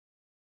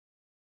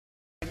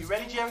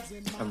ready, Jerry?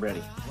 I'm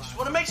ready. Just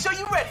want to make sure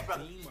you're ready,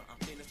 brother.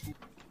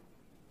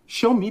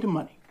 Show me the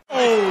money.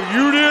 Oh,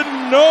 you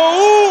didn't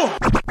know?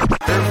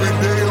 Every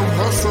day I'm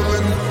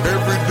hustling.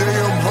 Every day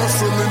I'm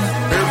hustling.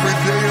 Every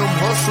day I'm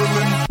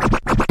hustling.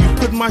 You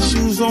put my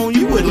shoes on,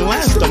 you wouldn't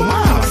last a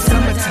mile.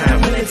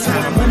 Summertime,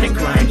 wintertime, I'm on the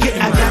grind.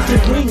 Yeah, I got the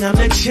ring, I'm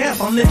the champ,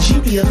 I'm the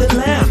genie of the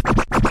lamp.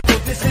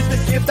 This is the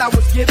gift I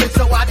was given,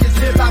 so I just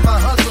live by my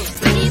hustle.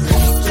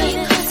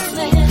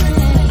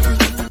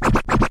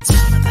 It's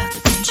all about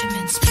the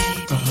Benjamins,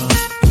 baby.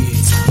 Yeah.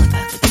 It's all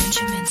about the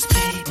Benjamins,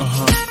 baby.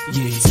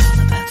 Yeah. It's all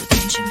about the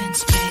Benjamins,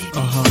 baby.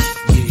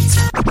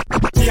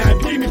 Yeah, I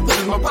agree, me put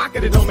it in my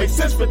pocket. It don't make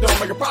sense, but don't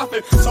make a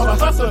profit. So I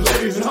hustle,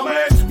 ladies and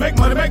homies. Make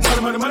money,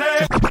 money, money.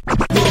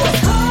 It's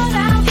hard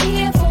out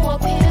here for a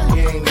pill.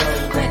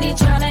 When he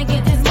tryna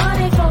get this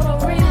money for the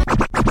real.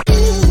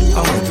 I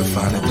want to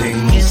find a thing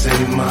to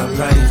save my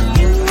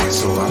life.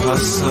 So I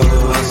hustle.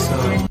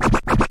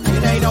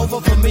 It ain't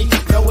over for me.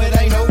 No, it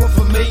ain't over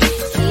for me.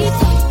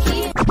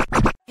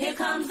 Here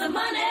comes the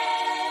money.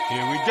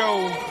 Here we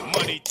go.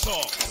 Money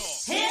talk.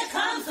 Here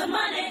comes the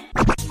money.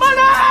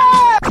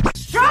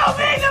 Show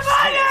me the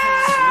money!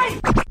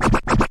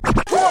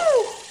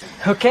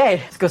 Okay,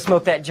 let's go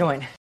smoke that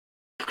joint.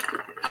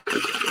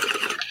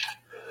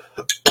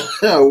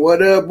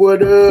 What up?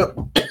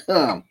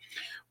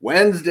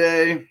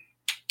 Wednesday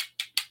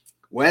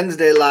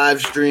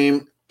live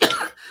stream.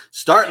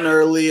 Starting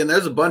early, and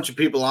there's a bunch of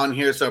people on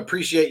here, so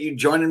appreciate you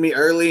joining me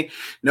early.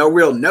 No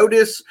real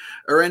notice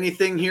or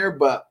anything here,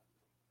 but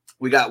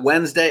we got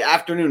Wednesday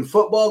afternoon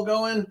football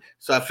going,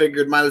 so I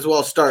figured might as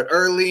well start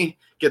early,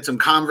 get some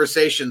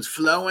conversations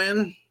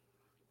flowing.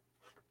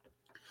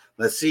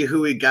 Let's see who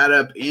we got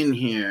up in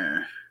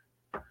here.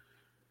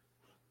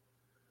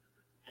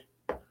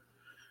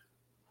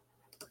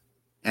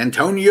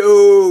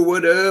 Antonio,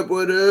 what up?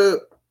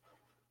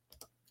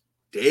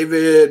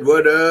 David,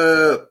 what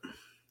up?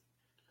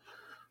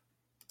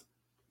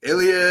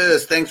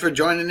 Ilias, thanks for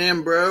joining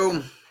in,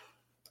 bro.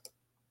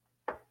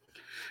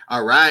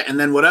 All right, and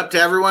then what up to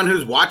everyone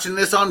who's watching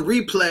this on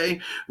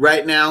replay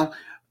right now.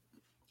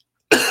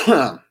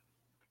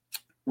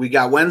 We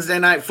got Wednesday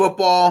night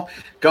football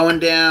going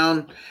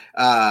down.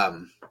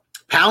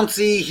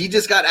 Pouncey, he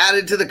just got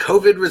added to the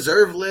COVID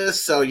reserve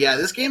list. So, yeah,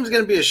 this game's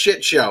going to be a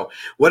shit show.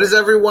 What is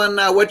everyone,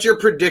 what's your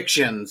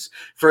predictions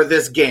for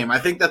this game? I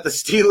think that the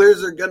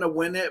Steelers are going to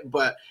win it,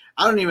 but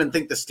I don't even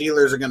think the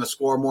Steelers are going to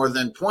score more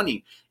than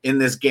 20 in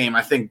this game.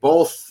 I think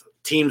both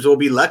teams will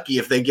be lucky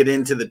if they get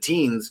into the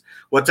teens.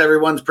 What's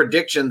everyone's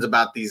predictions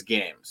about these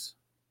games?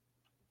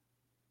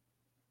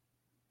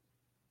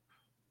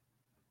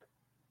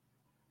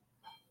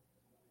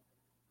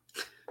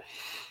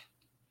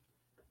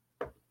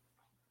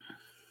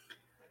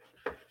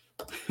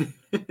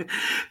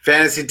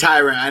 Fantasy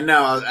Tyrant, I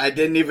know. I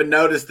didn't even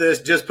notice this.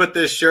 Just put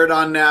this shirt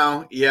on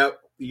now. Yep.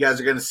 You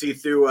guys are going to see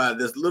through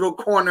this little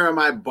corner of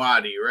my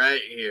body right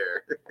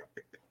here.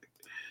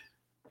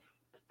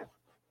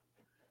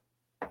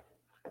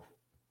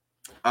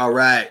 All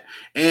right.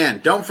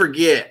 And don't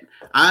forget,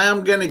 I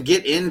am going to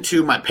get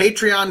into my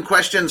Patreon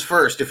questions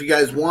first. If you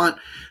guys want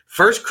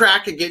first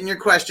crack at getting your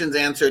questions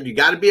answered, you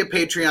got to be a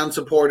Patreon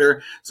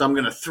supporter. So I'm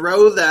going to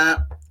throw that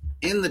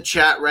in the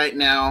chat right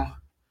now.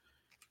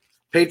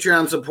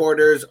 Patreon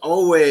supporters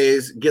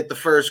always get the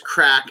first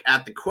crack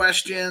at the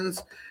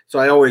questions. So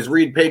I always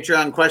read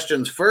Patreon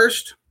questions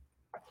first.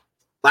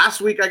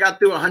 Last week I got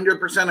through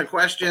 100% of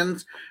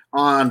questions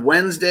on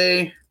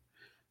Wednesday.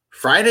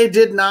 Friday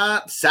did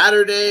not.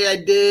 Saturday I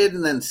did.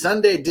 And then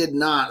Sunday did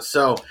not.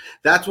 So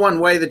that's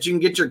one way that you can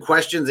get your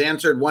questions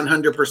answered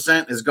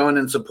 100% is going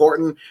and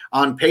supporting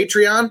on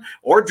Patreon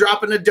or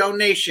dropping a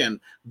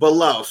donation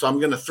below. So I'm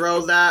going to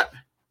throw that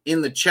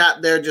in the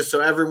chat there just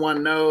so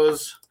everyone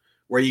knows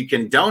where you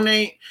can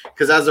donate,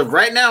 because as of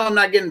right now, I'm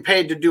not getting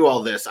paid to do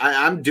all this.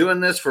 I'm doing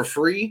this for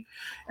free,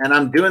 and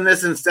I'm doing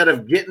this instead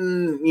of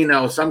getting,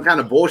 some kind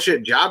of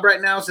bullshit job right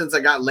now since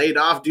I got laid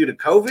off due to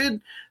COVID.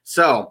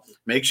 So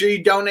make sure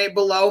you donate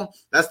below.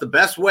 That's the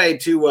best way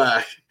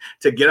to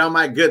get on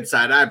my good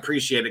side. I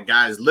appreciate it,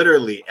 guys.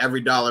 Literally, every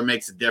dollar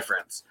makes a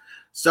difference.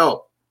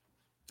 So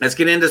let's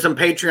get into some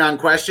Patreon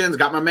questions.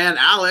 Got my man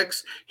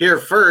Alex here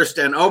first.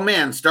 And, oh,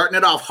 man, starting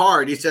it off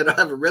hard. He said, I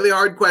have a really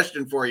hard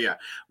question for you.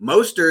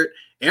 Mostert,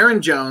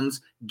 Aaron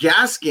Jones,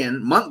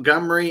 Gaskin,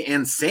 Montgomery,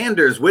 and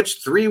Sanders.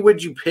 Which three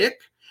would you pick?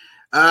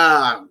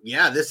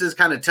 Yeah, this is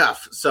kind of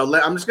tough. So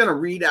I'm just going to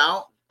read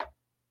out.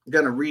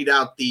 Let's read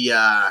out the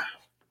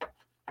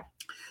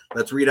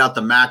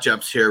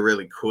matchups here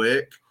really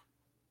quick,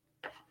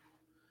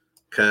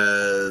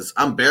 because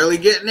I'm barely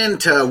getting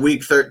into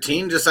week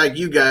 13, just like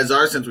you guys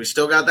are, since we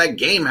still got that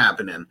game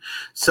happening.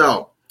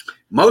 So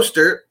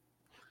Mostert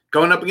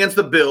going up against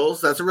the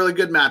Bills. That's a really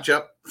good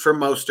matchup for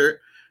Mostert.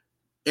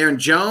 Aaron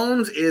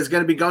Jones is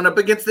going to be going up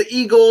against the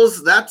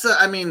Eagles. That's a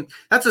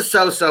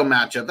so-so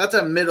matchup. That's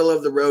a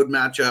middle-of-the-road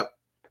matchup.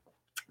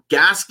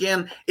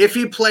 Gaskin, if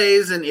he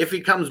plays and if he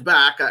comes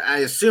back, I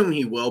assume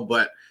he will,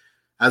 but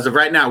as of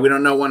right now, we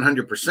don't know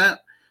 100%.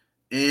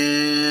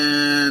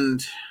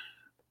 And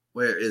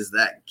where is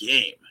that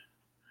game?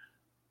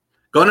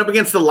 Going up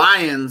against the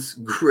Lions,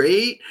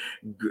 great.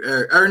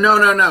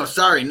 No.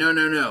 Sorry,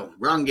 no.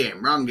 Wrong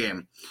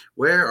game.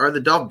 Where are the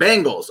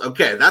Bengals?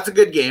 Okay, that's a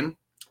good game.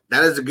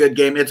 That is a good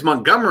game. It's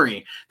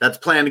Montgomery that's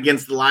playing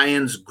against the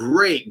Lions.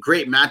 Great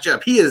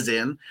matchup. He is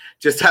in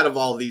just out of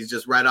all these,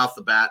 just right off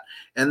the bat.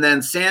 And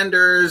then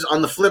Sanders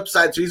on the flip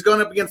side, so he's going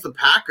up against the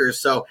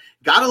Packers. So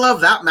gotta love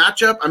that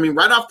matchup. I mean,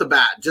 right off the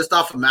bat, just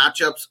off of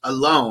matchups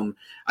alone,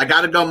 I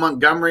gotta go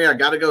Montgomery, I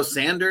gotta go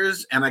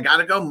Sanders, and I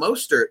gotta go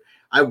Mostert.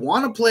 I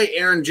want to play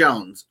Aaron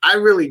Jones. I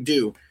really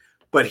do.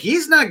 But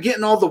he's not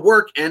getting all the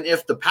work. And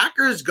if the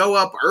Packers go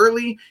up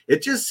early,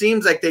 it just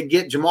seems like they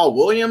get Jamal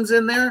Williams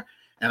in there.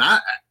 And I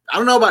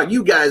don't know about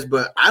you guys,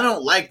 but I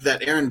don't like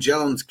that Aaron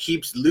Jones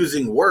keeps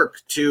losing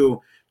work to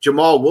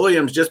Jamal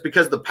Williams just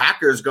because the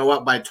Packers go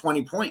up by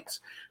 20 points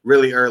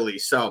really early.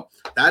 So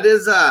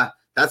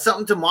that's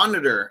something to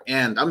monitor.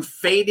 And I'm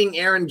fading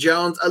Aaron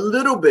Jones a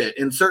little bit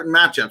in certain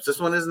matchups.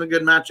 This one isn't a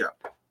good matchup.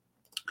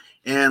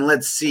 And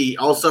let's see,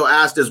 also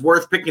asked, is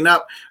worth picking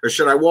up or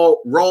should I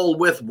roll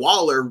with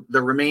Waller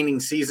the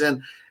remaining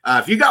season?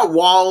 If you got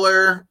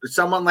Waller or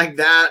someone like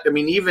that, I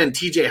mean, even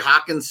TJ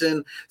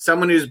Hawkinson,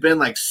 someone who's been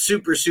like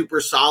super, super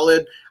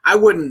solid, I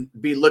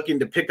wouldn't be looking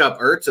to pick up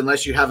Ertz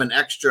unless you have an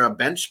extra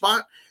bench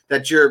spot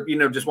that you're,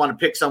 just want to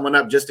pick someone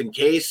up just in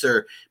case,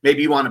 or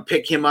maybe you want to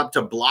pick him up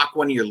to block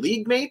one of your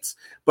league mates.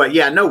 But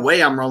yeah, no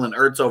way I'm rolling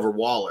Ertz over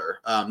Waller,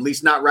 at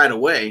least not right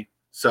away.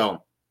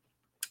 So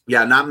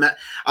yeah,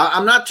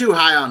 I'm not too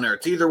high on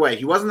Ertz either way.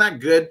 He wasn't that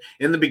good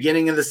in the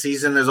beginning of the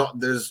season.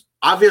 There's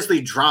obviously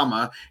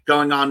drama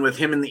going on with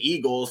him and the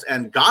Eagles,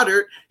 and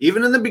Goddard,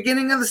 even in the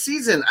beginning of the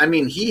season. I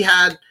mean, he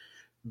had,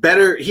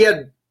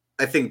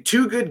 I think,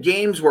 2 good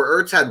games where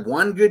Ertz had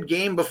 1 good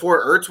game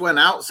before Ertz went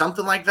out,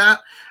 something like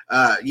that.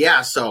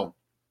 So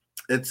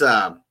it's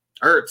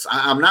Ertz.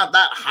 I'm not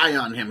that high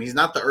on him. He's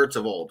not the Ertz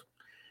of old.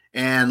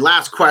 And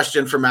last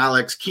question from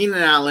Alex,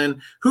 Keenan Allen,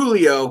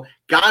 Julio,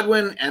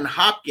 Godwin, and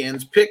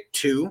Hopkins pick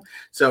 2.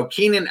 So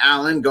Keenan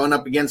Allen going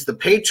up against the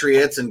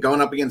Patriots and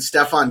going up against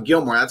Stephon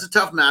Gilmore. That's a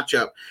tough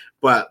matchup,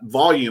 but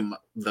volume,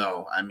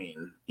 though, I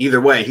mean, either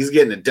way, he's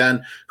getting it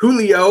done.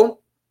 Julio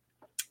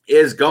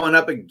is going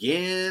up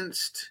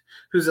against,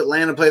 who's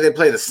Atlanta play? They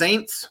play the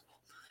Saints.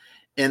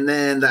 And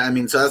then,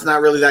 so that's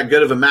not really that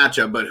good of a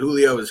matchup, but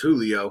Julio is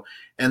Julio.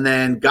 And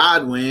then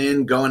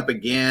Godwin going up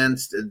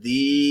against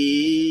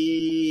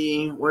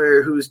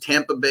who's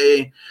Tampa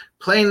Bay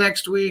playing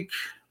next week?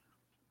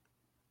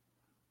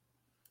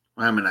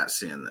 Why am I not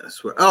seeing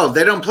this? Oh,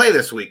 they don't play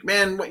this week.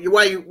 Man,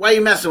 why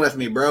you messing with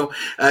me, bro?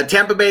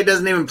 Tampa Bay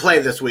doesn't even play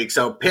this week.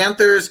 So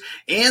Panthers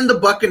and the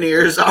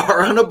Buccaneers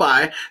are on a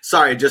bye.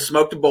 Sorry, just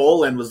smoked a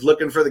bowl and was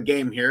looking for the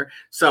game here.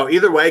 So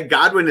either way,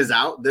 Godwin is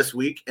out this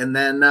week. And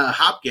then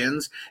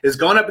Hopkins is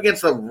going up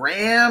against the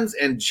Rams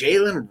and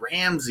Jalen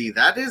Ramsey.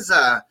 That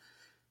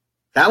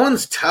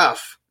one's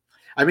tough.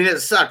 I mean,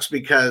 it sucks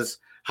because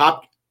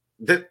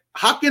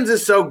Hopkins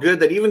is so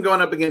good that even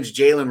going up against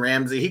Jalen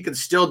Ramsey, he could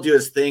still do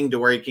his thing to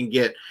where he can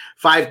get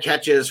 5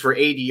 catches for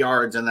 80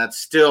 yards, and that's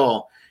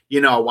still,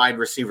 a wide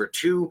receiver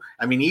 2.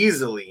 I mean,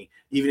 easily,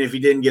 even if he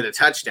didn't get a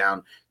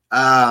touchdown.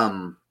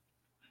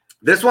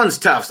 This one's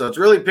tough, so it's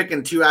really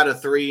picking 2 out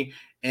of 3,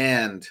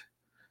 and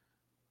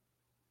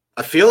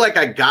I feel like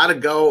I got to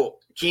go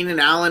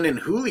Keenan Allen and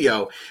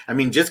Julio. I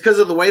mean, just because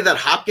of the way that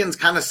Hopkins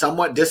kind of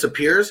somewhat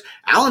disappears,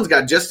 Allen's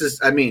got just as,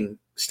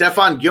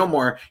 Stephon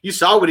Gilmore, you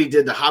saw what he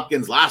did to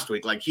Hopkins last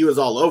week. Like, he was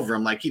all over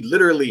him. Like, he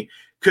literally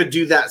could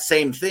do that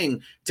same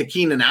thing to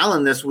Keenan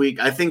Allen this week.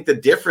 I think the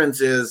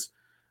difference is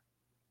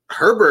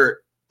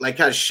Herbert,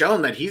 has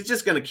shown that he's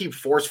just going to keep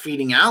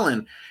force-feeding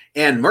Allen.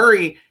 And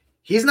Murray,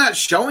 he's not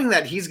showing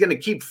that he's going to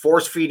keep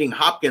force-feeding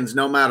Hopkins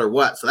no matter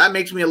what. So that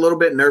makes me a little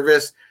bit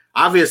nervous.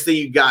 Obviously,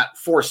 you got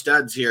 4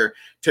 studs here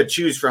to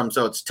choose from,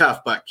 so it's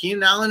tough. But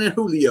Keenan Allen and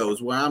Julio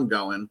is where I'm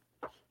going.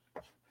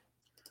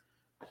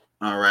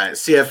 All right,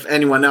 see if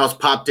anyone else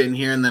popped in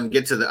here and then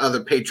get to the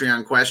other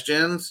Patreon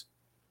questions.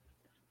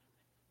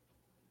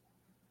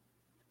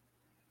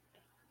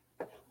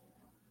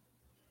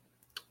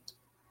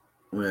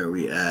 Where are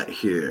we at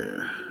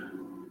here?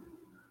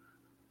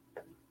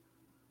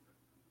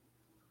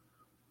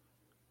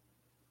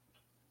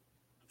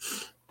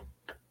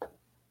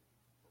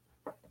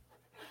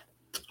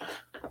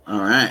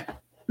 All right.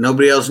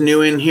 Nobody else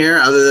new in here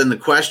other than the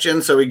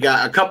questions. So we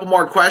got a couple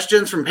more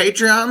questions from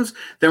Patreons.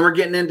 Then we're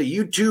getting into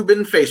YouTube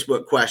and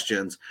Facebook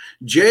questions.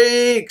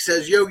 Jake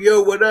says,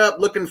 yo, what up?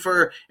 Looking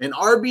for an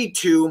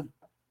RB2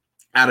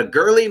 out of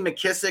Gurley,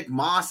 McKissick,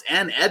 Moss,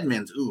 and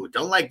Edmonds. Ooh,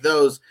 don't like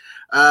those.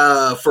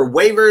 For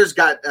waivers,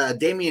 got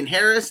Damian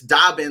Harris,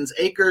 Dobbins,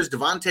 Akers,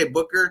 Devontae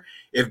Booker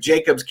if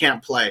Jacobs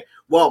can't play.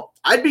 Well,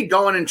 I'd be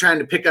going and trying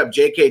to pick up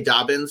J.K.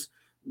 Dobbins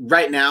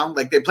right now.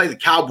 Like, they play the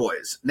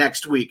Cowboys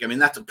next week. I mean,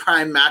 that's a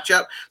prime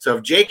matchup. So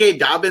if J.K.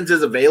 Dobbins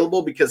is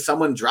available because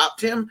someone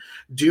dropped him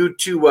due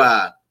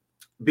to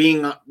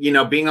being on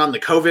the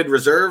COVID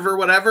reserve or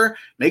whatever,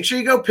 make sure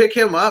you go pick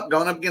him up.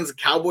 Going up against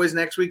the Cowboys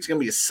next week is going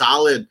to be a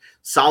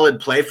solid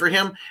play for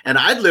him. And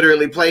I'd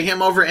literally play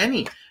him over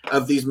any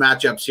of these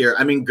matchups here.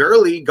 I mean,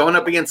 Gurley going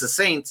up against the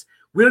Saints,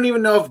 We don't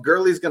even know if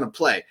Gurley's going to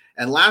play.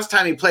 And last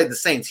time he played the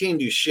Saints, he didn't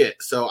do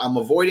shit. So I'm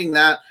avoiding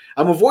that.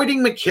 I'm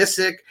avoiding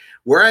McKissick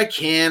where I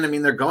can. I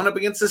mean, they're going up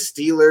against the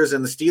Steelers,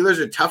 and the Steelers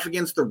are tough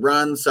against the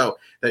run. So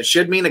that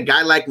should mean a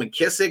guy like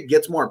McKissick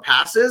gets more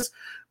passes.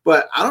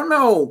 But I don't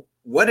know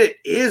what it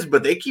is,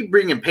 but they keep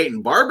bringing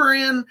Peyton Barber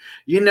in,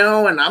 and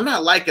I'm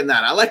not liking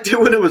that. I liked it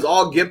when it was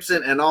all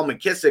Gibson and all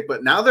McKissick,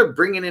 but now they're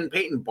bringing in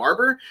Peyton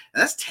Barber,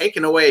 and that's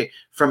taken away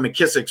from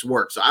McKissick's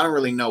work. So I don't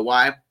really know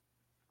why.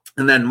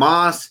 And then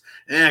Moss,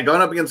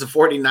 going up against the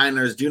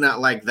 49ers, do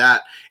not like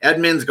that.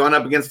 Edmonds going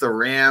up against the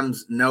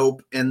Rams,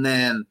 nope. And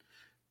then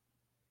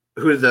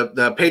who's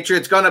the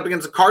Patriots going up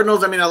against the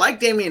Cardinals? I mean, I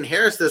like Damian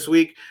Harris this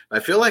week, but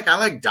I feel like I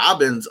like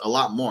Dobbins a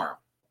lot more.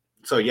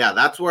 So yeah,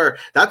 that's where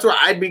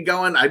I'd be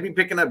going. I'd be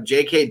picking up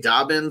J.K.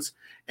 Dobbins,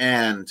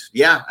 and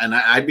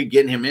I'd be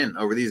getting him in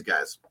over these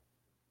guys.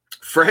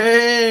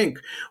 Frank,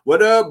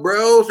 what up,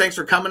 bro? Thanks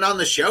for coming on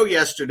the show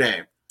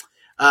yesterday.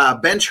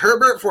 Bench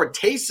Herbert for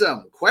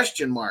Taysom? ?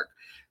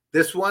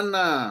 This one,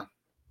 that's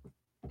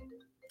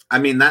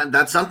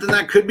something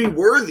that could be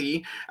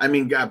worthy. I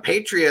mean,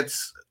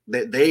 Patriots,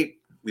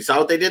 we saw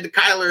what they did to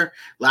Kyler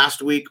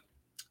last week.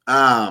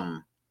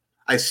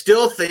 I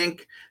still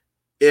think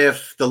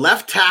if the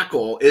left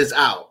tackle is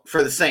out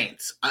for the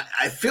Saints,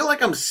 I feel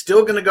like I'm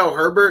still going to go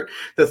Herbert.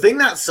 The thing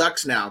that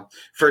sucks now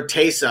for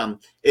Taysom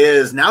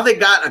is now they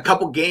got a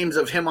couple games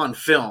of him on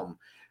film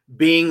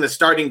being the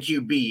starting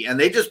QB, and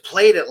they just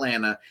played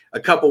Atlanta a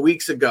couple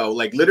weeks ago,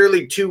 like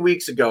literally 2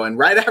 weeks ago. And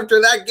right after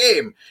that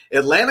game,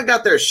 Atlanta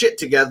got their shit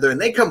together, and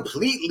they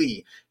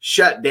completely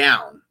shut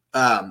down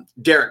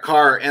Derek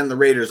Carr and the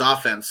Raiders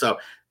offense. So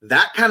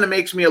that kind of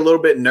makes me a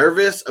little bit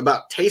nervous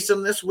about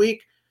Taysom this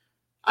week.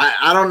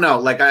 I don't know.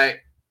 Like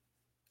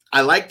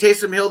I like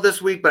Taysom Hill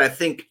this week, but I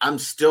think I'm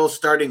still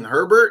starting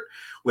Herbert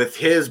with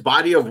his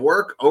body of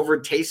work over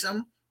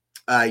Taysom.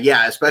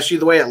 Especially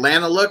the way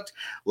Atlanta looked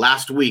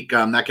last week.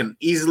 That can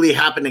easily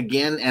happen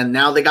again. And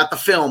now they got the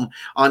film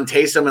on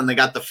Taysom, and they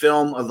got the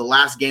film of the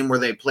last game where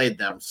they played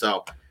them.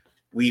 So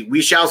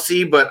we shall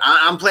see, but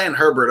I'm playing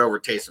Herbert over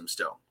Taysom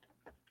still.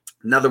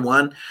 Another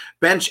one,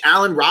 bench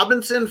Allen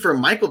Robinson for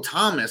Michael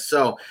Thomas.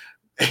 So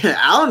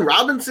Allen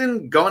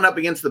Robinson going up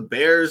against the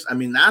Bears. I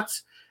mean,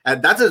 that's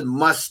as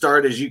must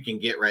start as you can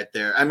get right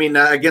there. I mean,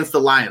 against the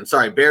Lions.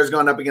 Sorry, Bears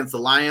going up against the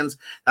Lions.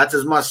 That's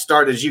as must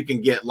start as you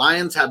can get.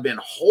 Lions have been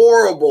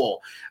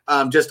horrible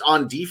just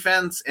on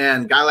defense,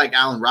 and a guy like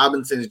Allen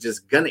Robinson is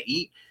just going to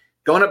eat.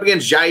 Going up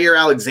against Jair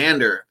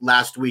Alexander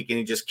last week, and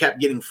he just kept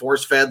getting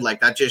force-fed.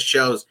 Like, that just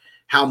shows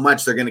how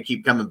much they're going to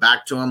keep coming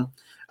back to him.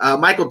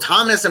 Michael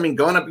Thomas,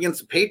 going up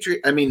against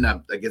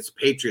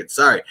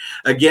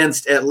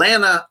against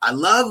Atlanta. I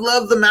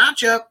love the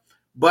matchup,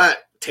 but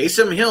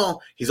Taysom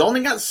Hill, he's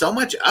only got so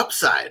much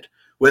upside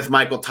with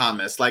Michael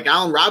Thomas. Like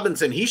Allen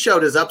Robinson, he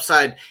showed his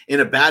upside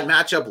in a bad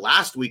matchup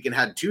last week and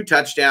had 2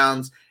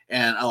 touchdowns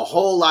and a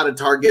whole lot of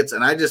targets.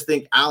 And I just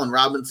think Allen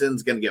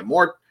Robinson's going to get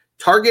more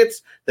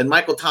targets than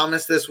Michael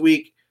Thomas this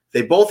week.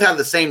 They both have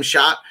the same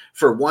shot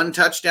for 1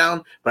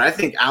 touchdown, but I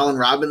think Allen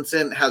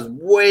Robinson has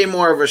way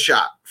more of a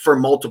shot for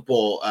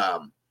multiple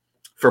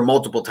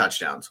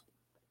touchdowns.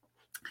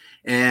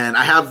 And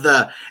I have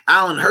the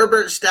Allen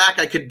Herbert stack.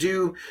 I could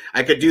do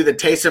the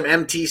Taysom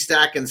MT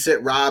stack and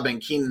sit Rob and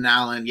Keenan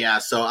Allen. Yeah,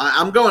 so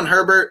I'm going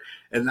Herbert,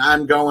 and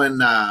I'm going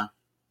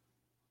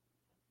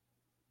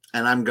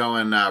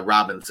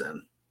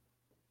Robinson.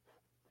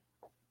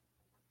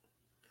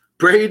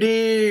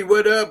 Brady,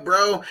 what up,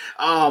 bro?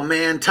 Oh,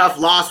 man, tough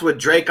loss with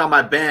Drake on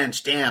my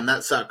bench. Damn,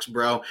 that sucks,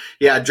 bro.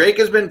 Yeah, Drake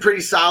has been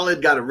pretty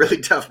solid. Got a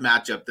really tough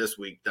matchup this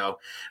week, though.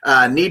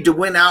 Need to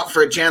win out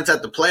for a chance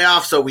at the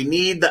playoffs, so we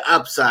need the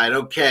upside.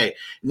 Okay,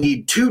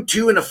 need 2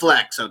 in a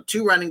flex. So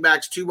 2 running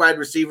backs, 2 wide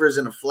receivers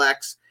in a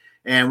flex.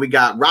 And we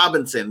got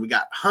Robinson, we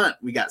got Hunt,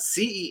 we got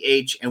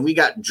CEH, and we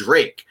got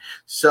Drake.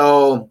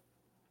 So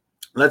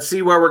let's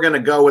see where we're going to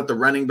go with the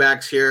running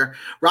backs here.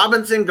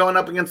 Robinson going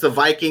up against the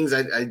Vikings.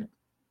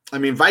 I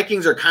mean,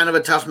 Vikings are kind of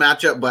a tough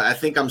matchup, but I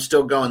think I'm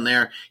still going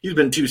there. He's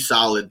been too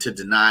solid to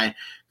deny.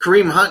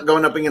 Kareem Hunt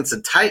going up against the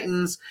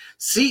Titans.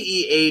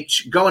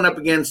 CEH going up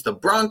against the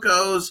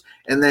Broncos.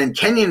 And then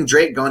Kenyon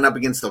Drake going up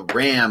against the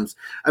Rams.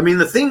 I mean,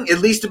 the thing, at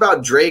least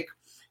about Drake,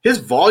 his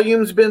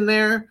volume's been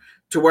there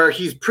to where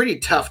he's pretty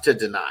tough to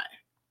deny.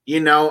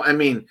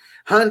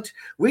 Hunt,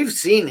 we've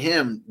seen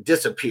him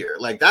disappear.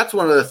 Like, that's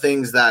one of the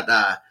things that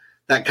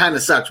kind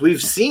of sucks.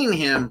 We've seen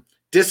him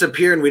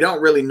disappear, and we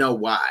don't really know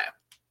why.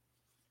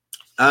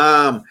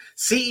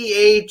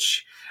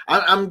 CEH,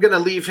 I'm going to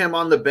leave him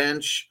on the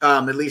bench,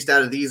 at least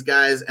out of these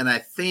guys. And I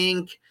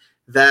think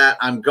that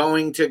I'm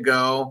going to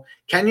go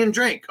Kenyon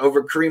Drake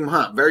over Kareem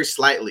Hunt very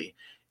slightly.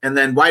 And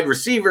then wide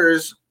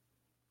receivers,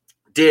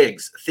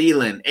 Diggs,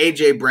 Thielen,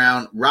 A.J.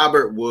 Brown,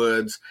 Robert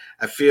Woods.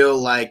 I feel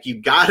like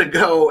you got to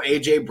go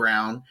A.J.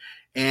 Brown.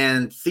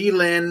 And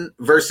Thielen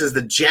versus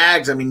the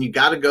Jags, you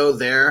got to go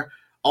there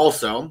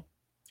also.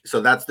 So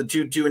that's the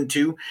 2, and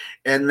 2.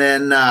 And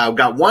then we've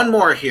got one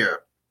more here.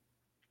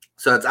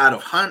 So it's out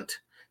of Hunt,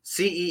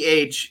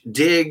 CEH,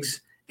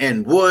 Diggs,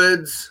 and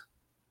Woods.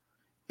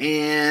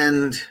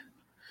 And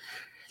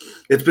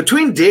It's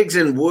between Diggs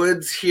and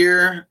Woods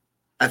here.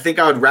 I think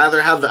I would rather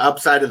have the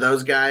upside of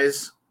those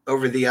guys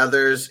over the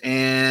others.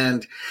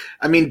 And,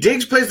 I mean,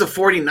 Diggs plays the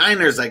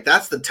 49ers. Like,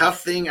 that's the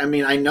tough thing. I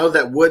mean, I know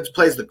that Woods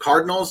plays the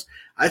Cardinals.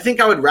 I think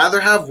I would rather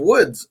have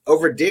Woods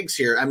over Diggs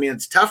here. I mean,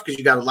 it's tough because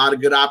you got a lot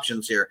of good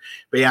options here.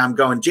 But, yeah, I'm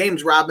going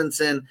James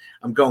Robinson.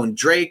 I'm going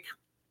Drake.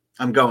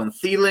 I'm going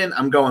Thielen.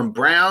 I'm going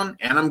Brown.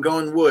 And I'm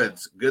going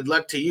Woods. Good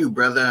luck to you,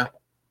 brother.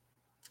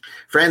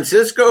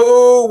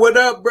 Francisco, what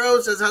up,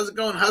 bro? Says, how's it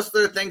going,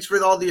 Hustler? Thanks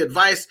for all the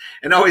advice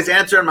and always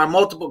answering my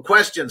multiple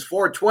questions.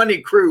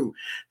 420 crew.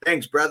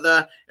 Thanks,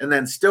 brother. And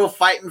then still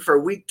fighting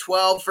for week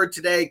 12 for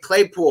today.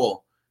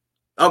 Claypool.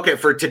 Okay,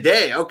 for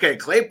today. Okay,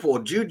 Claypool,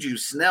 Juju,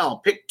 Snell,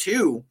 pick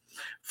 2.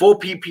 Full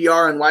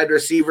PPR and wide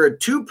receiver,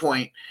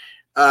 2-point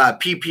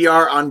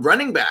PPR on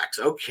running backs.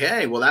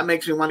 Okay, well, that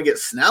makes me want to get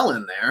Snell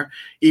in there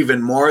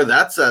even more.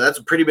 That's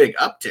a pretty big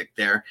uptick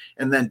there.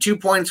 And then 2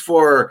 points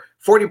for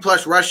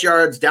 40-plus rush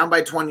yards, down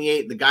by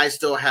 28. The guy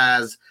still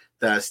has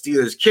the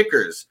Steelers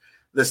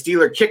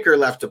Steeler kicker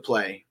left to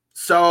play.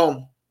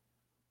 So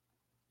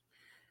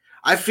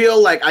I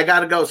feel like I got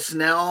to go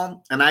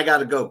Snell and I got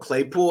to go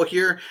Claypool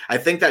here. I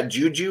think that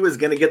Juju is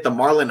going to get the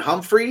Marlon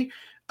Humphrey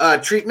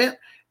treatment,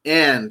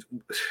 and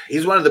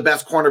he's one of the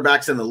best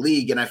cornerbacks in the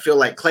league, and I feel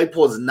like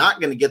Claypool is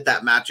not going to get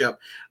that matchup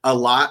a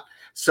lot.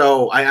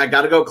 So I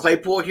got to go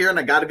Claypool here, and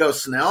I got to go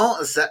Snell,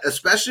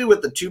 especially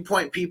with the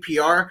 2-point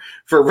PPR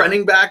for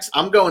running backs.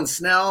 I'm going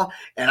Snell,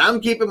 and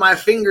I'm keeping my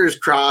fingers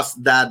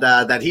crossed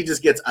that he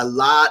just gets a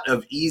lot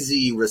of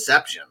easy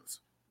receptions.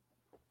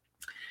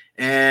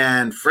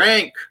 And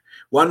Frank,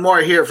 one more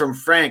here from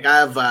Frank. I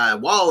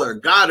have Waller,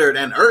 Goddard,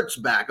 and Ertz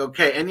back.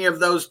 Okay, any of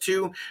those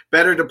two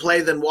better to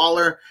play than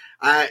Waller?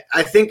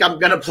 I think I'm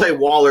going to play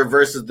Waller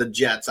versus the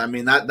Jets. I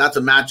mean, that's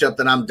a matchup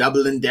that I'm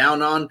doubling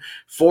down on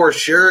for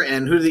sure.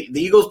 And who the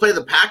Eagles play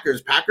the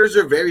Packers. Packers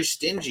are very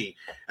stingy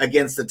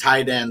against the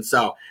tight end.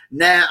 So,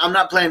 I'm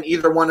not playing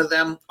either one of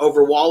them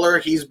over Waller.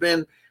 He's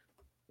been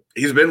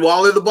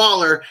Waller the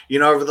baller,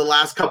 over the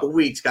last couple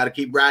weeks. Got to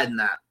keep riding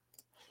that.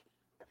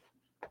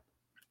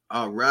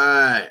 All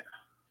right.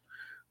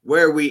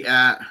 Where are we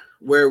at?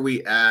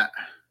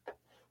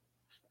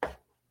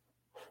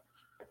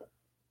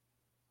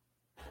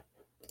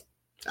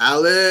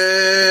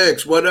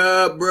 Alex, what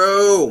up,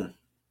 bro?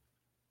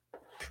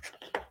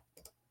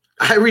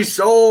 Irie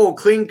Soul,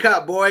 clean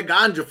cut, boy,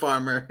 ganja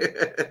farmer.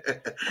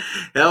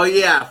 Hell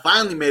yeah,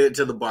 finally made it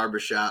to the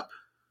barbershop.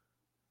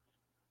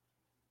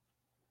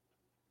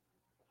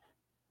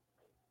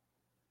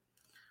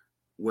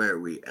 Where are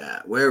we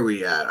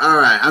at? All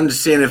right, I'm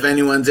just seeing if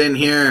anyone's in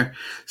here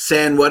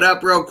saying what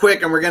up real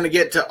quick, and we're going to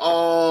get to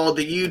all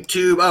the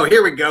YouTube. Oh,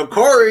 here we go.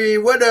 Corey,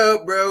 what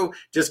up, bro?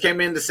 Just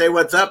came in to say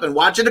what's up and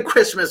watching a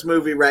Christmas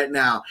movie right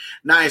now.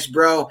 Nice,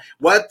 bro.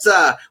 What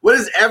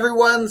is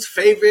everyone's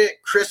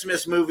favorite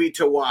Christmas movie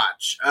to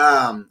watch?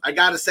 I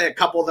got to say a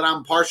couple that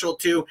I'm partial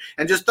to,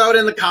 and just throw it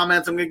in the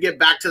comments. I'm going to get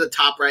back to the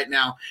top right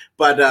now,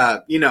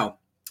 but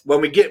when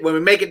we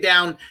make it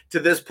down to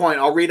this point,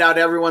 I'll read out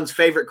everyone's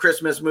favorite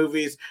Christmas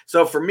movies.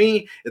 So for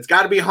me, it's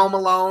got to be Home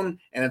Alone,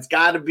 and it's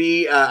got to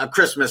be A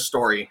Christmas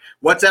Story.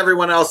 What's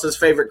everyone else's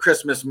favorite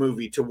Christmas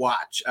movie to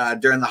watch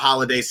during the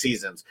holiday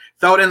seasons?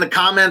 Throw it in the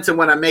comments, and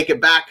when I make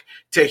it back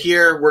to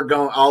here,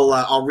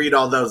 I'll read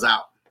all those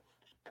out.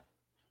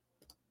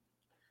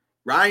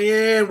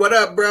 Ryan, what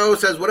up, bro?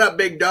 Says, what up,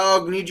 big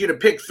dog? Need you to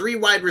pick 3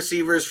 wide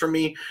receivers for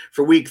me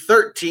for week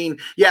 13.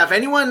 Yeah, if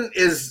anyone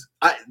is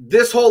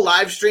this whole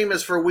live stream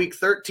is for week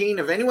 13.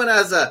 If anyone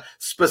has a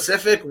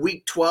specific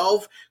week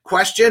 12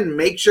 question,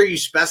 make sure you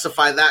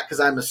specify that,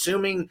 because I'm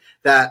assuming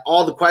that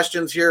all the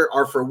questions here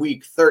are for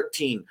week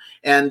 13.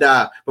 And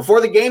before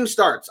the game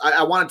starts,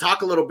 I want to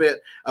talk a little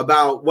bit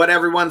about what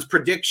everyone's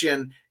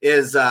prediction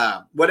is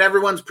for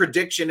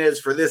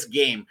this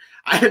game.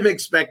 I am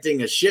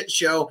expecting a shit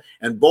show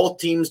and both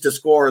teams to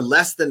score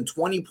less than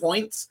 20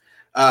 points.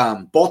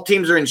 Both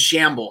teams are in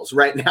shambles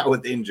right now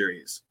with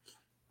injuries.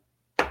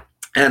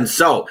 And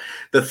so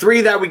the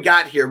 3 that we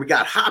got here, we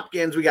got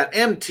Hopkins, we got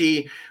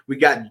MT, we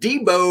got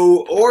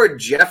Debo or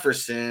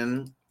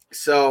Jefferson.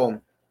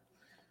 So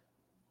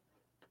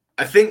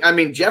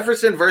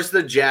Jefferson versus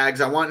the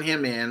Jags, I want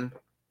him in.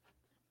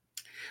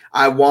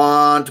 I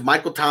want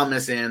Michael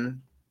Thomas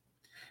in.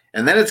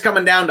 And then it's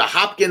coming down to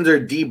Hopkins or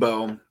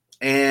Debo.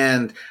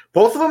 And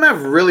both of them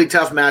have really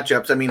tough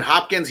matchups. I mean,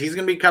 Hopkins, he's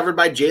going to be covered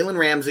by Jalen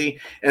Ramsey.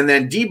 And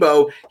then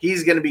Debo,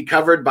 he's going to be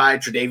covered by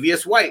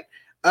Tre'Davious White.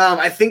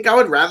 I think I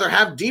would rather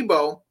have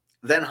Debo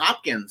than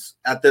Hopkins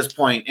at this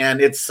point,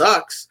 and it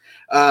sucks.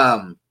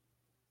 I'm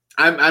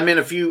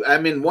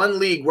in one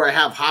league where I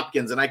have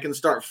Hopkins, and I can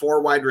start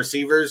 4 wide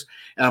receivers,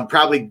 and I'm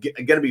probably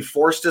going to be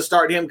forced to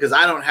start him because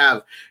I don't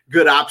have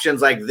good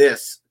options like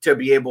this to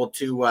be able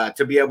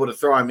to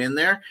throw him in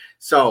there.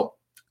 So,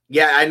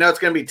 yeah, I know it's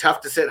going to be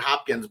tough to sit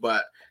Hopkins,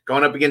 but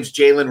going up against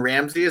Jalen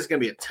Ramsey is going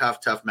to be a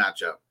tough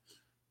matchup.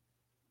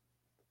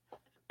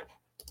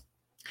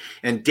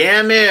 And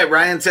damn it,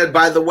 Ryan said,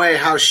 by the way,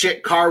 how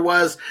shit Carr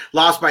was.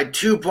 Lost by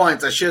 2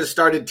 points. I should have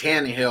started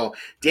Tannehill.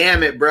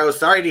 Damn it, bro.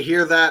 Sorry to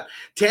hear that.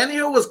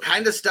 Tannehill was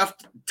kind of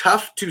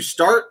tough to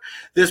start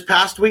this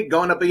past week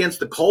going up against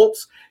the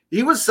Colts.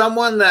 He was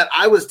someone that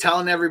I was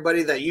telling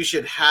everybody that you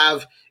should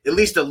have at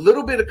least a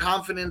little bit of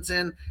confidence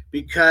in,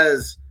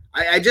 because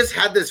I just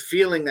had this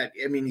feeling that,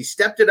 I mean, he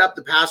stepped it up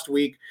the past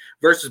week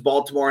versus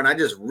Baltimore, and I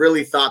just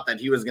really thought that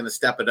he was going to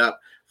step it up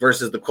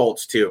versus the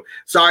Colts too.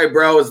 Sorry,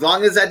 bro. As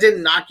long as that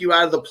didn't knock you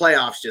out of the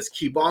playoffs, just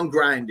keep on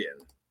grinding.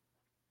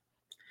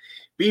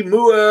 B.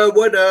 Mua,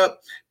 what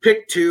up?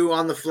 Pick 2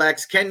 on the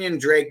flex. Kenyon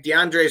Drake,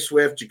 DeAndre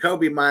Swift,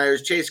 Jacoby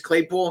Myers, Chase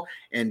Claypool,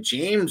 and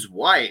James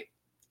White.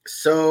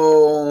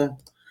 So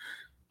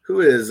who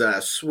is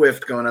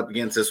Swift going up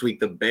against this week?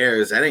 The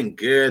Bears. That ain't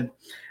good.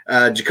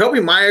 Jacoby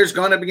Myers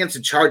going up against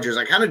the Chargers.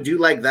 I kind of do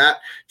like that.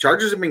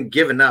 Chargers have been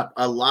giving up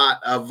a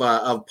lot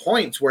of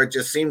points where it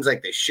just seems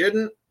like they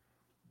shouldn't.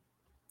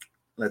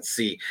 Let's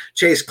see.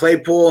 Chase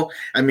Claypool.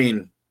 I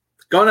mean,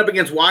 going up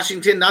against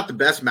Washington, not the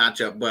best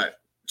matchup, but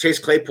Chase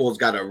Claypool's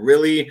got a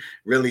really,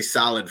 really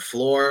solid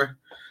floor.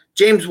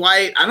 James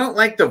White, I don't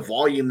like the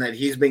volume that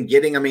he's been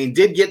getting. I mean, he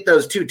did get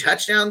those 2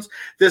 touchdowns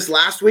this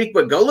last week,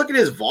 but go look at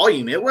his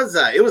volume. It was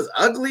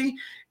ugly,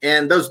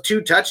 and those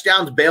 2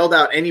 touchdowns bailed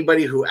out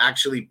anybody who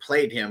actually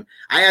played him.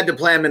 I had to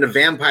play him in a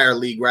vampire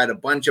league where I had a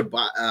bunch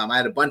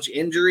of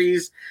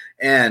injuries,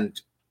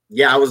 and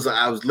yeah, I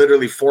was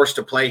literally forced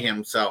to play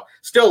him. So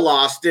still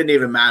lost, didn't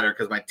even matter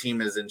because my team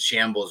is in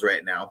shambles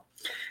right now.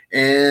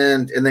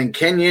 And then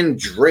Kenyon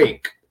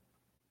Drake.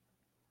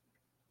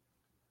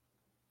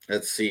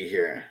 Let's see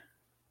here.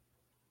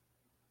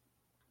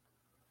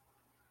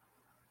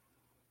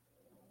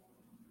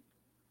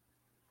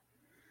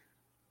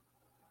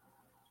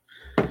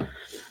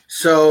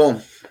 So,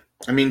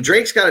 I mean,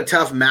 Drake's got a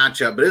tough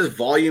matchup, but his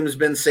volume's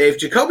been safe.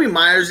 Jacoby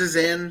Myers is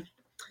in.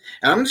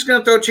 And I'm just going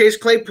to throw Chase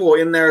Claypool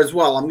in there as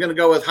well. I'm going to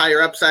go with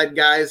higher upside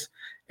guys.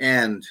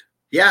 And,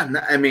 yeah,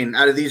 I mean,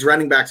 out of these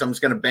running backs, I'm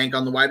just going to bank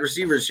on the wide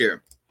receivers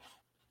here.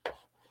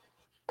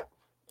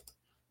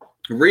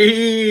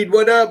 Reed,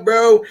 what up,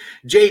 bro?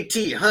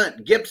 JT,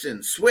 Hunt,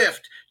 Gibson,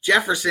 Swift,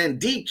 Jefferson,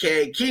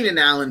 DK, Keenan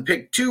Allen.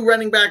 Pick 2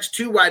 running backs,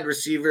 2 wide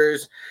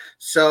receivers.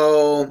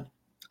 So,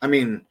 I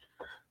mean,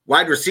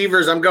 wide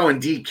receivers, I'm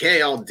going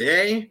DK all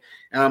day.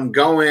 I'm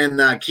going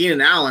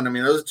Keenan Allen. I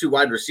mean, those are 2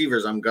 wide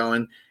receivers I'm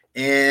going.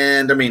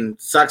 And, I mean,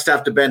 sucks to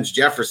have to bench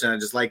Jefferson. I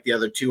just like the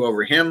other 2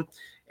 over him.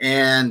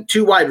 And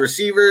 2 wide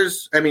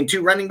receivers. I mean,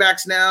 2 running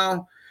backs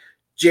now.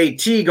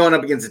 JT going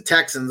up against the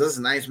Texans. That's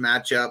a nice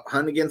matchup.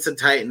 Hunt against the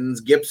Titans.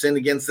 Gibson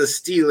against the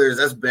Steelers.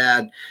 That's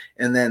bad.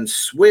 And then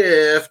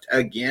Swift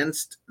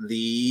against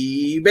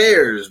the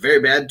Bears.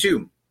 Very bad,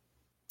 too.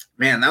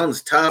 Man, that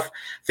one's tough.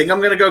 I think I'm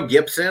going to go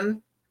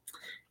Gibson.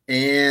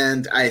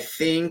 And I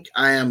think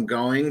I am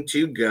going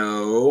to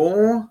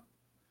go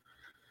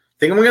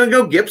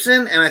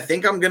Gibson, and I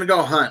think I'm going to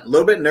go Hunt. A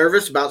little bit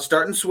nervous about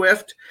starting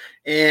Swift.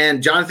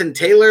 And Jonathan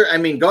Taylor, I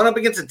mean, going up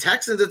against the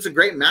Texans, it's a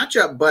great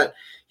matchup, but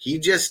he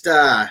just,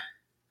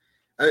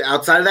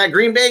 outside of that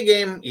Green Bay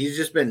game, he's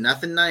just been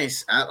nothing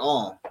nice at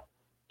all.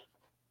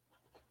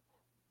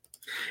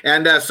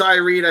 And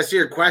sorry, Reed, I see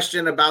your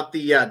question about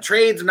the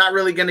trades. I'm not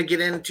really going to get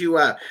into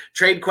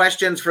trade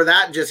questions for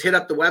that. Just hit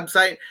up the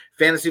website,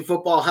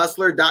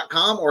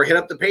 fantasyfootballhustler.com, or hit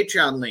up the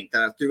Patreon link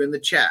that I threw in the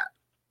chat.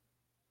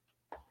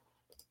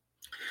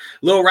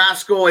 Lil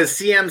Rascal, is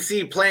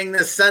CMC playing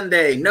this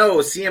Sunday? No,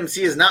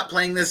 CMC is not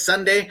playing this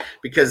Sunday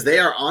because they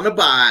are on a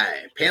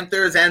bye.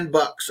 Panthers and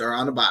Bucks are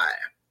on a bye.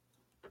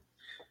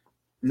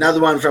 Another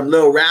one from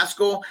Lil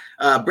Rascal.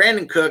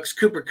 Brandon Cooks,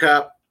 Cooper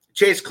Kupp,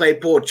 Chase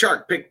Claypool,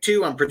 Chark, pick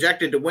 2. I'm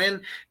projected to win.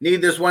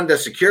 Need this one to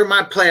secure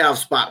my playoff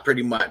spot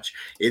pretty much.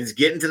 It's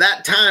getting to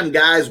that time,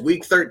 guys.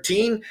 Week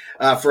 13.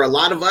 For a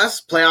lot of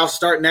us, playoffs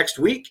start next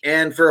week.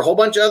 And for a whole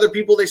bunch of other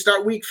people, they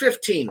start week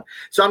 15.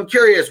 So I'm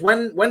curious,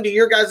 when do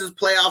your guys'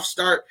 playoffs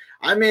start?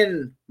 I'm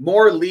in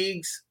more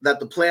leagues that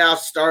the playoffs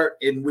start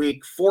in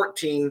week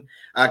 14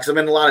 because I'm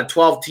in a lot of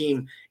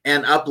 12-team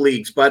and up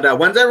leagues. But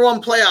when's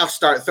everyone playoffs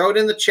start? Throw it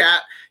in the chat.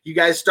 You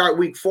guys start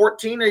week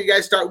 14 or you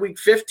guys start week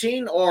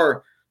 15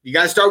 or you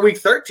guys start week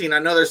 13. I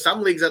know there's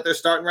some leagues that they're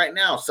starting right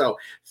now. So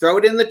throw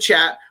it in the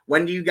chat.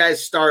 When do you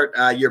guys start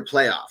your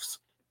playoffs?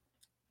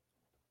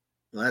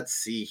 Let's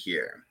see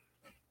here.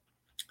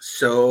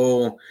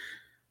 So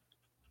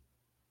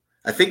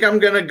I think I'm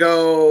going to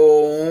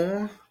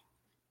go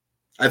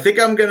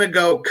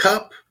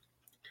Kupp.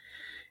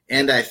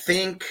 And I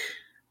think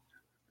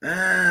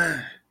so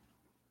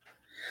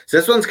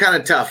this one's kind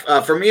of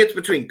tough. For me, it's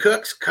between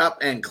Cooks, Kupp,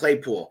 and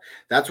Claypool.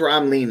 That's where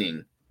I'm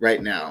leaning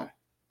right now.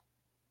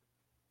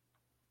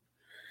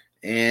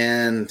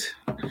 And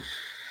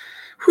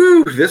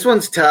this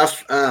one's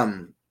tough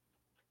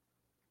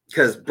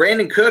because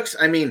Brandon Cooks,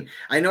 I mean,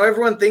 I know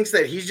everyone thinks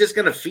that he's just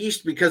going to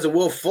feast because of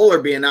Will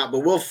Fuller being out,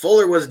 but Will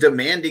Fuller was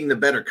demanding the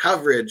better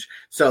coverage.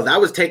 So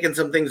that was taking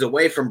some things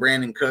away from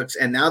Brandon Cooks.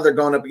 And now they're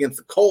going up against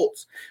the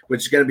Colts,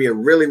 which is going to be a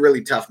really,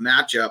 really tough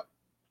matchup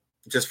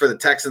just for the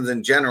Texans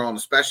in general, and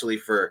especially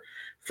for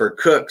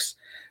Cooks.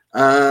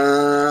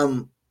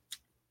 I'm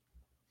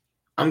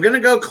going to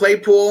go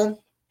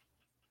Claypool,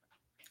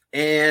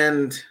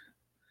 and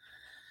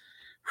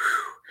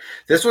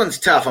this one's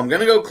tough. I'm going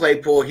to go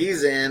Claypool.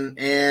 He's in,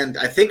 and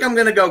I think I'm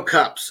going to go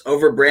Cups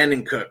over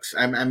Brandon Cooks.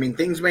 I mean,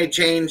 things may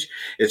change.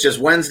 It's just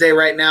Wednesday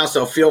right now,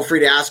 so feel free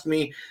to ask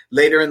me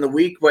later in the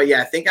week. But,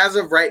 yeah, I think as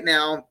of right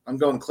now, I'm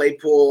going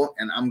Claypool,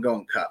 and I'm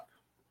going Cup.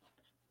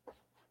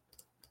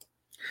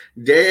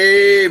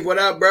 Dave, what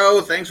up,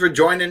 bro? Thanks for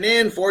joining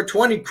in.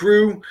 420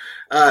 crew.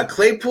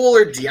 Claypool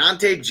or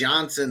Deontay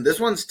Johnson? This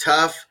one's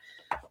tough.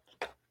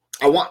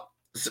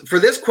 For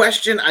this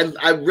question,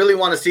 I really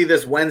want to see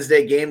this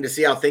Wednesday game to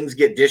see how things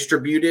get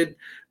distributed.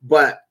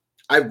 But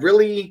I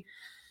mean,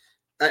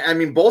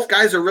 both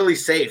guys are really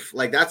safe.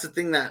 Like, that's the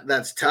thing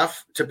that's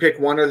tough to pick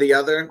one or the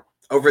other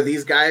over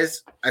these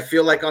guys. I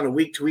feel like on a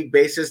week-to-week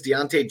basis,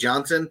 Deontay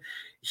Johnson,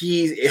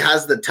 he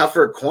has the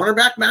tougher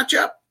cornerback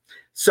matchup.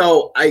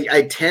 So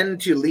I tend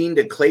to lean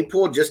to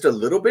Claypool just a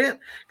little bit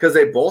because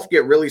they both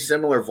get really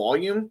similar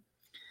volume.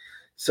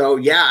 So,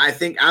 yeah, I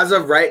think as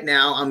of right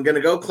now, I'm going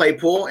to go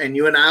Claypool, and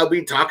you and I will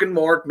be talking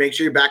more. Make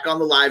sure you're back on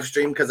the live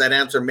stream because that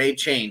answer may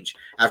change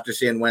after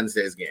seeing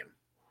Wednesday's game.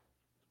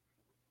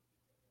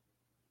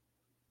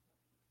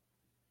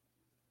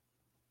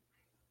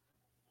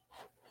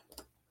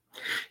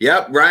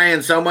 Yep,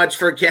 Ryan, so much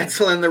for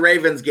canceling the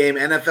Ravens game.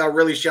 NFL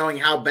really showing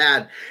how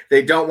bad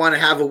they don't want to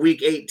have a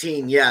week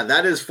 18. Yeah,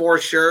 that is for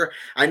sure.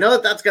 I know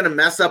that's going to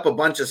mess up a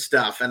bunch of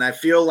stuff, and I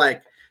feel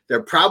like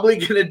they're probably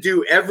going to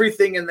do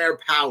everything in their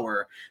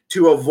power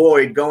to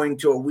avoid going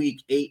to a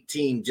week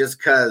 18 just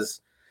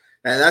because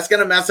that's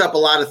going to mess up a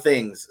lot of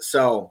things.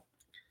 So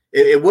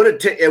it would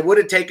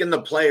have taken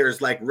the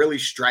players like really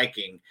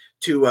striking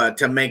to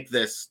make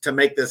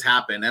this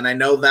happen. And I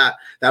know that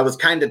was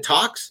kind of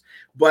talks.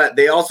 But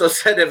they also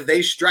said if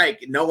they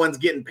strike, no one's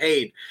getting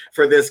paid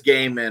for this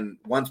game. And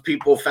once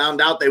people found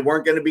out they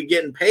weren't going to be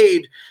getting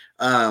paid,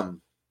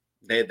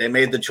 they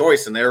made the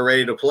choice and they were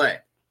ready to play.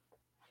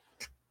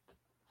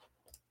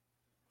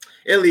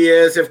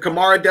 Ilias, if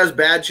Kamara does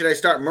bad, should I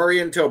start Murray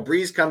until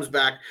Breeze comes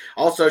back?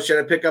 Also, should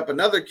I pick up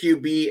another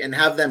QB and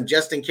have them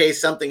just in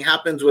case something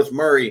happens with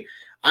Murray?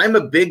 I'm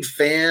a big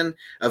fan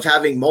of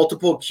having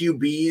multiple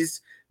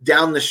QBs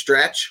down the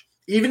stretch.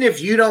 Even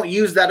if you don't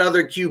use that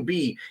other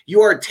QB,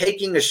 you are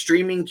taking a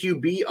streaming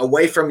QB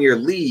away from your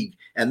league,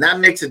 and that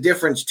makes a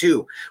difference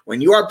too. When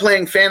you are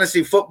playing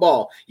fantasy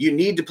football, you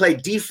need to play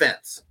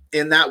defense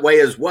in that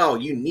way as well.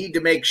 You need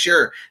to make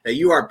sure that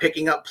you are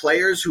picking up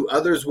players who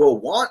others will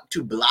want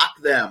to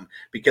block them,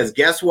 because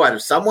guess what?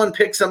 If someone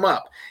picks them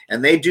up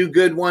and they do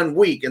good one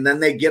week and then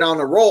they get on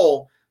a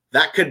roll,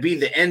 that could be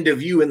the end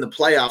of you in the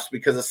playoffs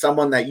because of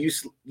someone that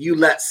you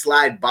let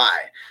slide by.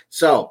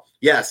 So,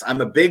 yes, I'm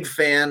a big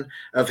fan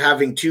of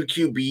having two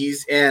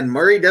QBs, and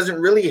Murray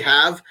doesn't really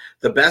have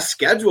the best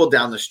schedule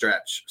down the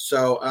stretch.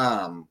 So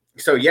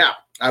yeah,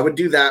 I would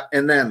do that.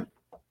 And then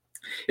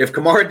if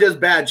Kamara does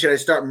bad, should I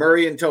start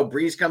Murray until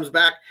Breeze comes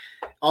back?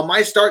 On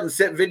my start and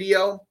sit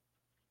video,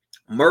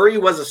 Murray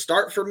was a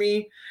start for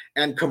me,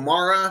 and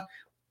Kamara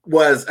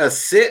was a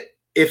sit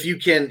if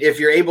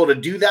you're able to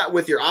do that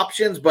with your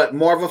options, but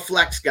more of a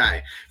flex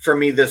guy for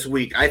me this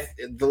week.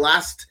 The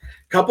last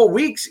couple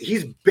weeks,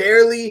 he's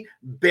barely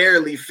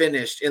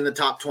finished in the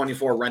top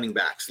 24 running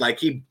backs. Like,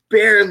 he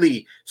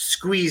barely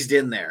squeezed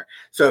in there.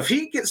 So if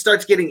he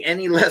starts getting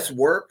any less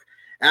work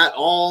at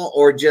all,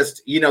 or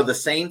just, the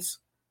Saints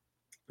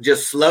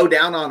just slow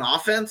down on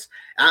offense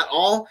at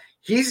all,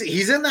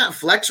 he's in that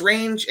flex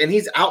range, and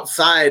he's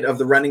outside of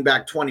the running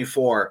back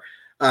 24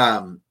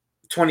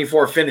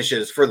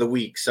 finishes for the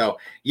week. So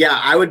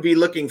yeah, I would be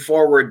looking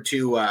forward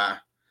to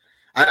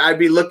I'd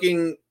be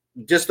looking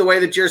just the way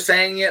that you're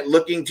saying it,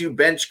 looking to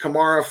bench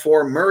Kamara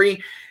for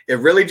Murray. It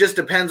really just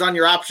depends on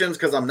your options,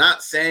 because I'm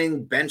not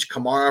saying bench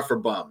Kamara for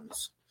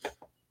bums.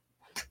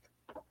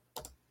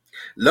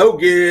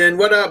 Logan,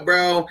 what up,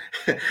 bro?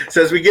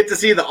 Says we get to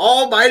see the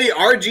almighty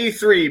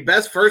RG3,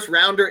 best first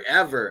rounder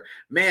ever.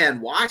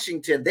 Man,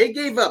 Washington, they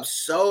gave up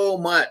so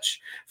much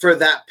for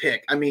that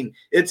pick. I mean,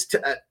 it's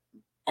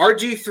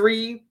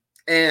RG3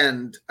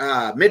 and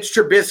Mitch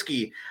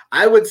Trubisky.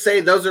 I would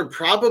say those are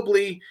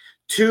probably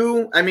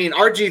two. I mean,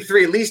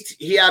 RG3, at least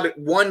he had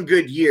one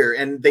good year,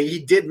 and he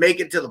did make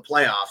it to the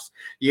playoffs.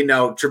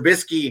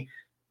 Trubisky,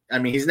 I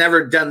mean, he's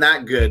never done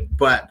that good,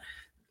 but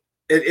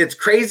it's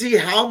crazy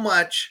how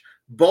much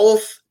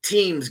both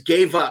teams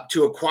gave up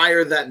to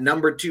acquire that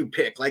number 2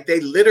 pick. Like,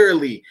 they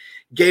literally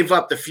gave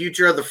up the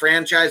future of the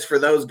franchise for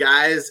those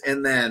guys,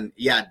 and then,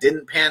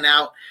 didn't pan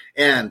out.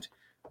 And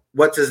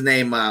what's his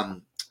name?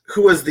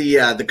 Who was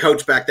the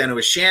coach back then? It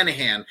was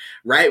Shanahan,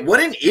 right? What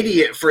an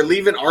idiot for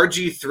leaving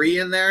RG3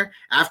 in there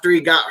after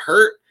he got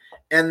hurt,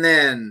 and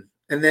then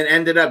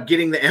ended up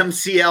getting the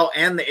MCL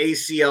and the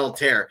ACL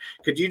tear.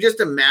 Could you just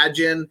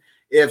imagine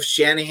if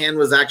Shanahan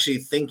was actually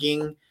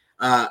thinking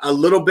a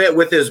little bit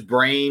with his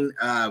brain?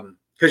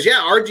 Because,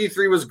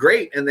 RG3 was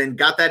great, and then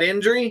got that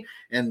injury,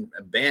 and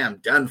bam,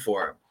 done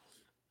for him.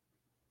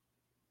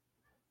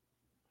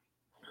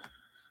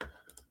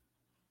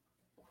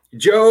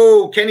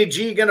 Joe, Kenny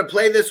G going to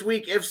play this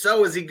week? If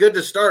so, is he good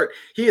to start?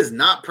 He is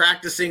not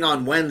practicing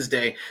on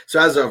Wednesday. So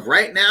as of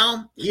right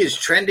now, he is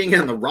trending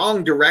in the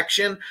wrong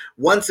direction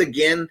once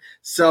again.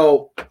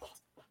 So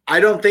I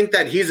don't think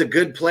that he's a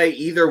good play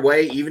either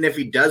way, even if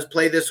he does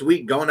play this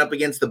week going up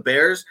against the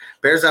Bears.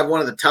 Bears have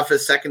one of the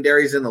toughest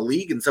secondaries in the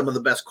league and some of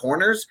the best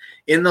corners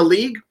in the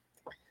league.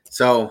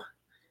 So,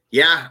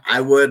 yeah,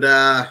 I would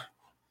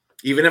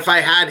even if I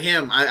had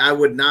him, I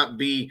would not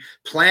be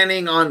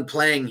planning on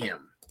playing him.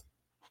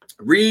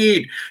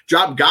 Reed,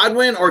 drop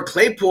Godwin or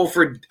Claypool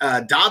for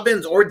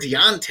Dobbins or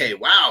Deontay.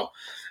 Wow.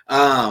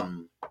 I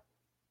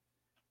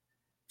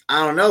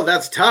don't know.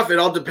 That's tough. It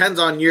all depends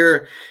on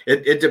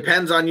it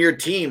depends on your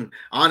team,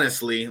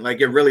 honestly.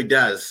 Like, it really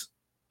does.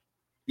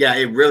 Yeah,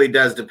 it really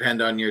does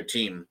depend on your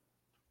team.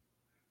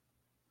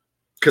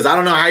 Because I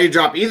don't know how you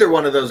drop either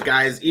one of those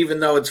guys, even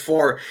though it's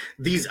for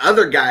these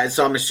other guys.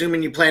 So I'm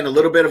assuming you play in a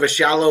little bit of a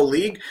shallow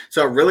league.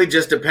 So it really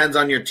just depends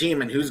on your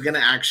team and who's going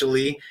to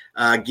actually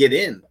get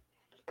in.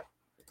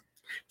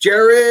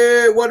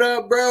 Jared, what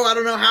up, bro? I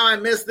don't know how I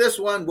missed this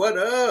one. What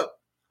up?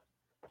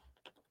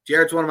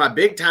 Jared's one of my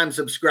big-time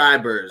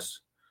subscribers.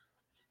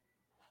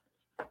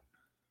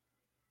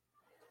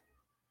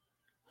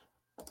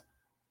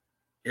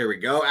 Here we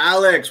go.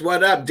 Alex,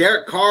 what up?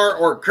 Derek Carr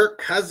or Kirk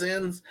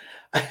Cousins?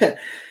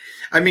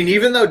 I mean,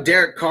 even though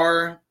Derek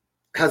Carr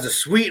has a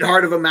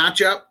sweetheart of a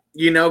matchup,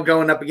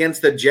 going up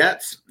against the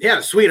Jets. He had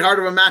a sweetheart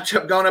of a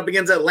matchup going up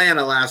against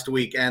Atlanta last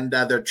week, and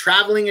they're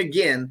traveling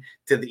again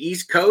to the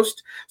East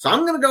Coast. So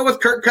I'm going to go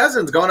with Kirk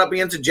Cousins going up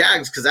against the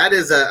Jags because that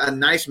is a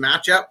nice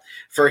matchup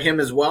for him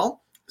as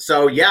well.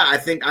 So, yeah, I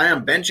think I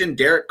am benching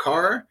Derek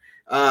Carr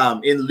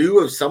in lieu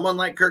of someone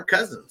like Kirk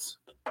Cousins.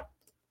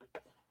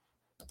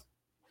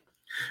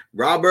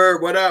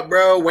 Robert, what up,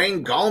 bro?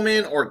 Wayne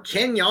Gallman or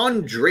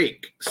Kenyon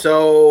Drake?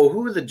 So,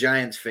 who do the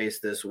Giants face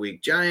this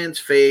week? Giants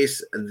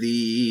face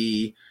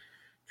the –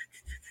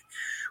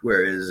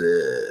 where is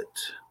it?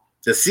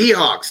 The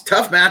Seahawks.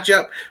 Tough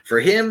matchup for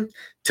him.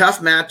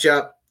 Tough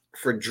matchup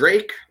for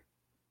Drake.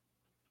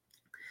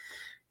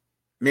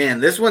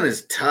 Man, this one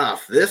is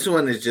tough. This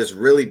one is just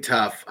really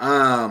tough.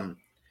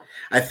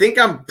 I think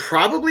I'm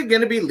probably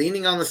going to be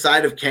leaning on the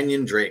side of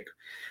Kenyon Drake.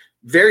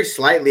 Very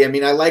slightly. I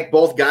mean, I like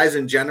both guys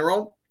in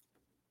general.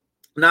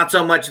 Not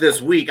so much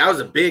this week. I was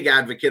a big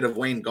advocate of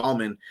Wayne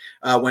Gallman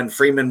when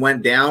Freeman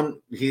went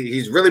down.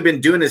 He's really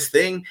been doing his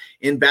thing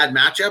in bad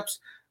matchups.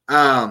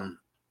 I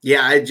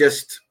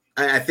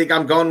think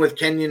I'm going with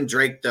Kenyon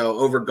Drake, though,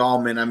 over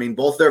Gallman. I mean,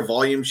 both their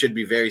volumes should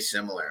be very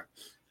similar.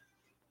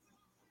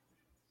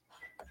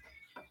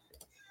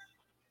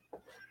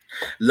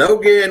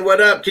 Logan, what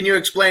up? Can you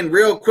explain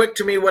real quick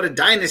to me what a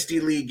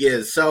dynasty league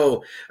is?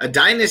 So a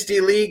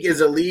dynasty league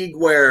is a league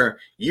where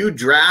you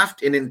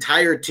draft an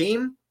entire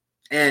team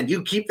and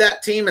you keep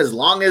that team as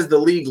long as the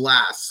league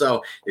lasts.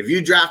 So if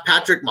you draft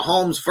Patrick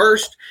Mahomes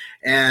first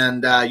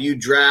and you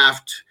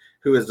draft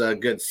who is a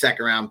good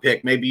second-round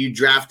pick, maybe you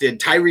drafted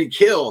Tyreek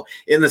Hill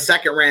in the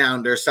second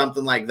round or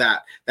something like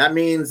that. That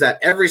means that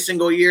every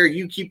single year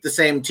you keep the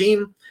same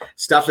team.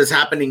 Stuff is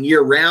happening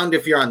year-round.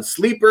 If you're on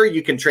Sleeper,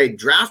 you can trade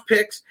draft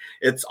picks.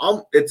 It's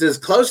as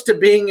close to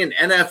being an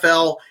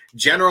NFL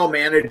general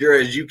manager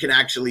as you can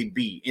actually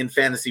be in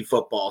fantasy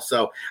football.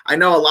 So I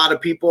know a lot of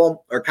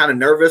people are kind of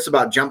nervous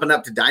about jumping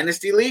up to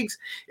dynasty leagues.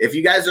 If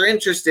you guys are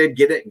interested,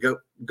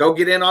 go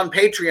get in on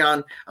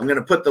Patreon. I'm going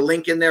to put the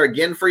link in there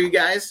again for you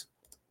guys.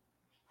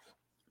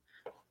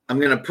 I'm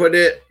going to put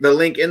the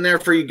link in there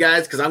for you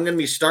guys because I'm going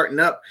to be starting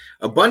up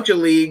a bunch of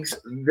leagues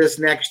this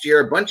next year,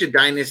 a bunch of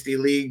dynasty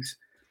leagues.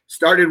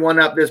 Started one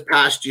up this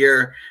past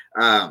year.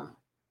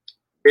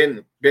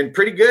 Been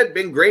pretty good,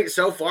 been great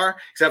so far,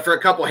 except for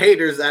a couple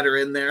haters that are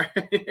in there.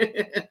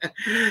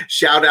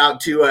 Shout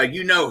out to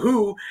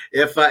who,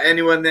 if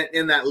anyone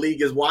in that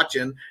league is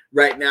watching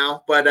right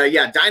now. But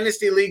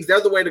dynasty leagues,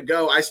 they're the way to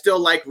go. I still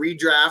like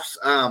redrafts.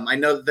 I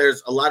know that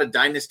there's a lot of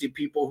dynasty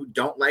people who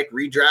don't like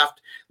redraft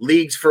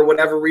leagues for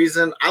whatever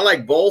reason. I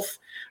like both.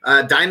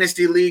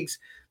 Dynasty leagues,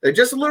 they're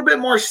just a little bit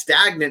more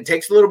stagnant,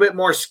 takes a little bit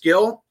more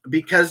skill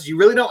because you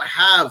really don't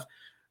have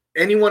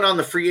anyone on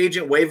the free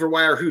agent waiver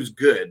wire who's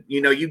good.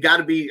 You got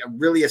to be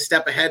really a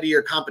step ahead of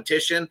your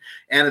competition,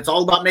 and it's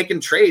all about making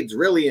trades,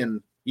 really.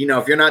 And,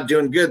 if you're not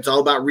doing good, it's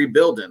all about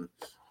rebuilding.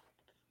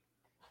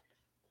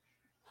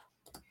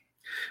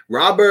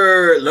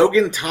 Robert,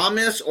 Logan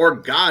Thomas or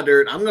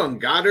Goddard? I'm going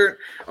Goddard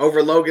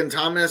over Logan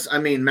Thomas. I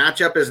mean,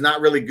 matchup is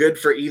not really good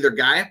for either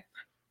guy.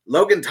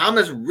 Logan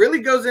Thomas really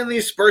goes in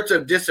these spurts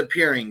of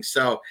disappearing.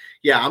 So,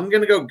 yeah, I'm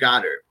going to go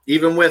Goddard,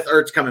 even with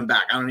Ertz coming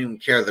back. I don't even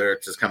care that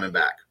Ertz is coming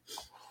back.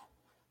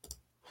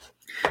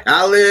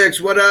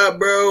 Alex, what up,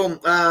 bro?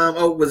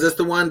 Was this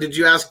the one? Did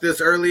you ask this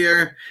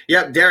earlier?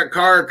 Yep, Derek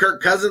Carr,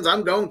 Kirk Cousins.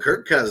 I'm going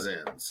Kirk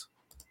Cousins.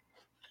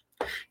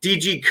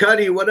 DG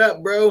Cuddy, what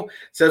up, bro?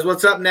 Says,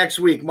 what's up next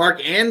week?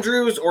 Mark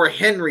Andrews or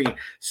Henry?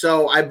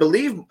 So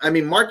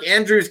Mark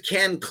Andrews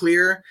can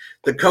clear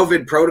the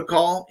COVID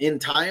protocol in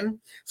time.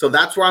 So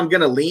that's where I'm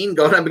going to lean.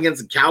 Going up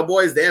against the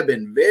Cowboys, they have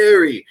been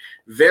very,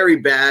 very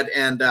bad.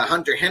 And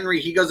Hunter Henry,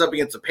 he goes up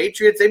against the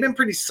Patriots. They've been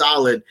pretty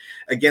solid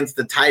against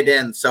the tight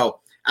end. So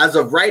as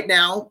of right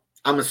now,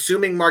 I'm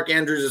assuming Mark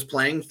Andrews is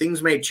playing.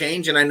 Things may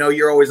change, and I know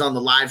you're always on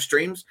the live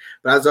streams.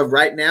 But as of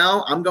right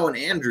now, I'm going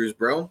Andrews,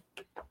 bro.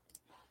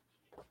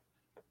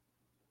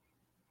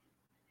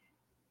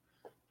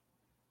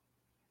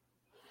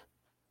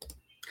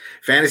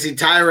 Fantasy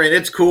Tyrant,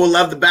 it's cool.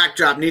 Love the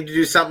backdrop. Need to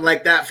do something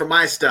like that for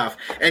my stuff.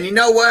 And you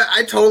know what?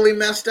 I totally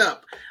messed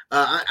up.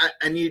 I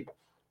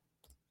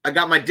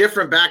got my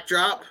different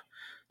backdrop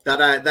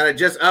that I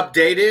just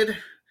updated.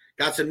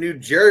 Got some new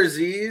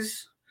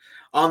jerseys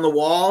on the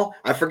wall.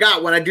 I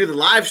forgot when I do the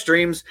live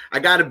streams, I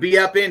got to be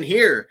up in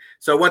here.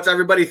 So what's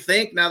everybody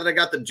think now that I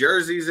got the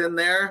jerseys in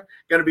there?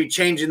 Going to be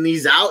changing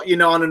these out,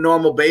 on a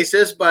normal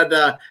basis, but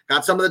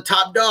got some of the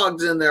top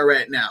dogs in there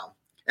right now.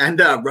 And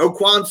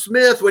Roquan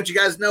Smith, what you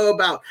guys know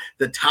about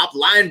the top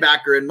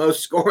linebacker in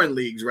most scoring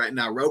leagues right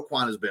now.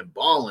 Roquan has been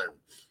balling.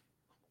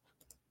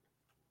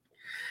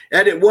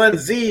 Edit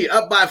 1Z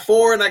up by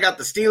 4, and I got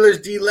the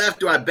Steelers D left.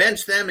 Do I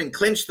bench them and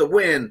clinch the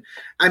win?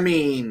 I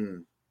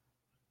mean,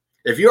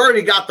 if you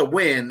already got the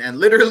win and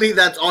literally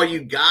that's all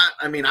you got,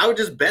 I mean, I would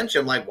just bench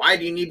him. Like, why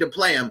do you need to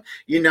play him?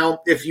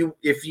 If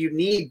you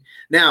need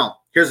 – now,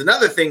 here's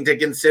another thing to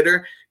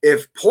consider.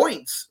 If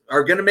points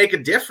are going to make a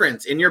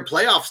difference in your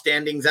playoff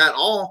standings at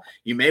all,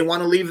 you may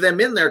want to leave them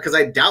in there because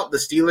I doubt the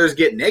Steelers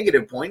get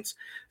negative points.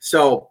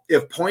 So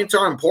if points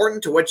are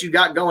important to what you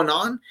got going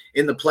on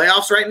in the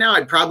playoffs right now,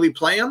 I'd probably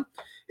play them.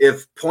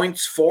 If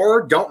points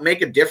for don't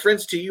make a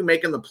difference to you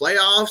making the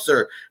playoffs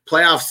or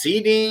playoff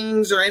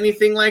seedings or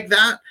anything like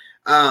that,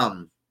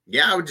 I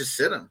would just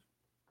sit them.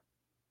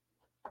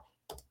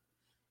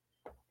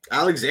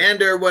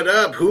 Alexander, what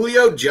up?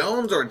 Julio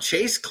Jones or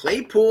Chase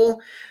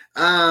Claypool?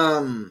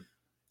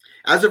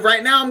 As of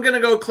right now, I'm gonna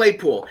go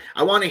Claypool.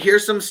 I want to hear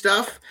some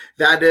stuff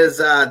that's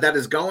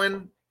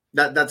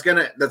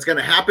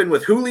gonna happen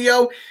with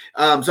Julio.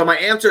 So my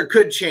answer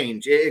could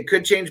change. It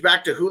could change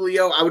back to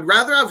Julio. I would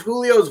rather have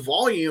Julio's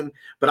volume,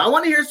 but I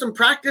want to hear some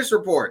practice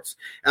reports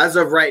as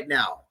of right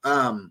now.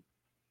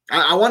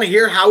 I want to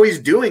hear how he's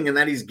doing and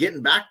that he's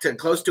getting back to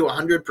close to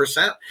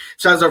 100%.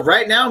 So as of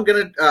right now, I'm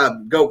going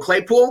to go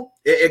Claypool.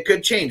 It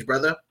could change,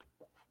 brother.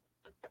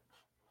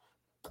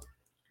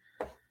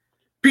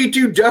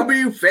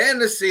 P2W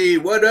Fantasy,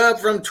 what up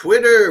from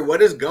Twitter?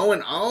 What is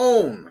going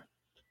on?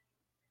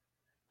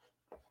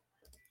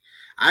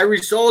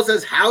 Irie Soul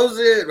says, how's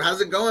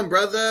it going,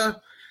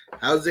 brother?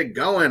 How's it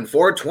going?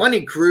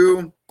 420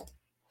 crew.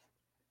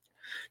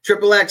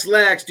 Triple X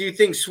Lex, do you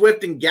think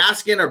Swift and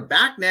Gaskin are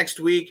back next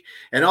week?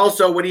 And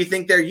also, what do you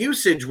think their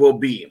usage will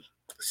be?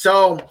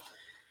 So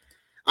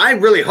I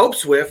really hope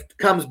Swift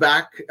comes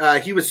back.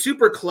 He was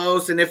super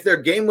close, and if their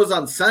game was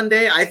on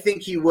Sunday, I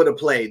think he would have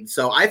played.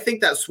 So I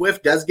think that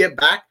Swift does get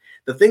back.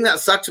 The thing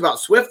that sucks about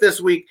Swift this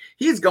week,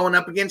 he's going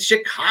up against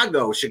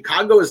Chicago.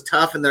 Chicago is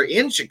tough, and they're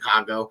in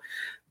Chicago.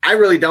 I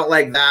really don't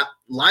like that.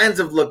 Lions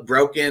have looked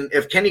broken.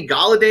 If Kenny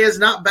Golladay is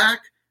not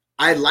back,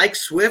 I like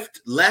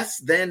Swift less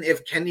than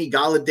if Kenny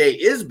Golladay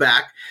is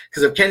back,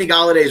 because if Kenny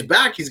Golladay is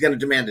back, he's going to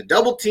demand a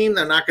double team.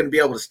 They're not going to be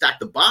able to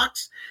stack the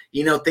box,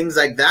 things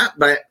like that.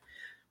 But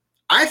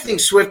I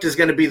think Swift is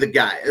going to be the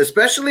guy,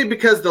 especially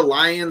because the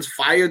Lions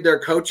fired their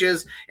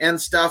coaches and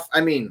stuff.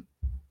 I mean,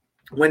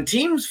 when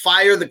teams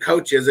fire the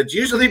coaches, it's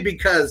usually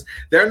because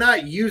they're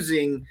not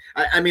using –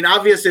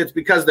 obviously it's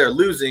because they're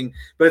losing,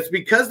 but it's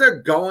because they're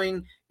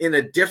going in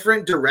a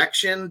different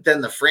direction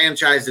than the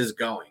franchise is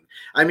going.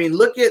 I mean,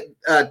 look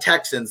at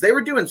Texans. They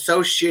were doing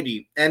so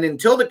shitty, and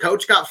until the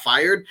coach got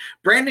fired,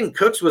 Brandon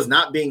Cooks was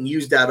not being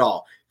used at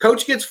all.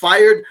 Coach gets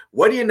fired.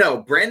 What do you know?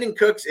 Brandon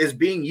Cooks is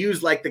being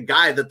used like the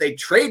guy that they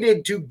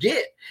traded to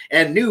get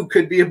and knew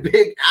could be a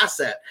big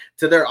asset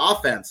to their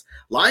offense.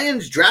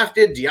 Lions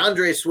drafted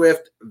DeAndre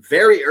Swift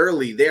very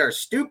early. They are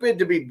stupid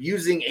to be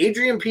using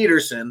Adrian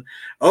Peterson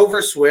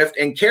over Swift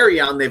and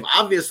Kerryon. They've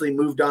obviously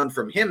moved on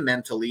from him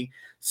mentally.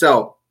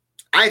 So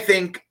I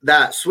think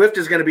that Swift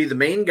is going to be the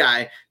main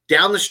guy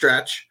down the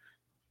stretch.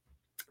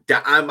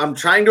 I'm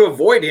trying to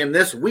avoid him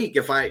this week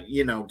if I,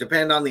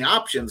 depend on the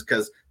options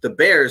because the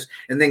Bears.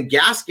 And then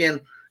Gaskin,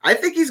 I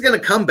think he's going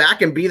to come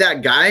back and be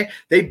that guy.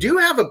 They do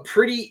have a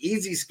pretty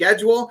easy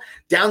schedule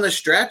down the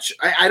stretch.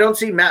 I don't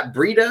see Matt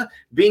Breida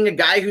being a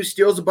guy who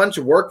steals a bunch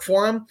of work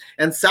for him.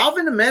 And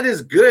Salvin Ahmed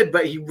is good,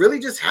 but he really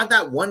just had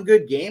that one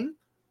good game.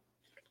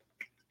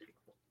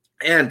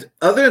 And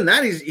other than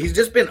that, he's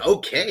just been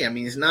okay. I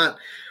mean, he's not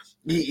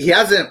 – he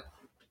hasn't –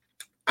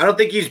 I don't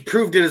think he's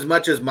proved it as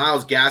much as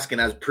Myles Gaskin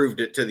has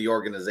proved it to the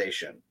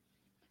organization.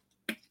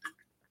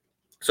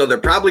 So they're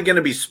probably going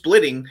to be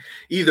splitting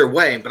either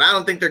way, but I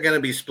don't think they're going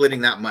to be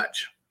splitting that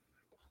much.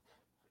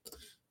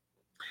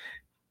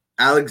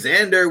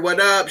 Alexander, what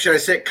up? Should I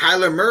sit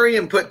Kyler Murray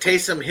and put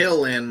Taysom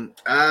Hill in?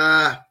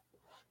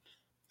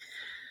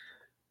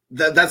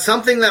 That's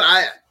something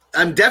that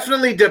I'm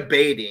definitely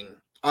debating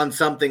on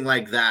something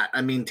like that.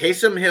 I mean,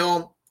 Taysom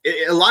Hill,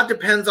 a lot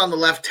depends on the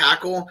left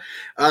tackle.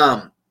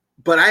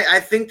 But I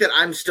think that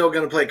I'm still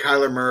going to play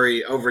Kyler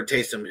Murray over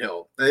Taysom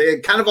Hill.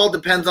 It kind of all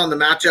depends on the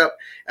matchup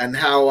and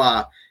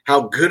how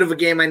good of a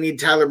game I need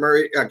Kyler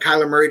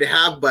Murray to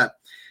have. But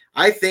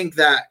I think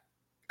that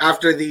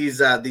after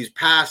these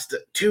past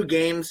 2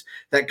 games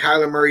that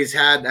Kyler Murray's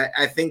had,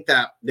 I think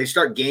that they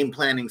start game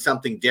planning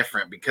something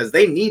different because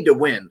they need to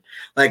win.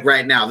 Like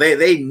right now,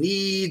 they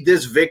need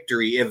this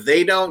victory. If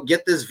they don't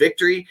get this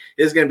victory,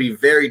 it's going to be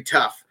very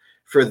tough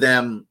for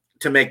them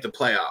to make the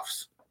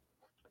playoffs.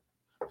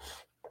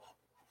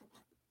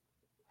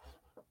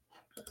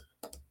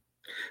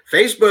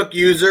 Facebook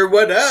user,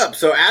 what up?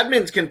 So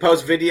admins can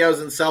post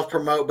videos and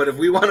self-promote, but if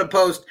we want to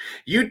post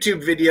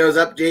YouTube videos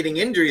updating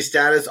injury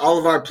status, all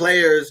of our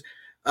players,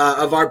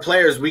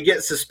 we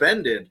get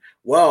suspended.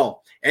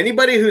 Well,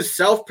 anybody who's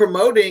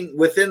self-promoting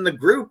within the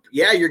group,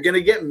 yeah, you're going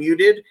to get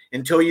muted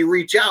until you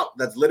reach out.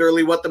 That's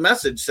literally what the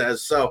message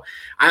says. So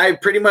I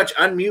pretty much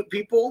unmute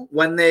people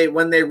when they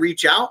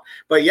reach out.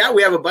 But yeah,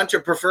 we have a bunch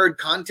of preferred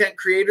content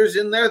creators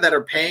in there that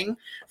are paying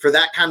for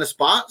that kind of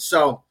spot.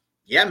 So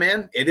yeah,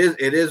 man, it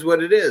is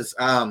what it is.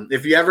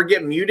 If you ever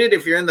get muted,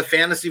 if you're in the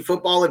fantasy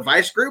football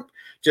advice group,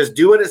 just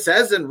do what it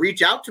says and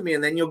reach out to me,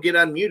 and then you'll get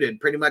unmuted.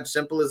 Pretty much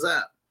simple as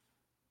that.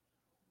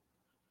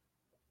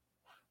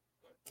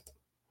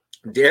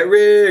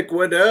 Derek,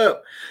 what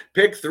up?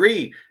 Pick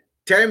 3,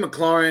 Terry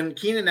McLaurin,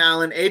 Keenan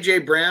Allen, A.J.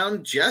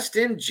 Brown,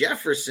 Justin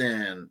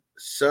Jefferson.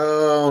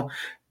 So,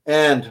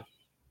 and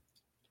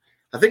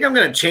I think I'm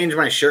going to change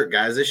my shirt,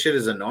 guys. This shit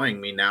is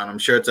annoying me now, and I'm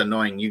sure it's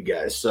annoying you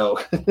guys. So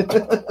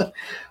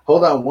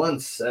hold on one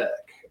sec.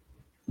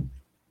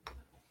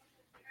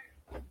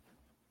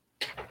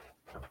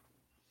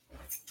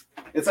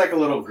 It's like a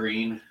little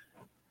green.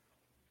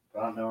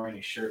 I don't know where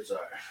any shirts are.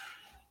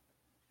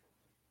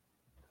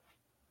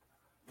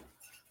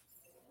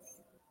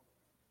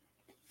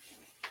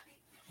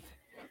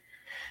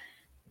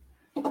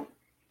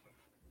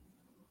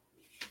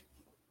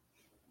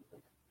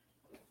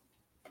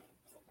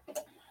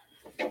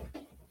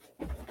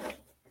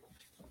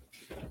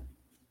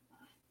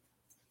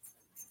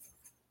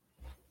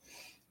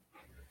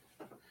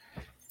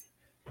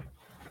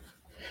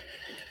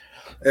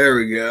 There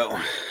we go.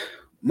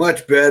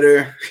 Much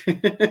better.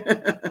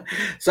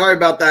 Sorry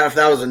about that if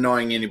that was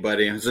annoying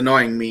anybody. It was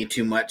annoying me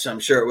too much. I'm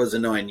sure it was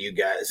annoying you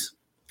guys.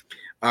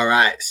 All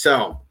right.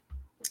 So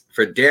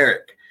for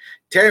Derek,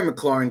 Terry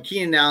McLaurin,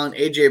 Keenan Allen,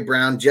 A.J.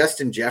 Brown,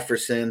 Justin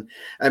Jefferson.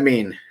 I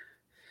mean,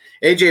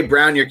 A.J.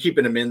 Brown, you're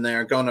keeping him in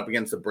there going up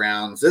against the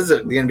Browns. This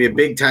is going to be a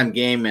big-time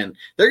game, and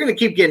they're going to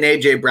keep getting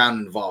A.J. Brown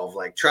involved.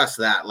 Like, trust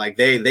that. Like,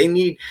 they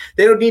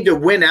don't need to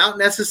win out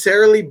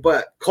necessarily,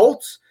 but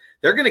Colts,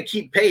 they're going to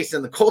keep pace,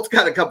 and the Colts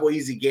got a couple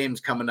easy games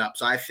coming up.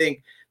 So I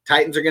think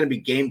Titans are going to be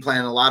game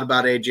planning a lot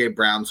about A.J.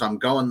 Brown, so I'm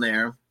going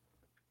there.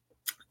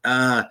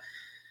 Terry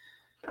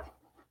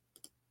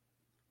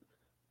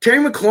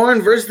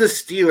McLaurin versus the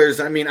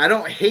Steelers. I mean, I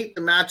don't hate the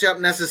matchup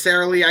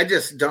necessarily. I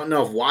just don't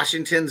know if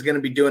Washington's going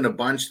to be doing a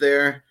bunch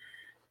there.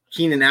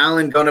 Keenan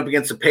Allen going up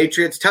against the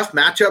Patriots. Tough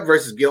matchup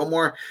versus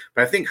Gilmore,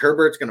 but I think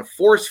Herbert's going to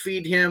force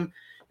feed him.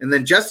 And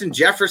then Justin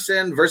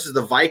Jefferson versus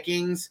the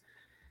Vikings.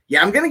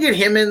 Yeah, I'm going to get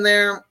him in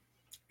there.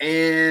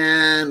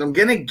 And I'm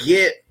going to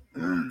get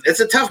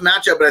it's a tough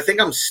matchup, but I think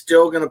I'm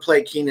still going to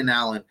play Keenan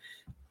Allen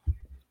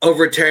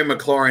over Terry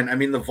McLaurin. I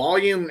mean, the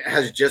volume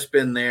has just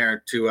been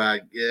there to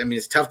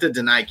it's tough to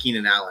deny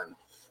Keenan Allen.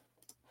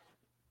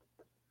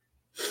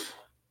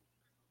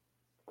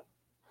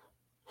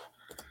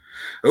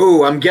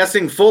 Oh, I'm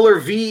guessing Fuller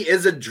V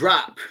is a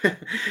drop.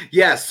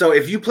 Yes, so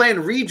if you play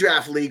in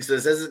redraft leagues,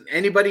 this isn't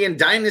anybody in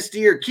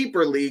Dynasty or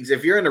Keeper leagues.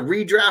 If you're in a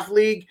redraft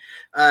league,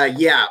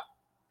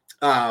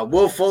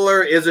 Will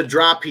Fuller is a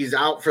drop. He's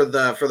out for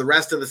the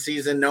rest of the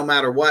season, no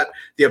matter what.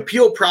 The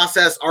appeal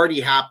process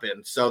already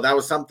happened, so that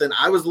was something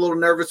I was a little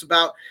nervous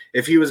about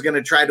if he was going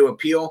to try to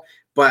appeal,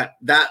 but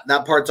that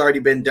part's already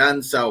been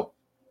done. So,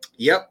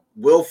 yep,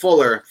 Will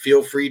Fuller,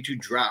 feel free to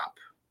drop.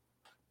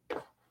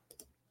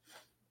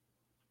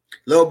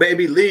 Lil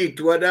Baby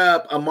Leaked, what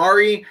up?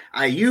 Amari,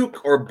 Ayuk,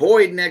 or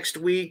Boyd next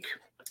week?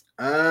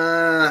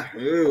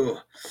 This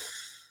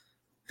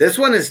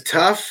one is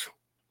tough.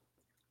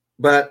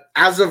 But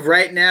as of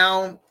right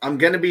now, I'm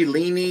going to be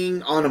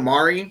leaning on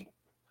Amari.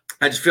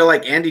 I just feel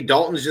like Andy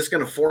Dalton's just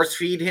going to force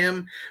feed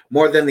him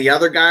more than the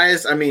other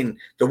guys. I mean,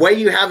 the way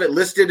you have it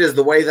listed is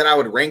the way that I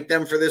would rank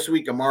them for this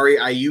week, Amari,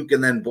 Ayuk,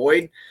 and then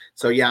Boyd.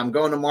 So, yeah, I'm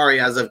going Amari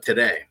as of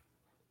today.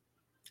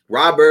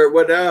 Robert,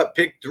 what up?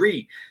 Pick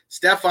 3.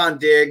 Stephon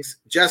Diggs,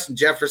 Justin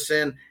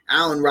Jefferson,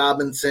 Allen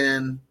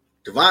Robinson,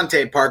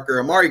 Devontae Parker,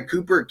 Amari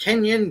Cooper,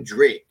 Kenyon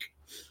Drake.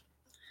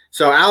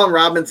 So, Allen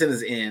Robinson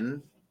is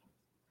in.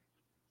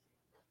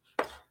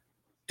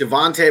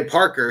 Devontae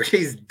Parker,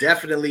 he's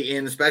definitely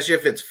in, especially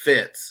if it's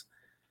Fitz,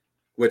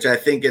 which I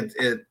think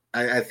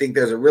I think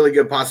there's a really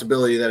good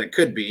possibility that it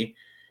could be.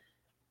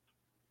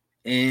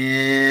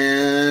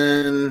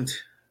 And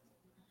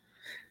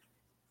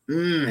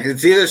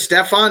it's either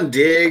Stephon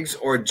Diggs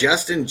or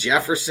Justin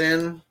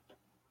Jefferson.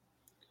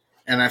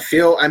 And I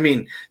feel,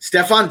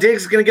 Stephon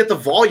Diggs is going to get the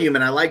volume,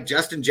 and I like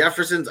Justin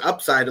Jefferson's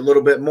upside a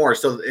little bit more.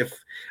 So if it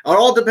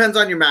all depends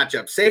on your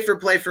matchup. Safer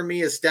play for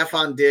me is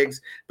Stephon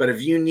Diggs, but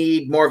if you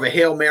need more of a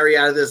Hail Mary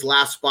out of this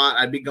last spot,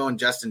 I'd be going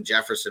Justin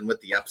Jefferson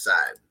with the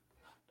upside.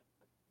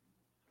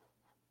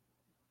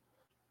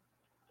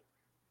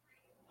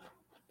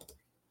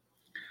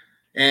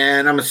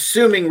 And I'm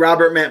assuming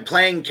Robert meant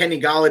playing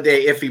Kenny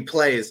Golladay if he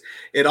plays.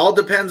 It all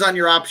depends on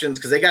your options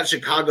because they got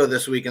Chicago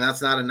this week, and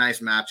that's not a nice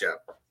matchup.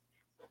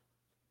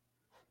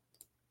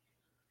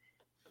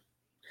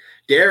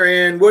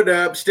 Darren, what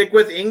up? Stick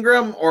with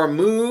Ingram or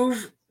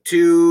move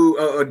to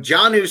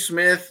Jonnu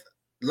Smith,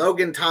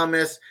 Logan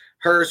Thomas,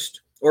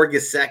 Hurst, or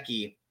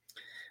Gesicki?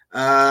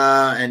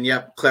 And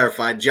yep,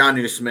 clarified,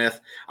 Jonnu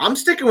Smith. I'm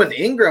sticking with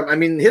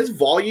Ingram. His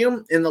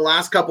volume in the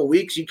last couple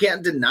weeks, you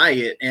can't deny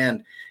it.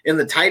 And in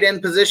the tight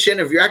end position,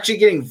 if you're actually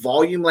getting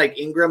volume like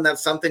Ingram,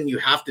 that's something you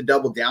have to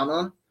double down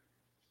on.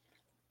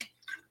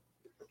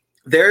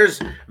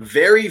 There's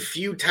very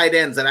few tight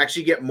ends that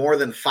actually get more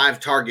than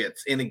 5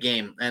 targets in a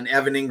game, and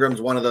Evan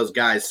Ingram's one of those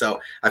guys, so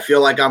I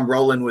feel like I'm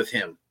rolling with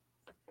him.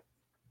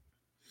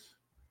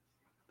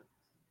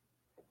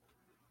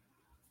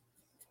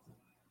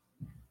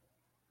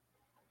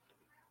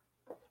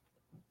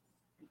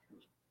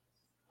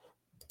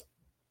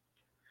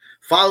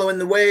 Following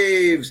the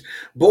waves,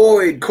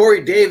 Boyd,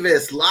 Corey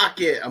Davis,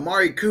 Lockett,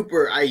 Amari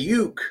Cooper,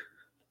 Ayuk,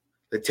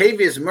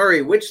 Latavius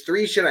Murray. Which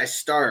 3 should I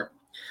start?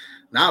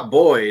 Not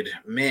Boyd,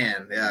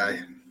 man.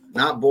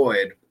 Not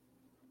Boyd.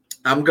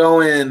 I'm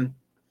going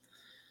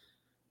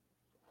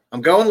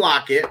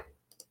Lockett,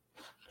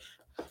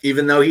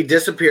 even though he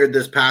disappeared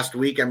this past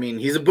week.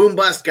 He's a boom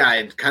bust guy.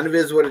 It kind of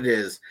is what it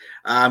is.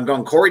 I'm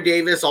going Corey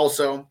Davis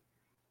also.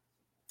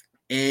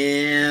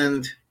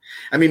 And,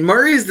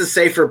 Murray is the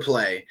safer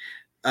play.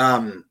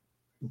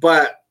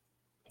 But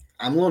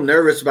I'm a little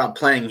nervous about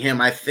playing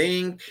him. I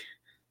think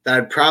that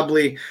I'd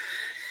probably –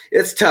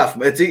 it's tough.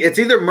 It's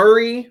either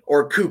Murray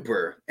or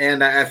Cooper,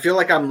 and I feel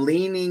like I'm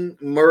leaning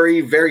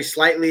Murray very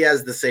slightly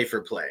as the safer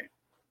play.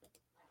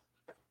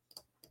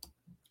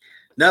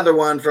 Another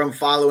one from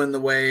Following the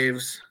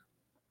Waves.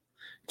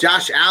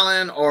 Josh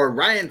Allen or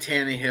Ryan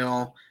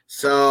Tannehill.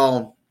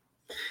 So,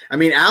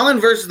 Allen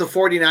versus the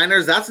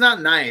 49ers, that's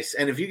not nice.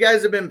 And if you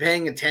guys have been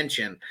paying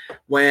attention,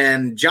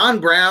 when John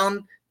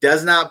Brown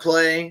does not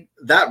play,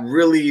 that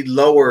really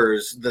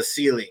lowers the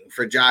ceiling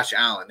for Josh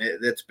Allen.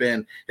 It's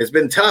been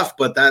tough,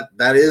 but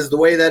that is the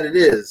way that it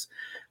is.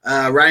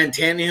 Ryan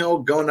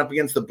Tannehill going up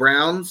against the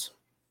Browns.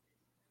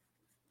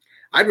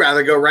 I'd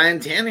rather go Ryan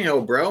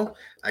Tannehill, bro.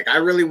 Like, I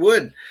really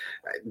would.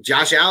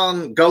 Josh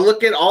Allen, go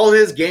look at all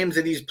his games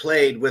that he's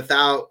played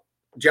without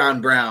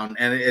John Brown,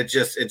 and it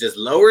just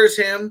lowers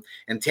him.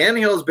 And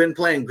Tannehill's been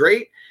playing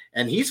great,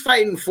 and he's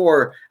fighting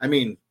for,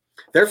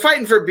 they're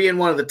fighting for being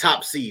one of the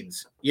top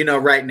seeds,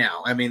 right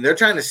now. They're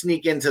trying to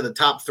sneak into the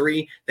top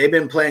 3. They've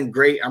been playing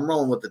great. I'm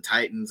rolling with the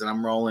Titans, and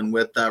I'm rolling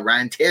with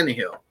Ryan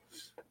Tannehill.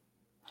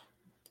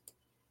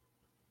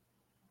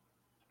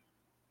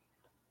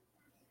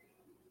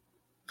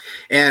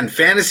 And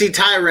Fantasy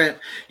Tyrant,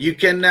 you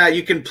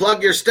can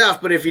plug your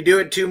stuff, but if you do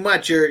it too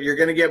much, you're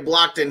going to get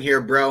blocked in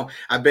here, bro.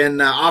 I've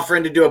been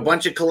offering to do a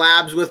bunch of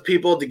collabs with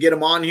people to get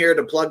them on here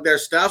to plug their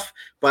stuff,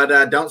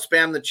 but don't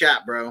spam the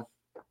chat, bro.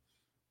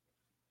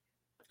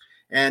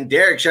 And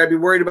Derek, should I be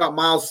worried about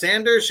Miles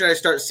Sanders? Should I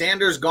start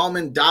Sanders,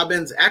 Gallman,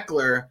 Dobbins,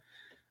 Eckler?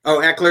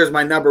 Oh, Eckler is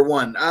my number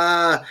 1.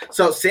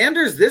 So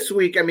Sanders this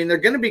week, they're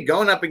going to be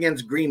going up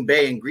against Green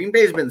Bay, and Green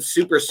Bay's been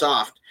super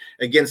soft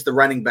against the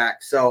running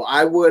back. So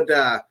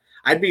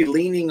I'd be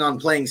leaning on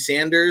playing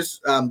Sanders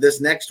this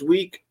next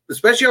week,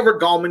 especially over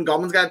Gallman.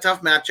 Gallman's got a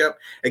tough matchup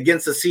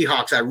against the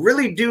Seahawks. I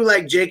really do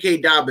like J.K.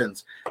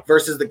 Dobbins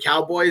versus the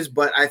Cowboys,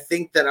 but I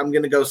think that I'm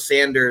going to go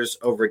Sanders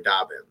over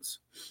Dobbins.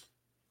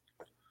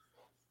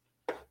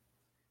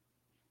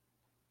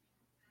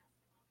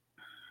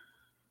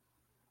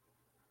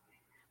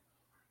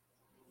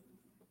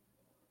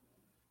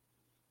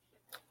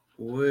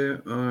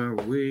 Where are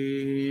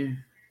we?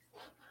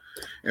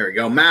 There we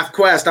go. Math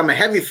Quest. I'm a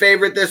heavy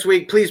favorite this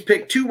week. Please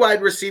pick 2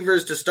 wide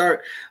receivers to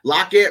start: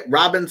 Lockett,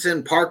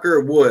 Robinson,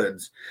 Parker,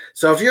 Woods.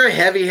 So if you're a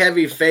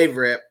heavy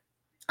favorite,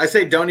 I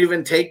say don't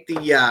even take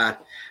the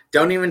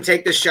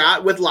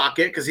shot with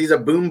Lockett because he's a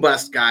boom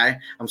bust guy.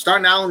 I'm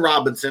starting Allen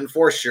Robinson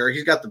for sure.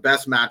 He's got the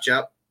best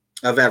matchup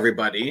of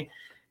everybody.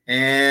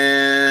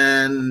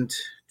 And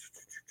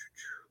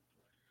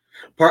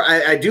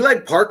I do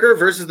like Parker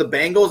versus the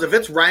Bengals. If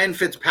it's Ryan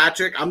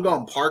Fitzpatrick, I'm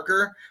going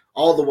Parker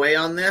all the way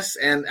on this.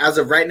 And as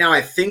of right now,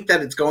 I think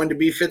that it's going to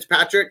be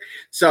Fitzpatrick.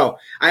 So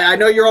I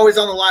know you're always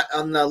on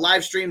the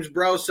live streams,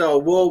 bro. So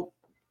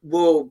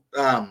we'll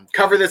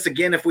cover this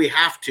again if we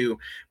have to.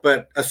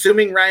 But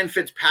assuming Ryan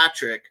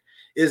Fitzpatrick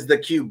is the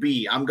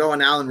QB, I'm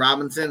going Allen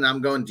Robinson, and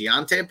I'm going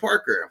Deontay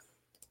Parker.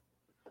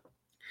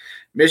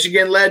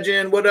 Michigan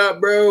legend, what up,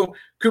 bro?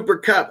 Cooper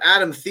Kupp,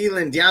 Adam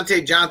Thielen,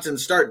 Deontay Johnson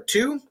start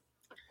 2.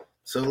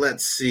 So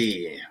let's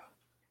see.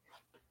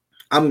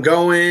 I'm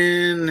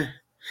going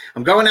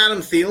Adam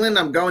Thielen.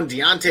 I'm going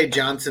Deontay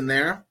Johnson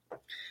there.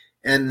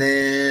 And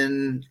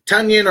then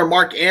Tunyon or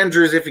Mark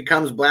Andrews if he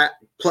comes back,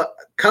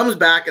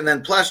 and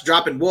then plus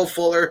dropping Will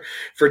Fuller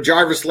for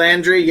Jarvis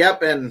Landry.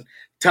 Yep, and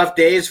tough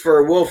days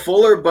for Will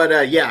Fuller,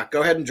 but yeah,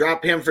 go ahead and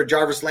drop him for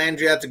Jarvis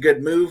Landry. That's a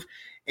good move.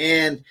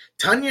 And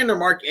Tunyon or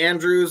Mark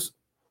Andrews,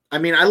 I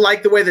mean, I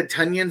like the way that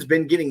Tunyon's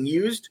been getting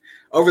used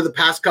over the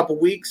past couple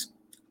weeks,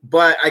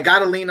 but I got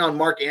to lean on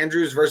Mark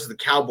Andrews versus the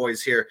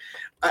Cowboys here.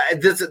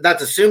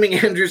 That's assuming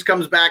Andrews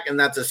comes back, and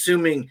that's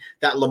assuming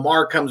that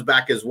Lamar comes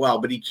back as well,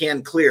 but he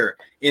can clear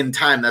in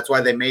time. That's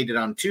why they made it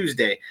on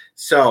Tuesday.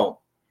 So,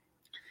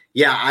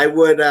 yeah, I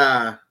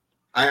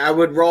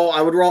would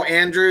roll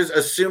Andrews,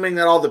 assuming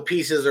that all the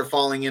pieces are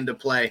falling into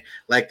play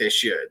like they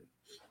should.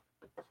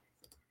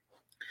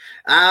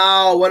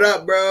 Al, what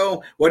up,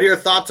 bro? What are your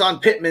thoughts on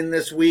Pittman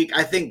this week?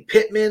 I think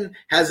Pittman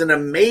has an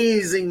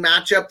amazing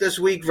matchup this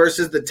week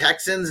versus the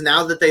Texans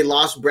now that they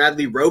lost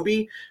Bradley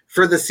Roby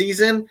for the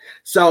season.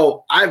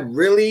 So I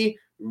really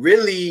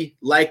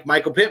like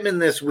Michael Pittman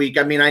this week.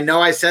 I mean, I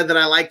know I said that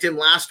I liked him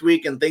last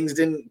week and things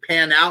didn't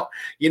pan out,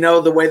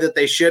 the way that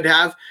they should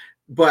have,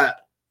 but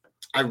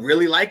I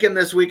really like him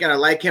this week, and I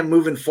like him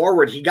moving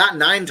forward. He got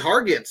 9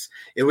 targets.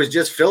 It was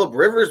just Phillip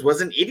Rivers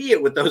was an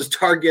idiot with those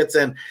targets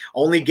and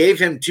only gave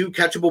him 2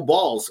 catchable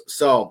balls.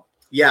 So,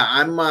 yeah,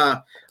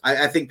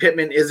 I think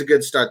Pittman is a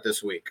good start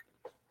this week.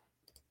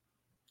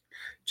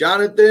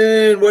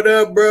 Jonathan, what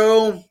up,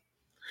 bro?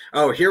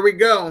 Oh, here we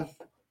go.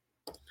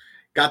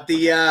 Got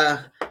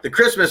the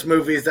Christmas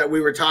movies that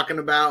we were talking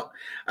about.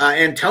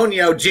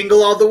 Antonio,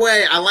 Jingle All the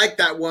Way. I like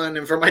that one.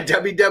 And for my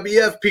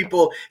WWF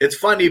people, it's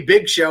funny.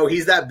 Big Show,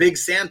 he's that big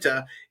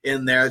Santa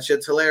in there. That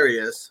shit's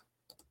hilarious.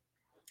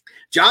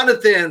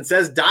 Jonathan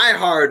says Die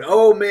Hard.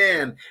 Oh,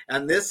 man.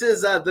 And this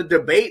is the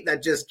debate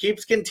that just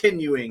keeps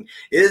continuing.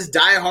 Is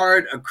Die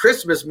Hard a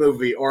Christmas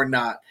movie or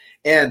not?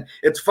 And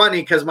it's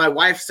funny because my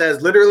wife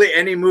says literally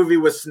any movie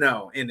with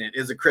snow in it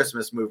is a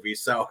Christmas movie.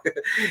 So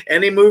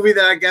any movie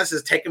that I guess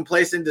is taking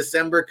place in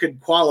December could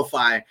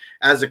qualify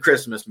as a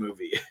Christmas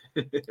movie.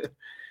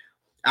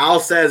 Al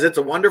says It's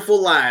a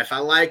Wonderful Life. I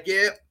like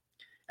it.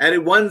 Eddie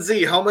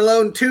 1Z, Home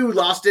Alone 2,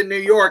 Lost in New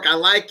York. I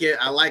like it.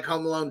 I like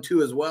Home Alone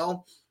 2 as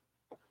well.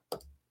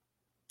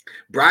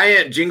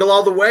 Bryant, Jingle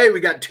All the Way.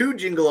 We got 2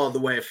 Jingle All the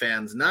Way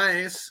fans.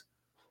 Nice.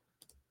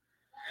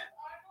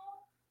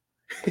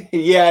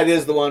 Yeah, it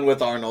is the one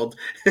with Arnold.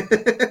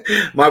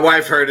 My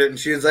wife heard it and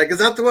she was like, is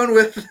that the one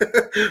with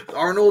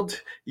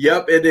Arnold?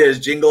 Yep, it is.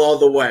 Jingle All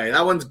the Way.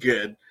 That one's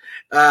good.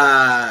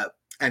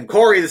 And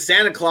Corey, the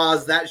Santa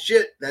Claus, that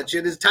shit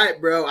is tight,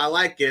 bro. I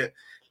like it.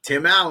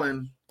 Tim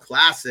Allen,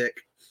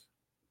 classic.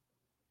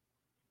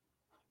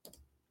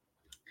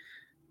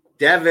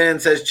 Devin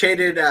says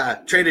traded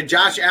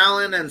Josh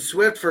Allen and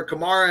Swift for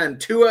Kamara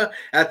and Tua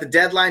at the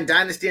deadline.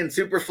 Dynasty and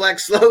Superflex,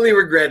 slowly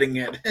regretting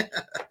it.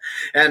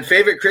 And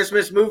favorite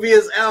Christmas movie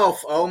is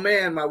Elf. Oh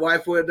man, my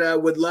wife would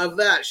love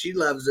that. She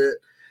loves it.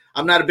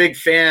 I'm not a big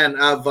fan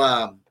of.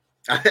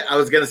 I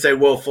was gonna say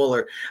Will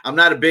Fuller. I'm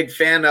not a big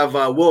fan of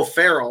Will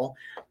Ferrell,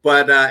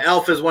 but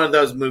Elf is one of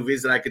those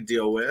movies that I could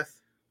deal with.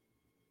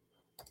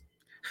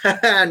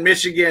 And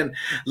Michigan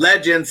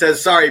Legend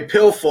says, sorry,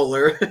 Pill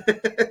Fuller.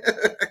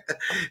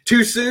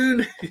 Too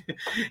soon?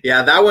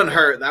 Yeah, that one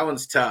hurt. That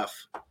one's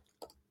tough.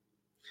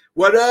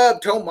 What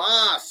up,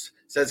 Tomas?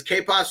 Says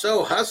Que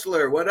Paso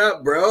Hustler. What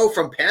up, bro?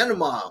 From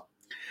Panama.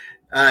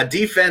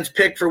 Defense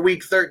pick for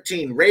week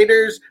 13.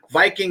 Raiders,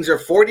 Vikings, or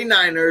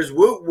 49ers.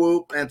 Whoop,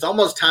 whoop. And it's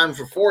almost time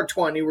for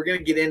 420. We're going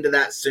to get into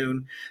that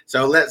soon.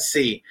 So let's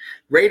see.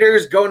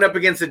 Raiders going up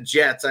against the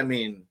Jets. I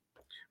mean,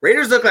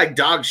 Raiders look like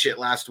dog shit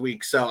last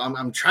week, so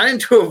I'm trying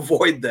to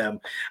avoid them.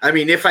 I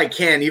mean, if I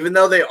can, even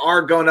though they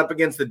are going up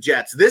against the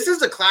Jets. This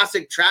is a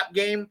classic trap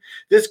game.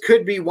 This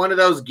could be one of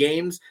those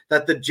games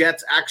that the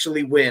Jets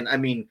actually win. I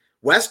mean,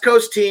 West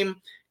Coast team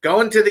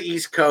going to the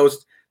East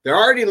Coast. They're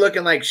already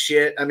looking like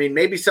shit. I mean,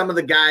 maybe some of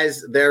the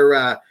guys they're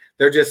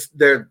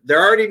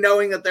already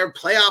knowing that their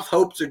playoff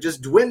hopes are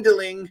just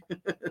dwindling.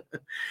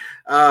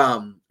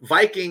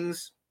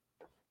 Vikings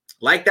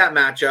like that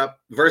matchup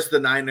versus the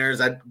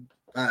Niners. I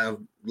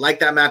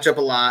like that matchup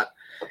a lot.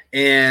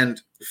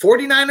 And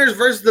 49ers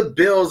versus the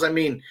Bills. I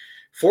mean,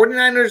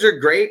 49ers are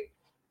great.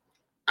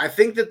 I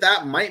think that's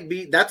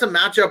a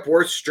matchup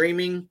worth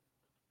streaming.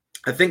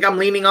 I think I'm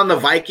leaning on the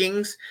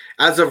Vikings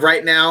as of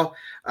right now.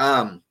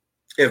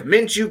 If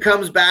Minshew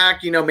comes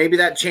back, maybe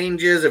that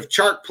changes. If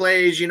Chark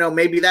plays,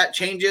 maybe that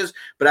changes.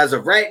 But as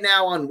of right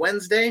now on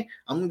Wednesday,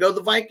 I'm going to go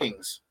the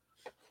Vikings.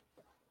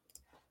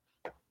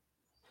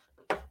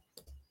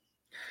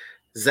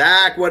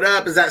 Zach, what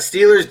up? Is that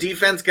Steelers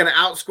defense going to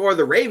outscore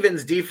the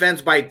Ravens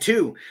defense by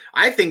 2?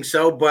 I think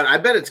so, but I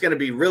bet it's going to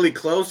be really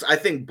close. I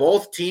think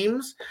both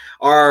teams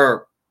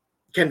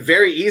can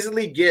very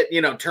easily get,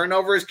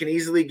 turnovers, can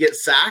easily get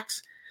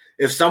sacks.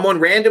 If someone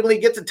randomly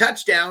gets a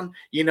touchdown,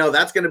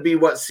 that's going to be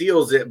what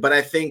seals it. But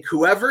I think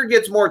whoever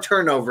gets more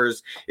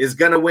turnovers is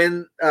going to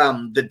win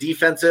the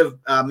defensive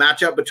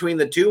matchup between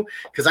the two,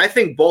 because I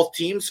think both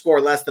teams score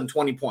less than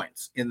 20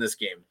 points in this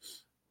game.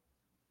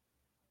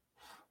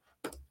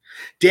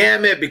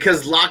 Damn it,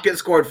 because Lockett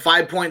scored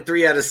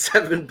 5.3 out of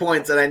 7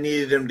 points that I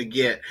needed him to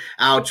get.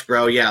 Ouch,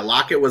 bro. Yeah,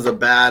 Lockett was a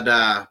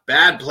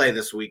bad play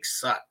this week.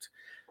 Sucked.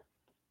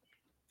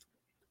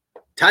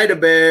 Tida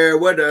Bear,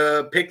 what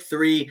up? Pick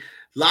 3.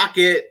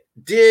 Lockett,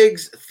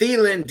 Diggs,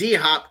 Thielen,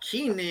 D-Hop,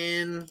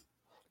 Keenan.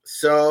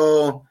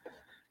 So,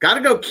 got to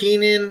go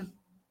Keenan.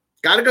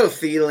 Got to go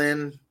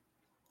Thielen.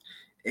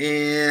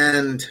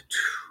 And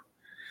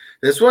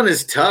this one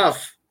is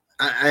tough.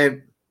 I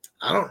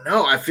don't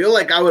know. I feel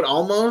like I would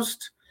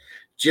almost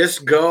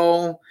just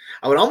go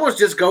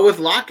with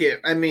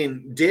Lockett. I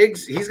mean,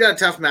 Diggs, he's got a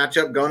tough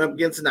matchup going up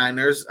against the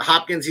Niners.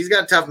 Hopkins, he's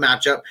got a tough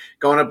matchup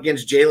going up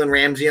against Jalen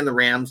Ramsey and the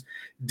Rams.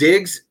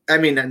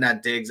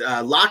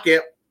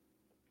 Lockett,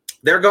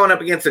 they're going up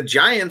against the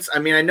Giants. I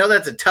mean, I know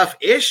that's a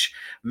tough-ish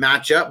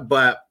matchup,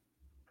 but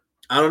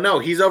I don't know.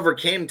 He's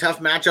overcame tough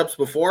matchups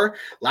before.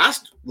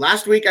 Last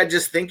week, I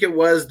just think it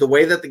was the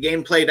way that the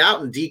game played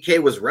out, and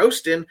DK was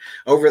roasting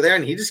over there,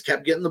 and he just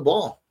kept getting the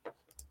ball.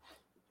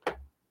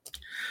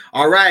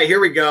 All right,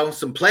 here we go.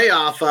 Some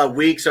playoff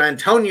weeks. So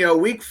Antonio,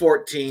 week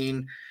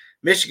 14.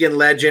 Michigan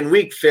Legend,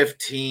 week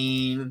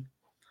 15.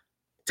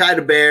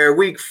 Tida Bear,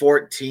 week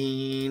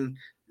 14.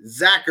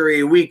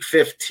 Zachary, week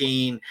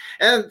 15.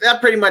 And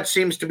that pretty much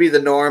seems to be the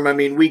norm. I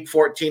mean, week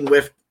 14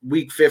 with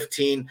week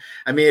 15.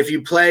 I mean, if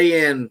you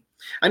play in –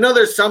 I know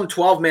there's some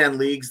 12-man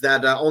leagues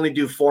that only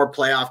do 4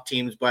 playoff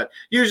teams, but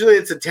usually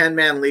it's a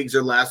 10-man leagues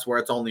or less where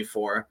it's only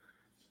 4.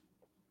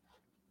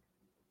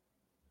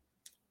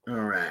 All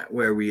right,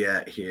 where are we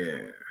at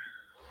here?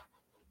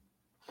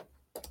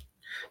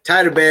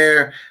 Tida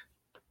Bear,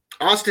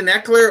 Austin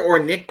Eckler or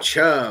Nick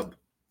Chubb?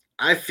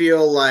 I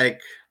feel like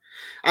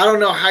I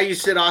don't know how you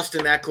sit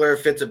Austin Eckler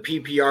if it's a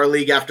PPR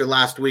league after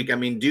last week. I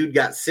mean, dude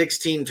got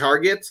 16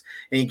 targets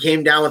and he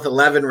came down with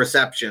 11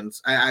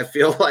 receptions. I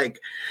feel like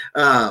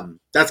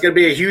that's going to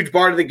be a huge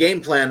part of the game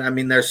plan. I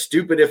mean, they're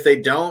stupid if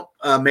they don't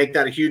make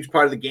that a huge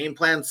part of the game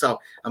plan. So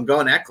I'm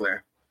going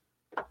Eckler.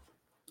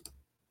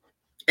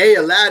 Hey,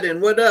 Aladdin,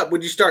 what up?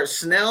 Would you start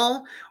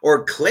Snell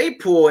or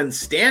Claypool in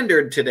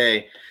standard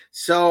today?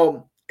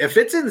 So if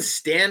it's in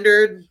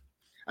standard,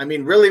 I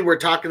mean, really, we're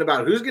talking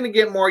about who's going to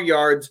get more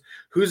yards,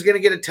 who's going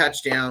to get a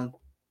touchdown.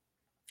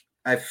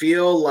 I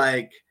feel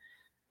like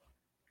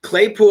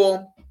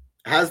Claypool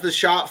has the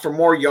shot for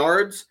more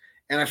yards,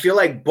 and I feel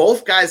like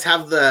both guys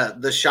have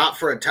the shot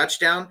for a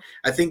touchdown.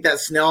 I think that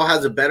Snell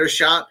has a better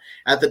shot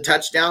at the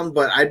touchdown,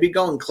 but I'd be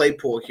going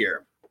Claypool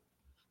here.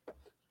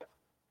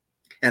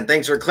 And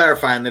thanks for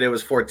clarifying that it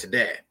was for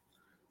today.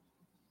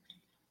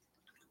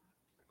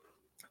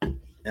 And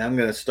I'm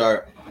going to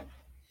start.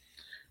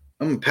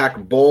 I'm going to pack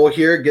a bowl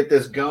here, get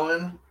this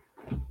going.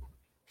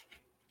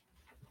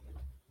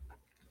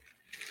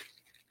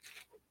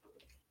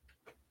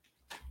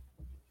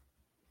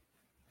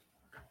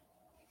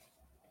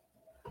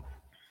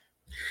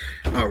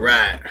 All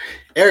right.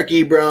 Eric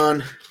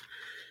Ebron,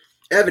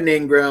 Evan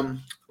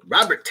Ingram,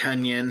 Robert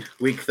Tonyan,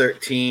 week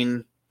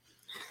 13.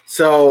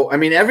 So, I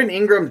mean, Evan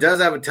Ingram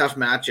does have a tough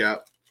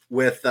matchup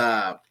with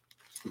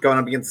going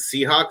up against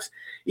the Seahawks.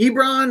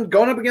 Ebron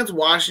going up against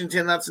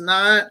Washington, that's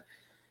not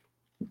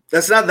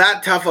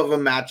that tough of a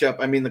matchup.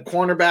 I mean, the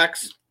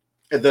cornerbacks,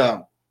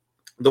 the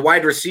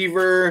wide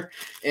receiver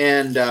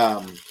and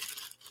the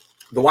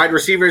wide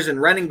receivers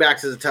and running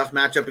backs is a tough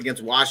matchup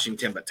against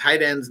Washington, but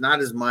tight ends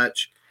not as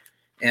much.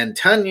 And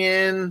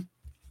Tonyan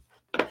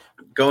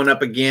going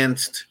up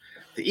against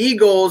the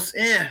Eagles,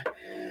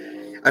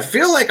 I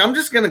feel like I'm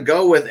just going to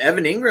go with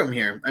Evan Ingram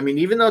here. I mean,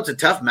 even though it's a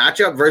tough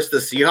matchup versus the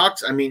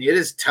Seahawks, I mean, it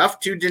is tough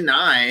to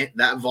deny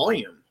that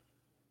volume.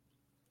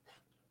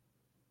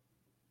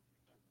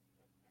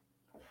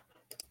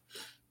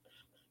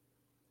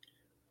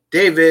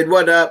 David,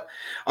 what up?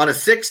 On a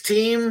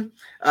 6-team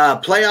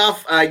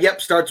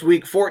playoff, starts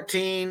week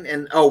 14.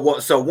 And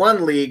so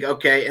one league,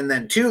 okay, and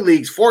then 2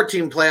 leagues,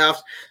 4-team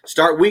playoffs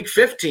start week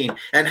 15.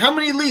 And how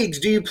many leagues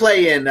do you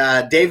play in,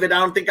 David? I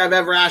don't think I've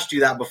ever asked you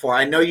that before.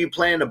 I know you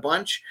play in a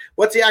bunch.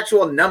 What's the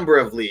actual number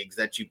of leagues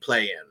that you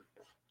play in?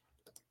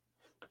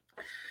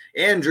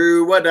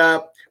 Andrew, what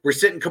up? We're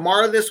sitting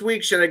Kamara this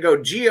week. Should I go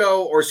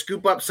Gio or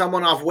scoop up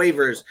someone off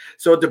waivers?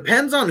 So it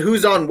depends on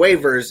who's on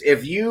waivers.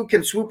 If you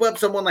can swoop up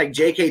someone like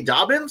J.K.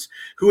 Dobbins,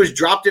 who has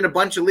dropped in a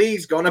bunch of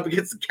leagues going up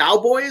against the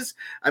Cowboys,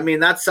 I mean,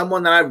 that's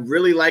someone that I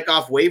really like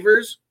off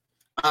waivers.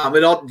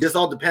 It just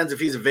all depends if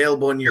he's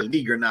available in your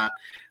league or not.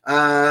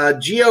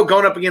 Gio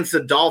going up against the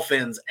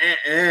Dolphins.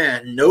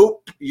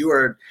 Nope.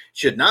 You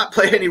should not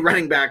play any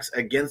running backs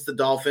against the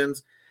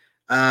Dolphins.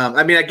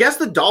 I mean, I guess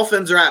the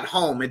Dolphins are at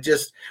home. It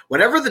just,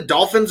 whenever the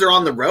Dolphins are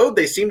on the road,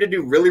 they seem to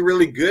do really,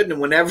 really good.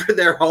 And whenever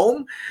they're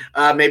home,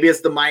 maybe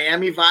it's the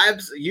Miami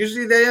vibes.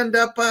 Usually they end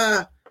up,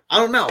 I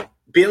don't know,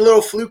 being a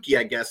little fluky,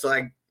 I guess.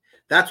 So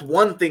that's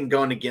one thing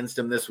going against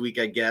them this week,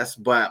 I guess.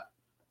 But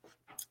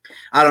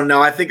I don't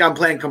know. I think I'm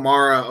playing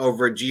Kamara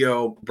over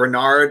Gio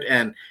Bernard,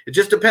 and it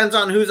just depends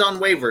on who's on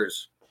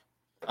waivers.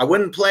 I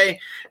wouldn't play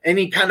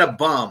any kind of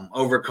bum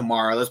over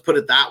Kamara. Let's put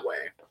it that way.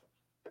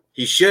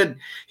 He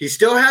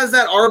still has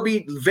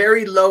that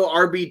very low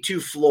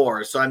RB2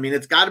 floor. So, I mean,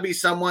 it's got to be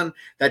someone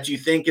that you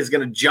think is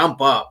going to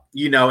jump up,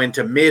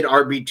 into mid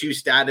RB2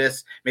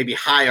 status, maybe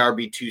high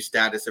RB2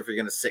 status if you're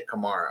going to sit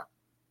Kamara.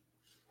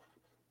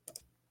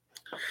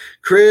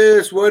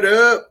 Chris, what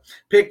up?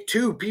 Pick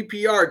 2,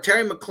 PPR,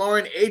 Terry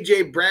McLaurin,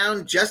 A.J.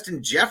 Brown,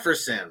 Justin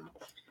Jefferson.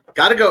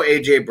 Got to go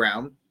A.J.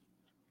 Brown.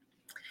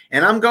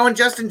 And I'm going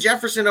Justin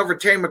Jefferson over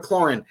Terry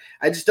McLaurin.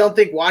 I just don't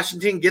think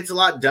Washington gets a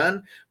lot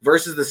done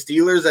versus the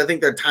Steelers. I think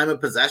their time of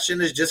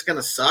possession is just going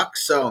to suck.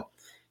 So,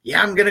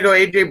 yeah, I'm going to go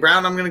A.J.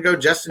 Brown. I'm going to go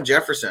Justin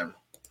Jefferson.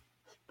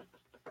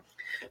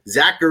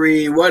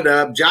 Zachary, what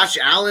up? Josh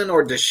Allen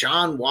or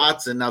Deshaun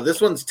Watson? Now,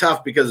 this one's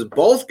tough because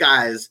both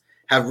guys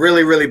have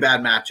really, really bad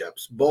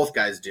matchups. Both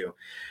guys do.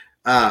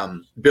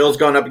 Bills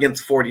going up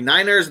against the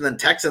 49ers, and then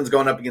Texans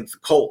going up against the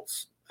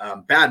Colts.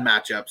 Bad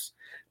matchups.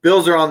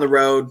 Bills are on the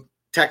road.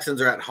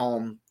 Texans are at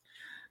home.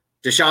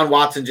 Deshaun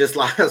Watson just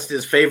lost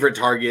his favorite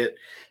target.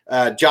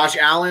 Josh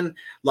Allen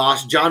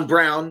lost John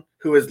Brown,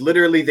 who is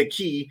literally the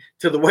key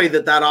to the way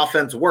that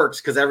offense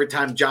works, because every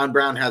time John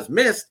Brown has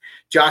missed,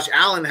 Josh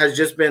Allen has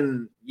just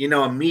been,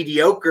 a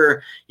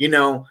mediocre,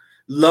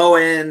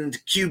 low-end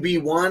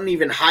QB1,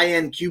 even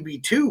high-end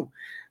QB2.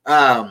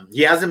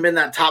 He hasn't been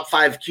that top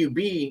 5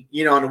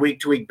 QB, on a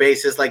week-to-week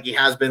basis like he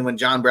has been when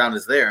John Brown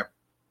is there.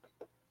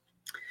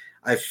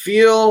 I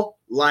feel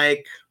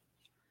like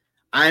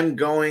I'm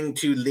going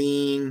to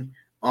lean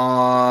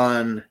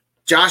on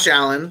Josh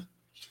Allen.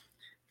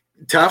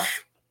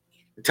 Tough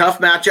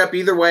matchup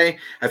either way.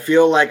 I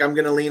feel like I'm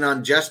going to lean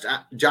on just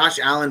Josh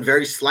Allen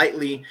very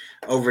slightly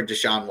over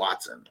Deshaun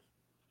Watson.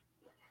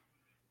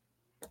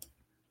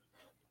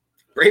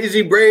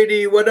 Crazy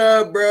Brady, what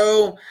up,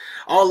 bro?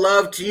 All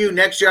love to you.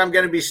 Next year, I'm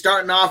going to be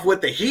starting off with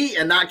the heat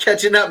and not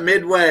catching up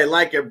midway.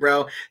 Like it,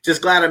 bro.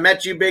 Just glad I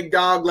met you, big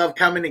dog. Love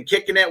coming and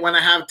kicking it when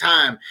I have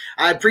time.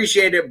 I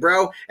appreciate it,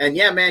 bro. And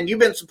yeah, man, you've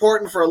been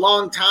supporting for a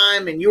long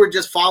time, and you were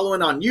just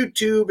following on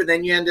YouTube, and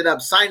then you ended up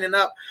signing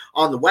up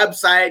on the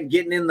website and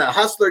getting in the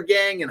Hustler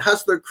gang and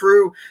Hustler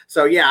crew.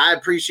 So yeah, I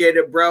appreciate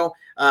it, bro.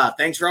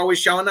 Thanks for always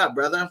showing up,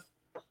 brother.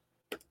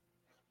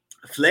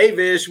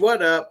 Flavish,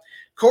 what up?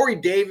 Corey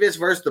Davis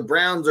versus the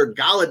Browns or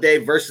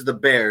Golladay versus the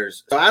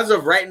Bears. So as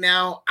of right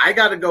now, I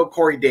got to go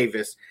Corey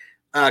Davis.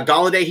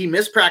 Golladay, he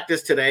missed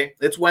practice today.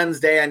 It's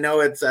Wednesday. I know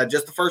it's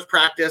just the first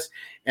practice,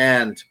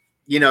 and,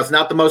 it's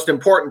not the most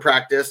important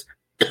practice.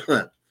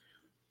 But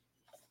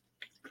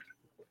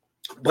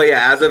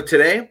yeah, as of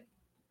today,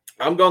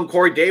 I'm going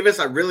Corey Davis.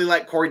 I really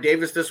like Corey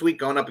Davis this week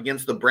going up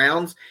against the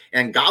Browns.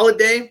 And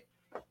Golladay,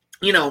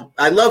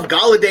 I love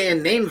Golladay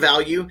in name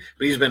value,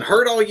 but he's been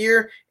hurt all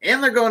year,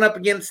 and they're going up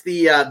against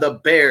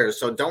the Bears,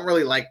 so don't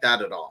really like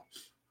that at all.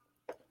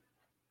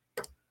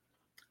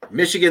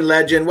 Michigan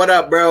legend, what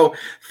up, bro?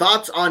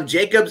 Thoughts on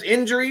Jacobs'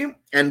 injury,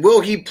 and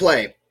will he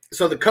play?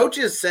 So the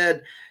coaches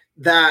said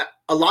that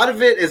a lot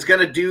of it is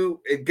going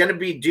to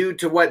be due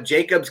to what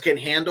Jacobs can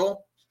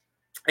handle,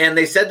 and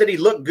they said that he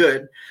looked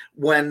good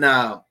when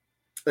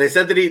they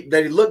said that he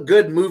looked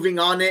good moving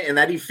on it and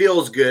that he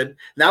feels good. And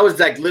that was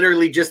like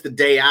literally just the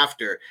day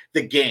after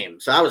the game.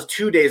 So that was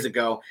 2 days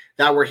ago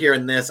that we're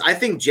hearing this. I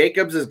think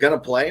Jacobs is going to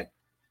play.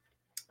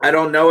 I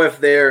don't know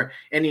if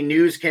any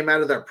news came out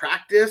of their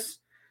practice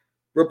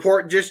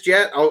report just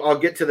yet. I'll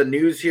get to the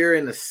news here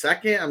in a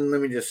second.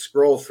 Let me just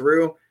scroll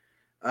through.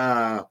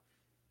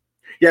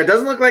 Yeah, it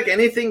doesn't look like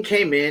anything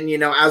came in,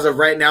 as of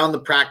right now in the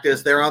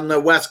practice. They're on the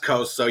West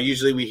Coast, so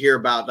usually we hear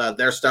about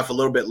their stuff a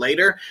little bit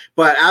later.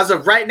 But as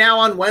of right now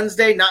on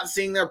Wednesday, not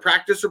seeing their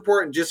practice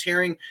report and just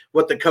hearing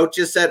what the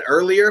coaches said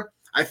earlier,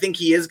 I think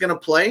he is going to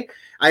play.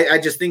 I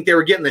just think they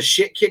were getting the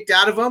shit kicked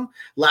out of him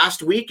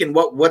last week, and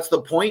what's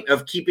the point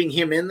of keeping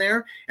him in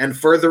there and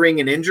furthering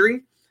an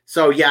injury?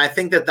 So, yeah, I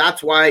think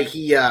that's why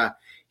he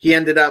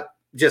ended up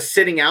just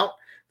sitting out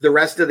the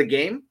rest of the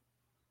game.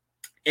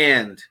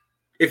 And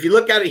if you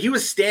look at it, he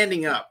was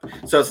standing up.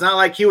 So it's not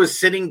like he was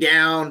sitting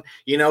down,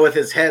 with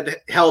his head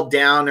held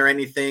down or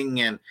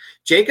anything. And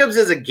Jacobs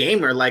is a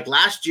gamer. Like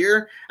last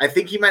year, I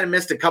think he might have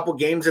missed a couple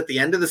games at the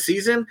end of the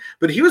season,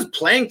 but he was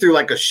playing through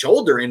like a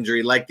shoulder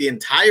injury like the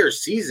entire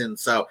season.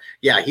 So,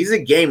 yeah, he's a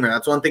gamer.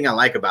 That's one thing I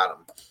like about him.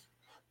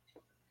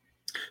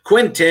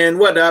 Quentin,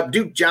 what up?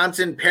 Duke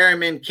Johnson,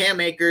 Perriman,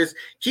 Cam Akers,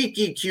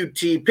 Kiki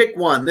QT. Pick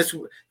one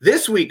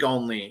this week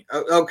only.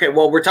 Okay,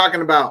 well, we're talking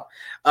about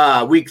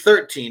week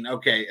 13.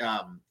 Okay,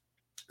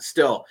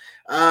 still.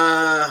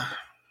 As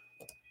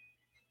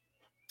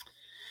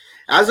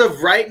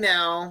of right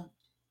now,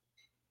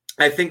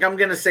 I think I'm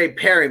going to say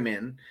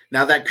Perriman.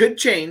 Now, that could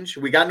change.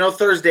 We got no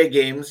Thursday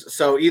games,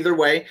 so either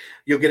way,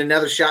 you'll get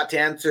another shot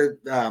to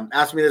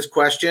ask me this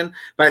question.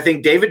 But I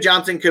think David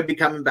Johnson could be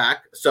coming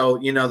back, so,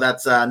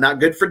 that's not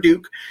good for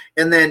Duke.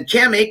 And then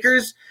Cam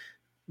Akers,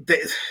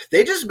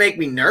 they just make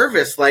me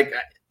nervous. Like,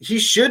 he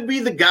should be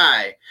the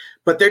guy,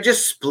 but they're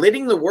just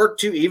splitting the work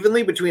too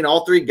evenly between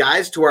all three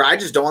guys to where I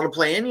just don't want to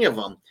play any of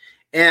them.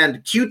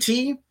 And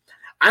QT,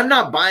 I'm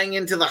not buying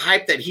into the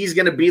hype that he's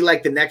going to be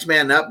like the next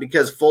man up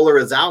because Fuller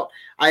is out.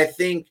 I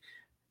think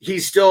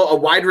he's still a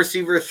wide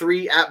receiver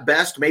 3 at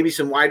best, maybe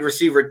some wide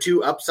receiver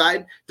 2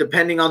 upside,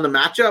 depending on the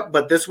matchup.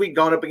 But this week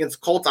going up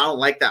against Colts, I don't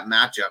like that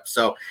matchup.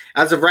 So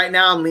as of right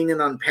now, I'm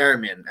leaning on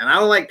Perriman. And I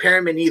don't like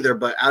Perriman either,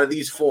 but out of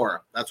these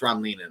 4, that's where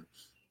I'm leaning.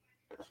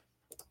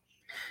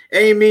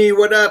 Amy,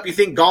 what up? You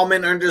think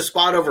Gallman earned his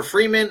spot over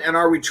Freeman? And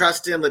are we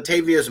trusting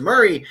Latavius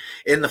Murray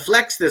in the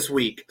flex this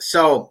week?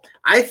 So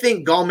I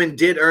think Gallman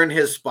did earn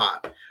his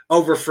spot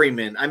over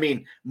Freeman. I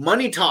mean,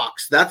 money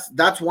talks.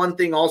 That's one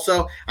thing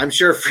also. I'm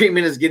sure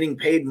Freeman is getting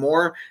paid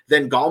more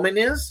than Gallman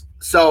is.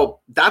 So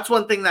that's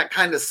one thing that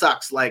kind of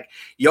sucks. Like,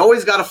 you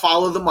always got to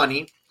follow the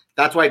money.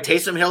 That's why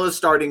Taysom Hill is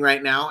starting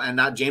right now and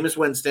not Jameis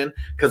Winston,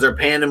 because they're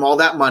paying him all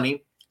that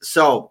money.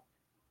 So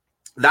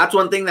that's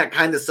one thing that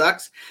kind of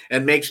sucks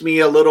and makes me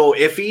a little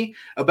iffy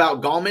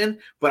about Gallman.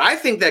 But I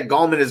think that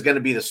Gallman is going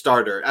to be the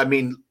starter. I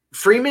mean,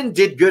 Freeman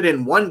did good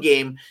in one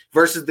game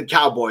versus the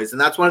Cowboys,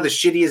 and that's one of the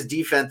shittiest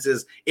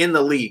defenses in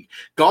the league.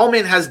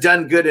 Gallman has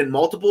done good in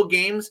multiple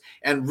games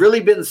and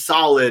really been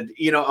solid,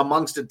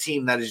 amongst a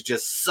team that is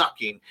just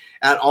sucking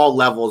at all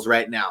levels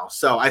right now.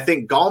 So I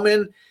think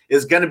Gallman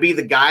is going to be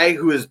the guy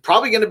who is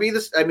probably going to be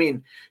this. I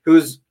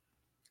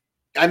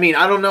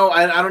don't know.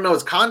 I don't know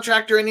his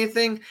contract or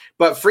anything,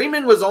 but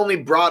Freeman was only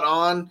brought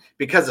on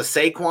because of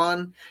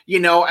Saquon.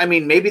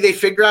 Maybe they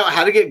figure out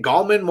how to get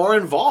Gallman more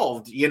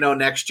involved,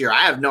 next year.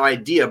 I have no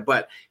idea,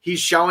 but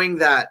he's showing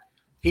that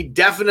he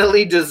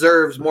definitely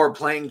deserves more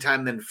playing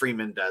time than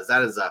Freeman does.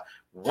 That is a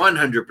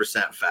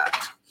 100%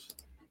 fact.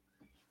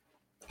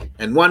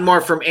 And one more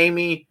from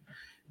Amy,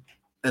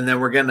 and then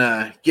we're going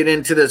to get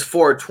into this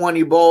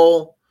 420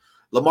 bowl.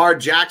 Lamar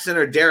Jackson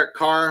or Derek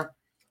Carr?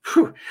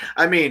 Whew.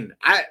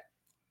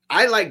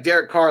 I like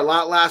Derek Carr a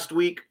lot last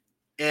week,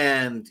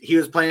 and he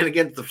was playing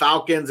against the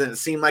Falcons, and it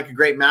seemed like a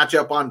great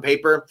matchup on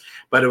paper,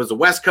 but it was a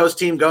West Coast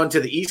team going to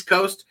the East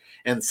Coast,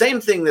 and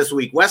same thing this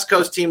week, West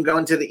Coast team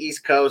going to the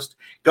East Coast,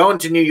 going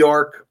to New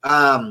York.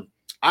 I'm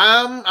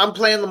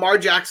playing Lamar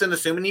Jackson,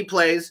 assuming he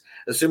plays,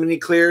 assuming he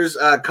clears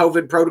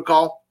COVID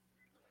protocol.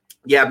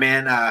 Yeah,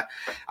 man,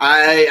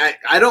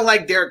 I don't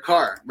like Derek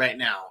Carr right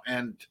now,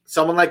 and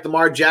someone like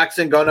Lamar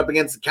Jackson going up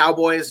against the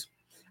Cowboys,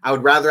 I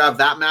would rather have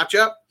that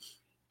matchup.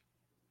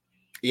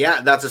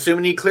 Yeah, that's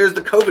assuming he clears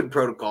the COVID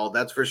protocol.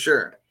 That's for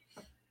sure.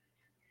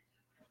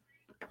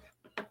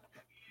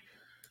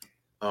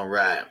 All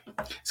right.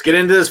 Let's get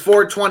into this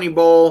 420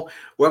 bowl.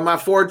 Where my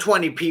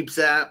 420 peeps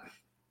at?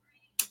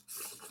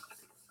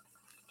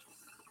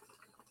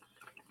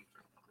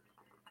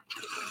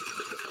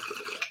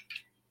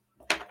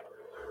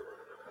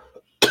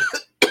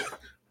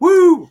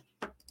 Woo!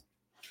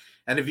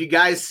 And have you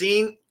guys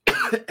seen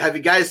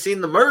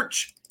the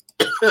merch?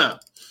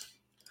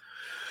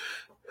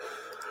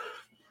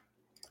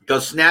 Go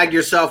snag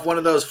yourself one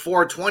of those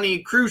 420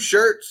 crew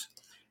shirts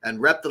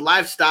and rep the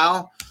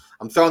lifestyle.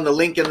 I'm throwing the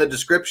link in the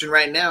description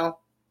right now.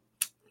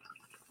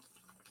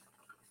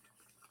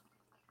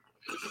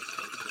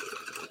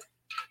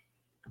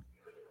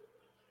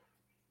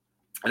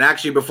 And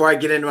actually, before I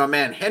get into my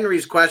man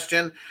Henry's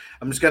question,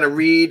 I'm just going to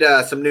read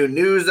some new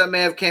news that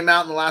may have came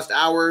out in the last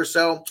hour or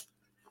so.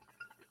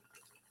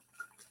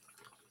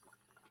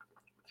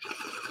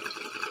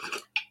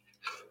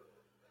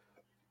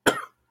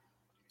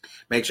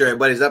 Make sure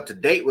everybody's up to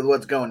date with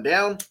what's going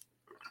down.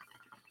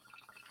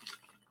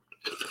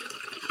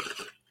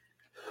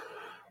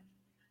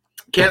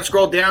 Can't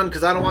scroll down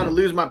because I don't want to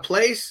lose my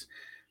place.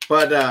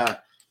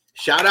 But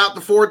shout out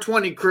the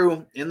 420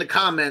 crew in the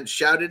comments.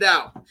 Shout it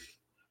out.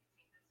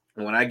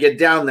 And when I get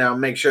down there, I'll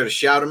make sure to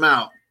shout them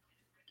out.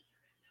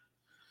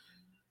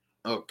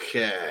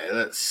 Okay,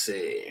 let's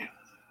see.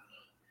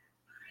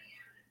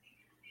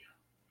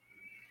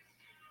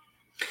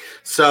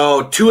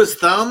 So Tua's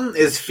thumb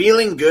is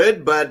feeling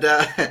good, but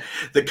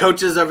the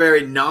coaches are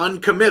very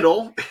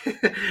non-committal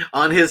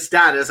on his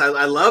status.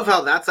 I love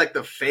how that's like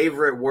the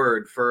favorite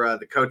word for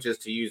the coaches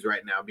to use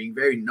right now, being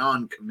very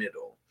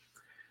non-committal.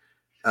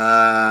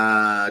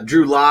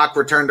 Drew Lock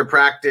returned to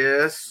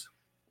practice.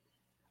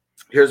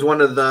 Here's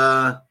one of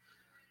the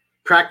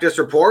practice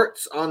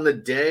reports on the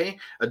day.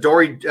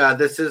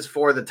 This is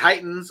for the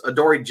Titans.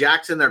 Adoree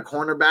Jackson, their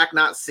cornerback,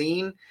 not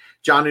seen.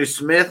 Jonnu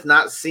Smith,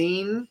 not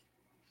seen.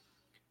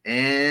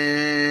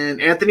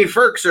 And Anthony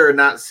Firkser,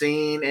 not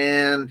seen.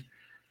 And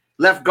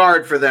left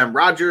guard for them,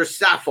 Roger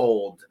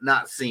Saffold,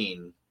 not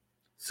seen.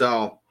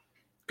 So,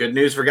 good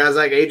news for guys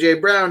like A.J.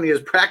 Brown. He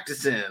is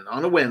practicing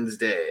on a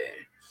Wednesday.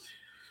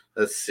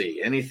 Let's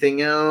see.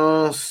 Anything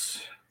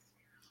else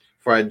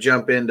before I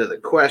jump into the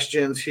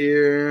questions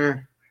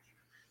here?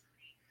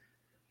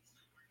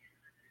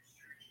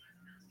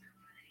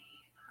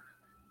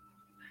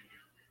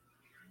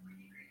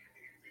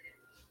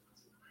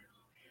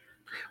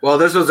 Well,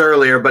 this was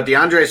earlier, but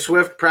DeAndre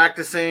Swift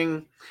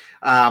practicing.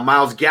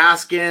 Myles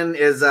Gaskin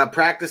is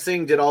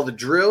practicing, did all the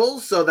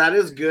drills, so that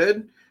is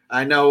good.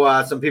 I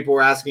know some people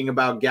were asking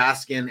about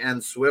Gaskin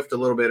and Swift a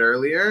little bit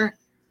earlier.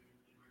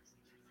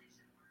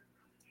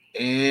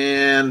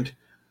 And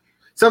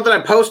something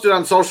I posted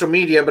on social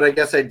media, but I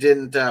guess I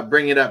didn't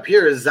bring it up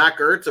here, is Zach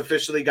Ertz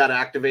officially got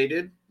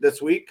activated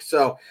this week.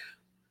 So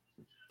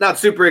Not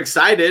super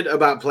excited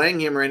about playing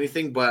him or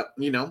anything, but,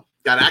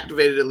 got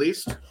activated at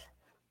least.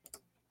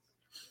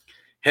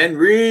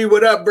 Henry,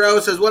 what up, bro?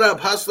 Says, what up,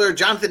 Hustler?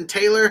 Jonathan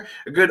Taylor,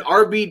 a good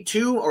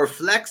RB2 or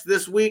flex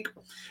this week?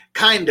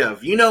 Kind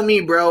of. You know me,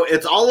 bro.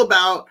 It's all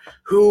about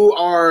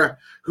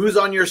who's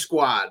on your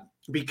squad,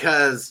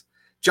 because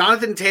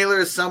Jonathan Taylor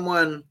is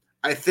someone,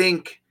 I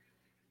think,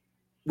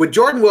 with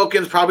Jordan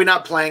Wilkins probably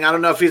not playing. I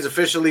don't know if he's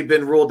officially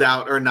been ruled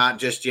out or not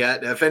just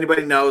yet. If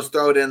anybody knows,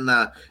 throw it in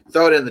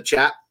the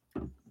chat.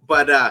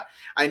 But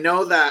I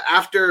know that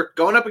after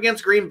going up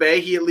against Green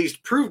Bay, he at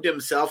least proved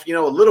himself, a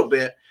little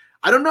bit.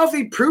 I don't know if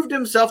he proved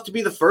himself to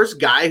be the first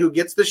guy who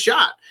gets the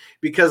shot,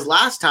 because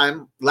last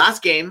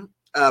game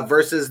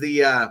versus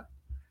the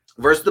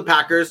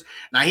Packers,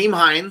 Nyheim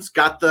Hines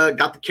got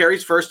the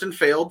carries first and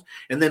failed,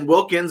 and then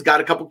Wilkins got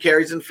a couple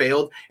carries and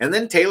failed, and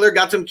then Taylor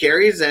got some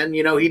carries and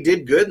he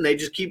did good, and they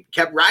just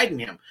kept riding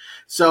him.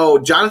 So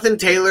Jonathan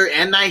Taylor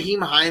and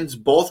Nyheim Hines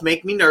both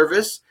make me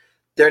nervous.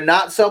 They're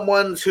not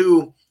someone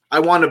who I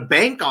want to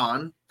bank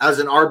on as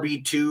an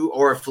RB2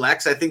 or a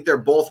flex. I think they're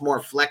both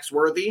more flex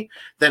worthy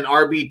than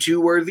RB2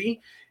 worthy.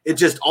 It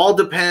just all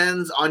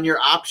depends on your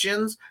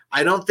options.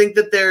 I don't think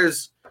that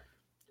there's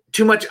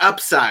too much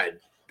upside,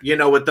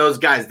 with those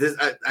guys.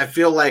 I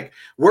feel like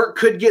work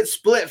could get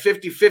split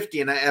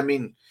 50-50. And I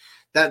mean,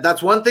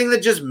 that's one thing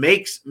that just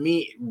makes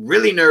me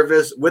really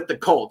nervous with the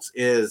Colts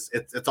is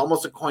it's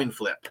almost a coin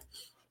flip.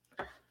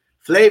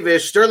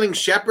 Flavish, Sterling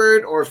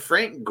Shepard or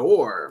Frank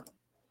Gore?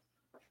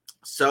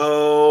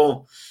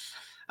 So,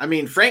 I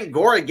mean, Frank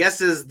Gore, I guess,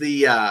 is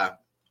the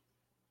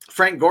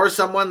Frank Gore,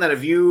 someone that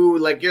if you're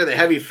the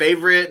heavy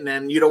favorite and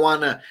then you don't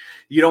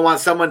want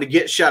someone to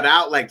get shut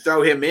out, like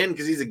throw him in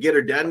because he's a get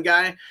or done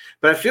guy.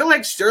 But I feel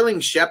like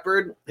Sterling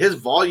Shepard, his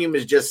volume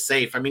is just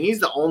safe. I mean, he's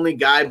the only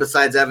guy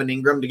besides Evan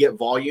Ingram to get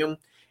volume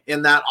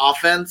in that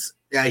offense.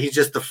 Yeah, he's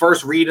just the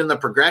first read in the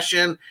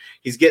progression.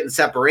 He's getting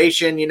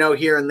separation,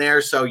 here and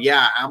there. So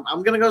yeah,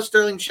 I'm gonna go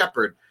Sterling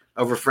Shepard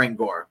over Frank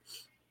Gore.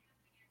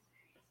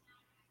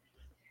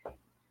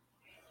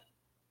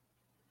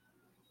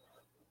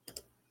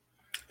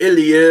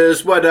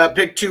 Ilias, what up?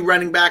 Pick 2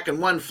 running back and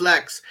 1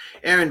 flex.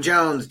 Aaron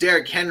Jones,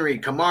 Derrick Henry,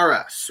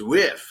 Kamara,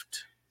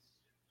 Swift.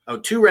 Oh,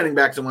 2 running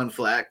backs and 1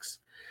 flex.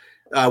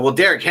 Well,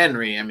 Derrick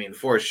Henry, I mean,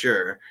 for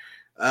sure.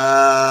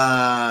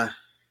 I'm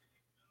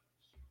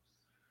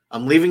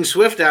leaving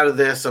Swift out of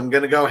this. I'm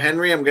going to go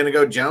Henry, I'm going to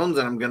go Jones,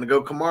 and I'm going to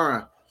go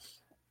Kamara.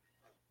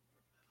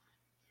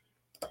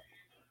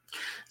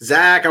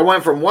 Zach, I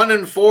went from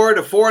 1-4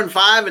 to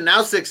 4-5 and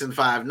now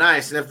 6-5.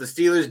 Nice. And if the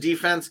Steelers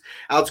defense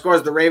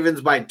outscores the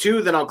Ravens by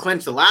 2, then I'll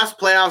clinch the last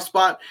playoff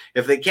spot.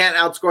 If they can't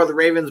outscore the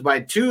Ravens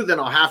by 2,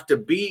 then I'll have to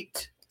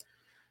beat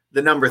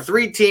the number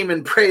 3 team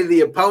and pray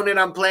the opponent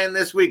I'm playing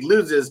this week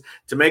loses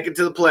to make it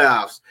to the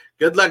playoffs.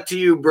 Good luck to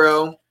you,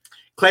 bro.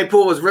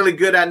 Claypool was really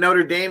good at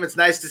Notre Dame. It's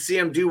nice to see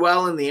him do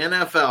well in the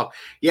NFL.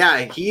 Yeah,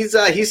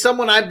 he's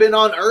someone I've been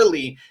on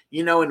early,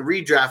 in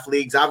redraft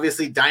leagues.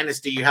 Obviously,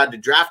 Dynasty, you had to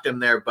draft him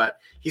there, but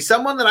he's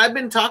someone that I've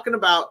been talking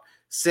about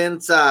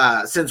since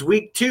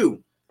week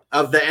 2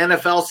 of the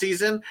NFL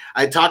season.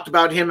 I talked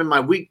about him in my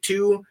week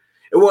 2.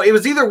 Well, it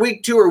was either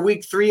week 2 or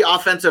week 3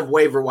 offensive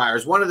waiver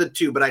wires, one of the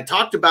two, but I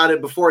talked about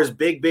it before his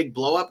big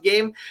blow-up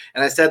game,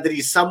 and I said that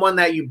he's someone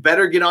that you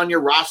better get on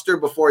your roster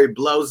before he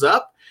blows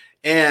up.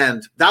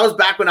 And that was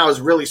back when I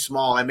was really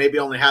small. I maybe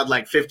only had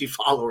like 50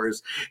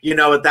 followers,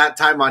 at that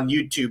time on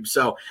YouTube.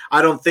 So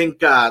I don't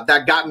think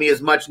that got me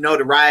as much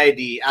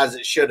notoriety as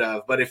it should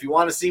have. But if you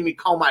want to see me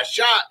call my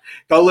shot,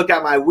 go look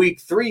at my week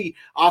 3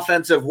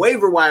 offensive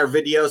waiver wire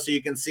video so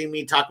you can see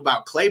me talk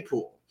about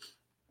Claypool.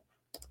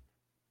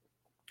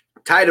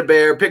 Tie to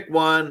bear, pick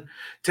one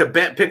to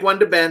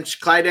bench.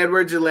 Clyde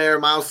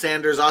Edwards-Helaire, Miles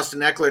Sanders, Austin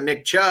Eckler,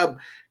 Nick Chubb.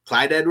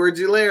 Clyde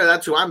Edwards-Helaire,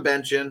 that's who I'm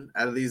benching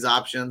out of these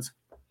options.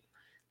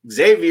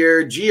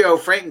 Xavier, Gio,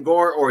 Frank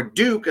Gore, or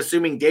Duke,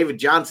 assuming David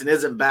Johnson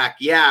isn't back.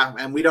 Yeah,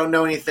 and we don't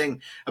know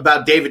anything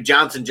about David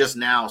Johnson just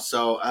now.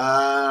 So,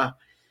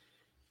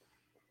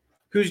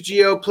 who's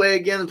Gio play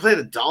again? Play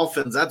the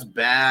Dolphins. That's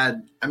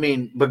bad. I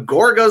mean, but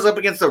Gore goes up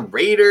against the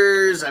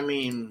Raiders. I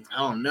mean, I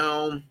don't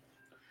know.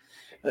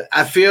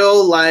 I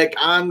feel like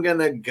I'm going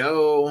to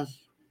go.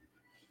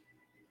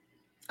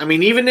 I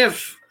mean, even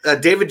if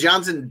David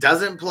Johnson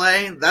doesn't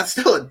play, that's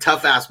still a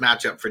tough-ass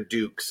matchup for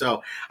Duke.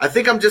 So I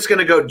think I'm just going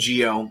to go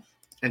Gio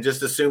and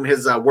just assume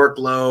his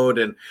workload,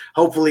 and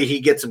hopefully he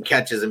gets some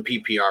catches in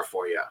PPR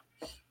for you.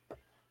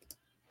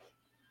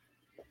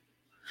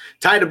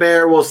 Tie to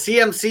bear, will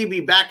CMC be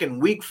back in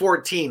week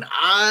 14?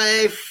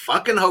 I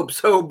fucking hope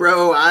so,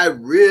 bro. I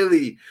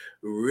really,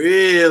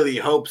 really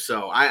hope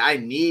so. I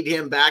need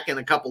him back in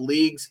a couple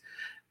leagues.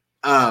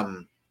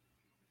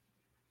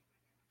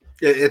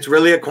 It's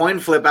really a coin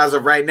flip as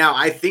of right now.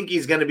 I think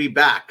he's going to be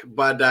back,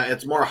 but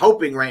it's more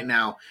hoping right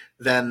now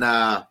than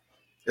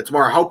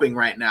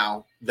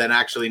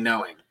actually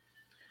knowing.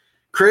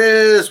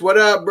 Chris, what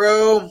up,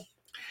 bro?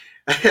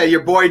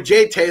 Your boy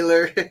Jay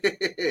Taylor,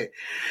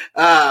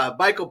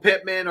 Michael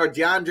Pittman or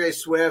DeAndre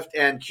Swift,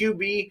 and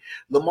QB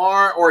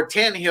Lamar or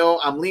Tannehill.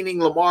 I'm leaning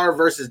Lamar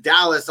versus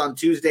Dallas on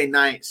Tuesday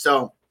night.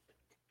 So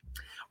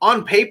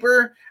on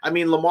paper, I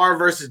mean, Lamar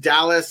versus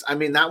Dallas, I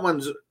mean, that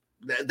one's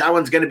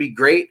going to be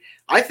great.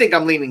 I think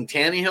I'm leaning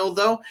Tannehill,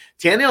 though.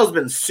 Tannehill's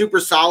been super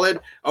solid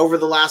over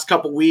the last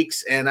couple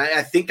weeks, and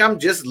I think I'm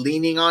just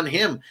leaning on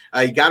him.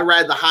 You got to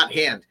ride the hot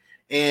hand.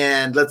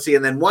 And let's see,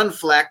 and then one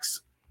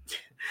flex,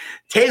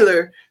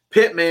 Taylor,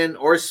 Pittman,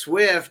 or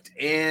Swift,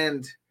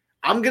 and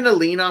I'm going to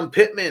lean on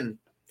Pittman.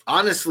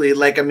 Honestly,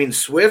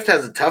 Swift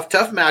has a tough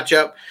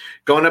matchup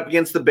going up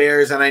against the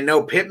Bears, and I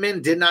know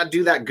Pittman did not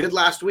do that good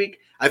last week.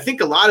 I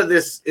think a lot of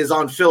this is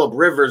on Phillip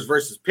Rivers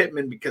versus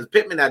Pittman because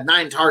Pittman had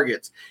 9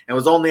 targets and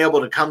was only able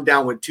to come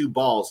down with 2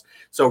 balls.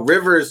 So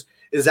Rivers,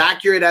 as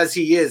accurate as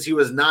he is, he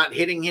was not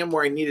hitting him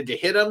where he needed to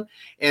hit him.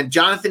 And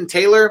Jonathan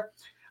Taylor,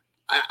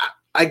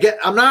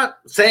 I'm not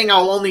saying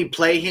I'll only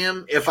play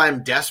him if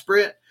I'm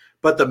desperate,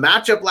 but the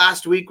matchup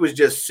last week was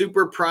just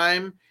super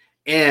prime,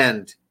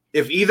 and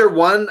if either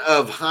one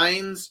of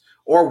Hines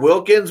or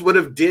Wilkins would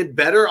have did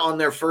better on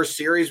their first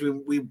series,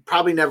 we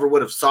probably never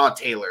would have saw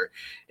Taylor.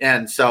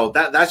 And so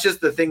that's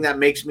just the thing that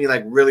makes me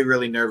really,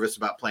 really nervous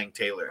about playing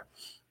Taylor.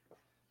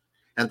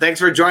 And thanks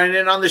for joining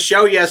in on the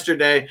show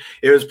yesterday.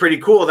 It was pretty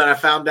cool that I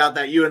found out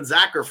that you and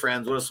Zach are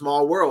friends. What a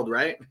small world,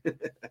 right?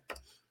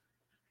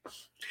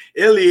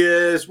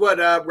 Ilias, what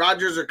up?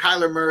 Rodgers or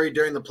Kyler Murray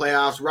during the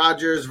playoffs?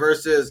 Rodgers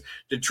versus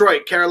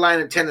Detroit,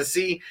 Carolina,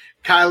 Tennessee.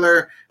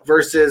 Kyler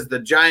versus the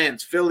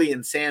Giants, Philly,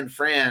 and San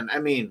Fran. I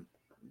mean,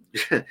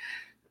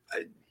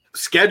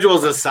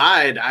 schedules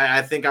aside,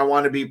 I think I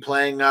want to be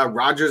playing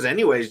Rodgers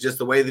anyways, just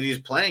the way that he's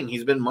playing.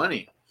 He's been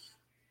money.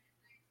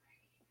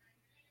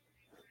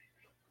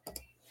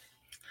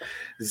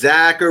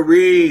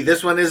 Zachary,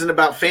 this one isn't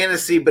about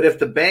fantasy, but if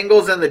the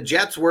Bengals and the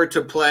Jets were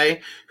to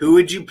play, who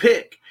would you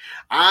pick?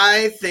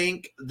 I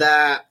think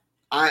that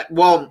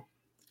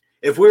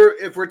if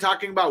we're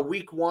talking about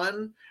week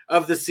 1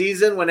 of the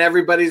season when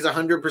everybody's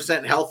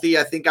 100% healthy,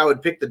 I think I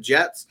would pick the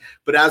Jets.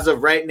 But as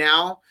of right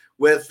now,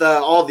 with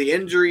all the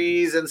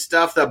injuries and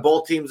stuff that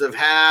both teams have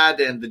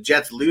had and the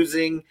Jets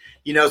losing,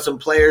 some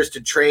players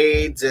to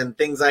trades and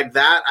things like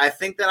that, I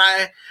think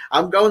that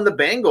I'm going the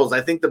Bengals.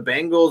 I think the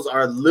Bengals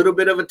are a little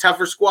bit of a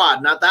tougher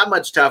squad, not that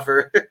much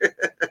tougher.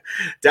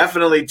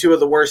 Definitely 2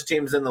 of the worst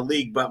teams in the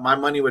league, but my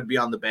money would be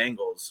on the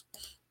Bengals.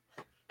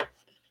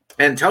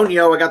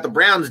 Antonio, I got the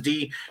Browns,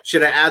 D.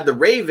 Should I add the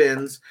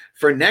Ravens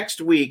for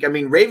next week? I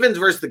mean, Ravens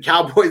versus the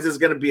Cowboys is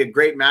going to be a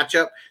great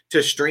matchup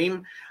to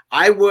stream.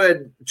 I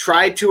would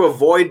try to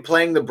avoid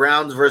playing the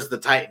Browns versus the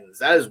Titans.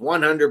 That is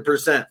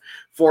 100%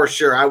 for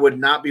sure. I would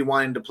not be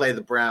wanting to play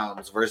the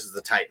Browns versus the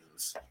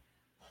Titans.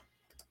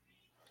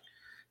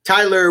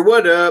 Tyler,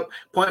 what up?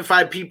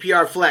 0.5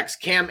 PPR flex,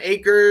 Cam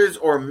Akers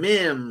or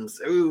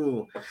Mims?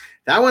 Ooh,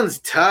 that one's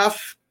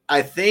tough.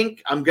 I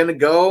think I'm going to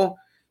go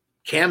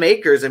Cam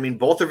Akers. I mean,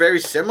 both are very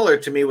similar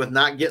to me with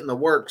not getting the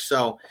work.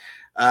 So,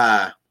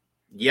 I'm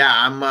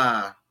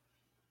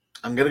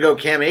going to go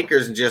Cam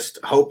Akers and just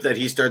hope that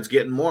he starts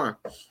getting more.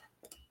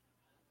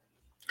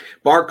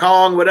 Bar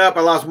Kong, what up?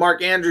 I lost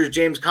Mark Andrews,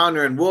 James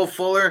Conner, and Will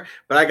Fuller,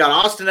 but I got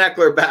Austin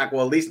Eckler back.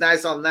 Well, at least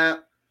nice on that.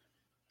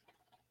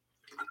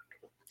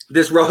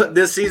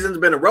 This season's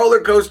been a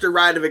roller coaster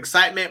ride of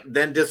excitement,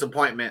 then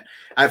disappointment.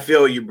 I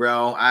feel you,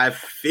 bro. I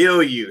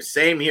feel you.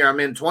 Same here.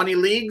 I'm in 20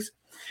 leagues.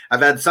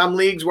 I've had some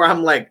leagues where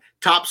I'm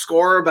top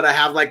scorer, but I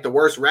have the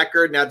worst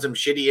record and had some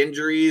shitty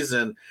injuries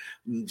and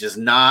just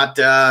not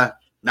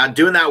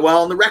doing that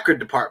well in the record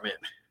department.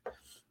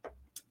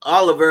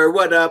 Oliver,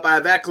 what up? I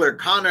have Eckler,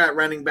 Connor at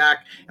running back,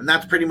 and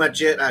that's pretty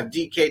much it. I have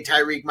DK,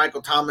 Tyreek,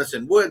 Michael Thomas,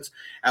 and Woods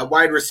at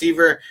wide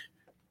receiver.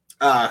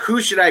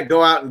 Who should I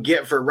go out and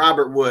get for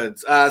Robert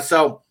Woods?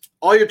 So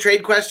all your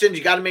trade questions,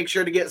 you got to make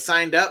sure to get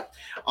signed up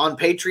on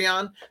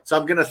Patreon. So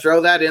I'm going to throw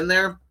that in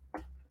there.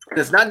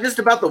 It's not just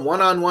about the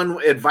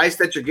one-on-one advice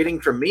that you're getting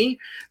from me.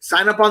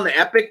 Sign up on the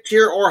Epic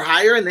tier or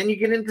higher, and then you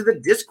get into the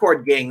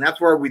Discord gang.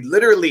 That's where we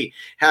literally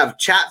have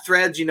chat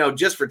threads,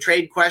 just for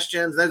trade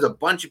questions. There's a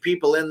bunch of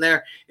people in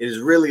there. It is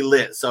really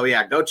lit. So,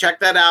 yeah, go check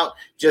that out.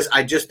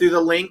 I just threw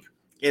the link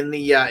in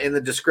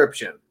the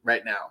description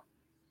right now.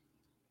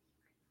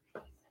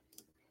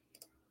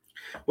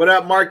 What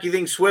up, Mark? You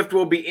think Swift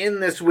will be in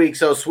this week?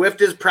 So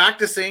Swift is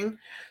practicing.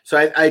 So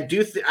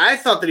I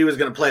thought that he was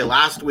going to play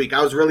last week.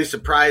 I was really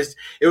surprised.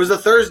 It was a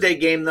Thursday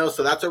game, though,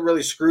 so that's what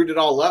really screwed it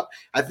all up.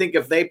 I think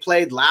if they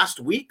played last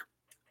week,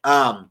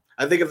 on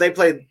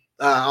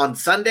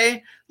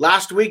Sunday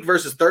last week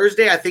versus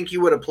Thursday, I think he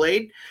would have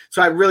played.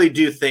 So I really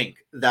do think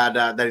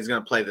that he's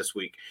going to play this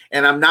week.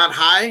 And I'm not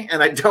high,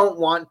 and I don't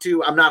want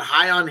to. I'm not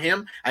high on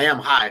him. I am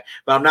high,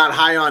 but I'm not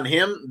high on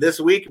him this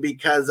week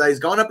because he's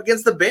going up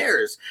against the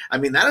Bears. I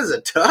mean, that is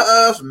a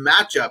tough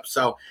matchup.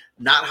 So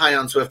not high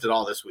on Swift at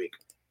all this week.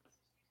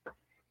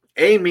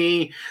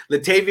 Amy,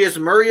 Latavius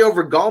Murray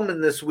over Gallman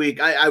this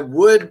week. I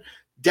would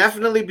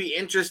definitely be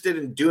interested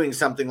in doing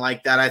something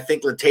like that. I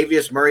think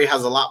Latavius Murray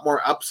has a lot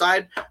more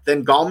upside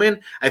than Gallman.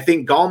 I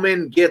think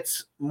Gallman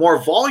gets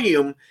more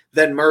volume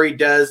than Murray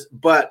does,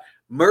 but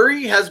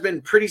Murray has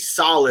been pretty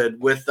solid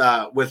with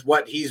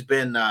what he's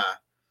been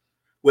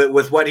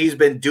with what he's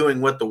been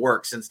doing with the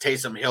work since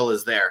Taysom Hill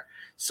is there.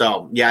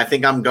 So, yeah, I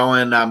think I'm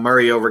going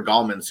Murray over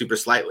Gallman super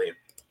slightly.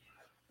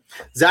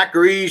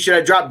 Zachary, should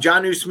I drop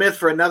Jonnu Smith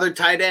for another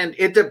tight end?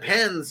 It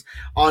depends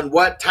on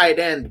what tight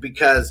end,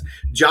 because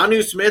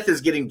Jonnu Smith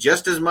is getting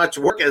just as much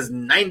work as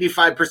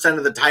 95%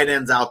 of the tight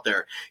ends out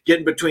there,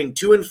 getting between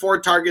 2 and 4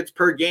 targets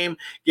per game,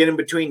 getting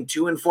between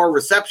 2 and 4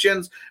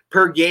 receptions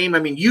per game. I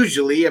mean,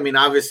 usually,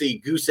 obviously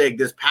goose egg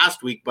this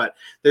past week, but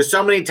there's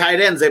so many tight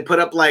ends, they put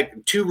up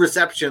like 2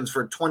 receptions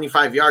for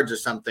 25 yards or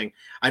something.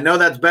 I know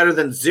that's better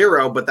than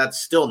 0, but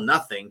that's still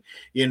nothing,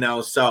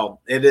 so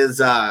it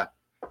is,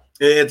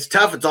 it's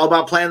tough. It's all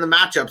about playing the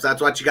matchups.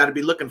 That's what you got to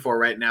be looking for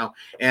right now.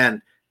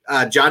 And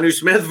Jonnu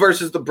Smith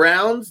versus the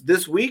Browns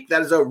this week,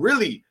 that is a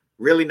really,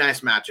 really nice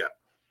matchup.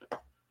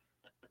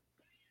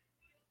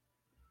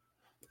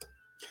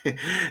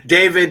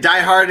 David,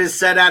 Die Hard is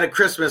set at a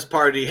Christmas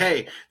party.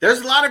 Hey, there's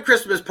a lot of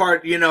Christmas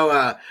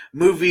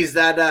movies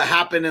that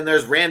happen, and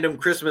there's random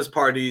Christmas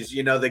parties,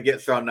 that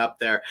get thrown up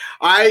there.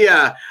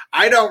 I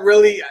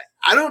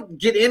don't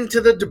get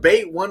into the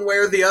debate one way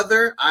or the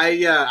other.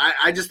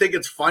 I just think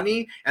it's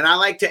funny, and I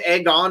like to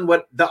egg on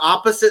what the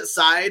opposite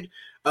side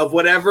of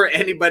whatever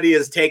anybody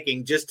is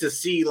taking, just to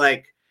see,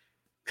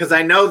 because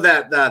I know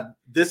that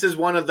this is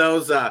one of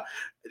those.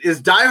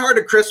 Is Die Hard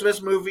a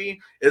Christmas movie?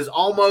 Is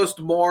almost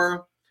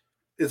more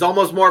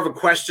of a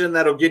question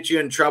that'll get you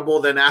in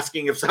trouble than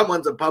asking if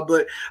someone's a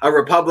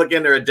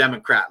Republican or a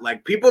Democrat.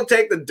 Like, people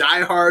take the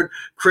Die Hard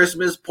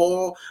Christmas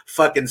poll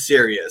fucking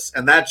serious,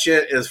 and that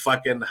shit is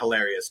fucking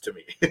hilarious to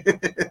me.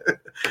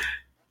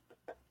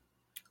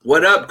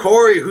 What up,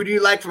 Corey? Who do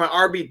you like for my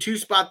RB2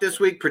 spot this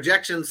week?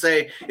 Projections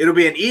say it'll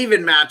be an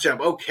even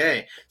matchup.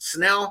 Okay.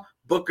 Snell,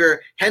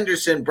 Booker,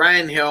 Henderson,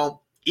 Brian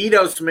Hill,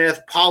 Ito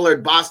Smith,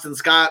 Pollard, Boston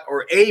Scott,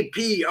 or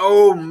AP.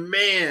 Oh,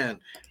 man.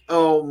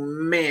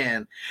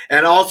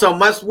 And also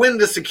must win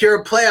to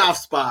secure a playoff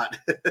spot.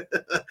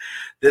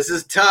 This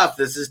is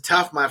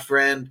tough, my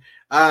friend.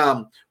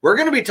 We're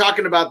going to be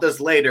talking about this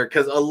later,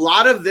 because a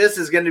lot of this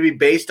is going to be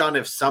based on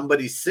if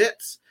somebody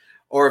sits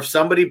or if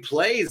somebody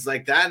plays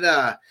like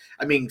that.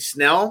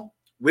 Snell,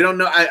 we don't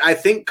know. I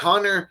think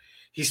Connor,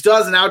 he still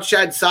has an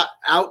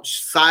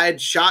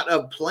outside shot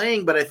of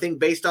playing, but I think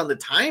based on the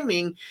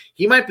timing,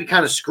 he might be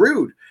kind of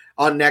screwed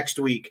on next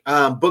week.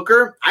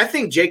 Booker, I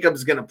think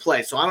Jacob's going to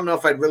play, so I don't know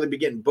if I'd really be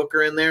getting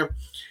Booker in there.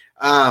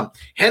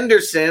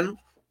 Henderson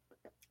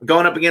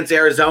going up against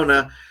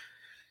Arizona.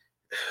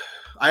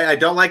 I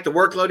don't like the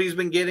workload he's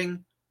been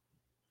getting.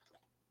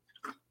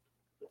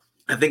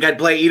 I think I'd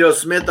play Ito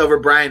Smith over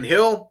Brian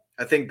Hill.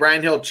 I think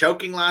Brian Hill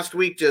choking last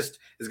week just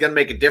is going to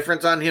make a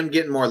difference on him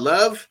getting more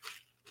love.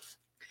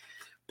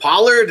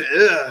 Pollard,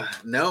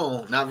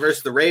 no, not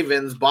versus the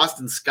Ravens.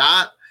 Boston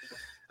Scott,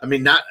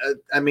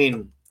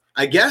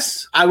 I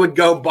guess I would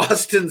go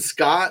Boston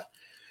Scott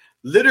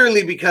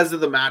literally because of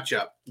the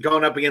matchup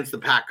going up against the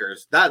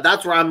Packers.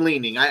 That's where I'm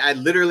leaning. I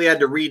literally had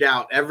to read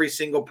out every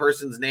single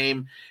person's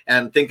name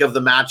and think of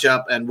the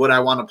matchup and would I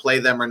want to play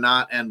them or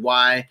not and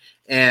why.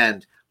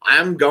 And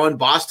I'm going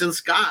Boston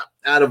Scott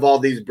out of all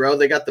these, bro.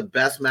 They got the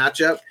best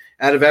matchup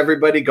out of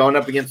everybody going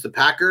up against the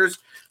Packers.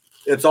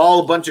 It's all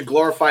a bunch of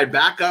glorified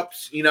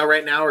backups,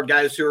 right now, or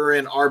guys who are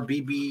in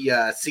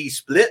RBBC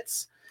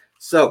splits.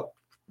 So,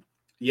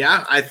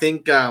 yeah, I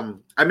think,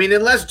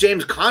 unless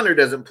James Conner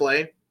doesn't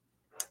play,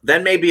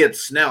 then maybe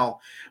it's Snell.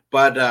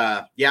 But,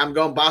 yeah, I'm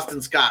going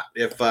Boston Scott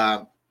if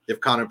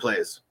Conner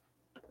plays.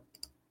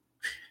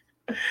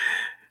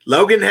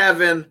 Logan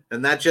Heaven,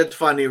 and that shit's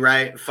funny,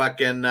 right?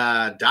 Fucking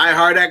Die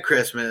Hard at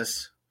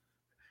Christmas.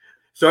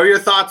 Throw your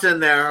thoughts in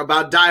there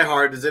about Die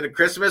Hard. Is it a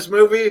Christmas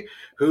movie?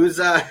 Who's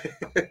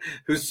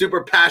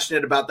super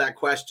passionate about that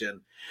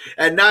question?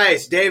 And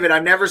nice, David.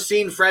 I've never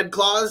seen Fred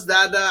Claus.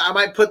 That I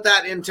might put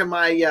that into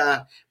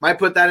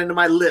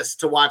my list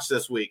to watch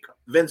this week.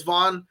 Vince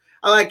Vaughn.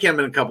 I like him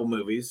in a couple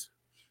movies.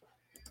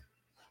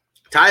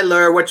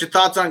 Tyler, what's your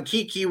thoughts on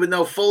Kiki with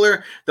no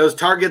Fuller? Those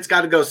targets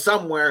got to go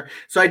somewhere.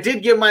 So I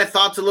did give my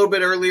thoughts a little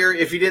bit earlier.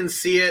 If you didn't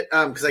see it,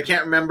 because I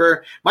can't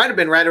remember, might have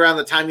been right around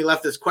the time you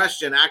left this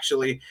question,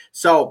 actually.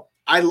 So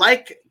I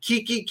like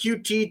Kiki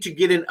QT to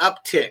get an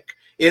uptick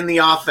in the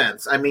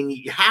offense.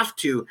 You have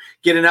to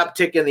get an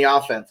uptick in the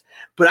offense.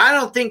 But I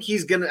don't think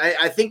he's going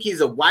to – I think he's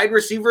a wide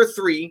receiver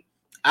 3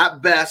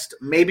 at best,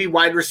 maybe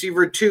wide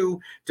receiver 2,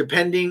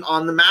 depending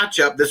on the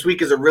matchup. This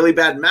week is a really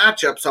bad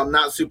matchup, so I'm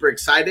not super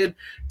excited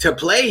to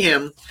play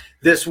him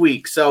this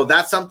week. So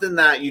that's something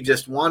that you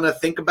just want to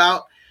think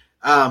about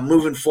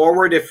moving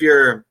forward. If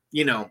you're,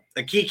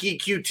 a Kiki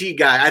QT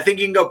guy, I think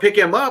you can go pick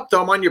him up,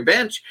 throw him on your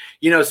bench,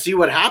 see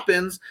what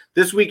happens.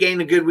 This week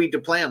ain't a good week to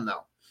play him,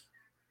 though.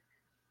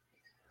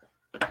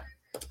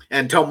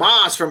 And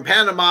Tomas from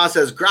Panama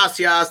says,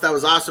 gracias, that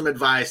was awesome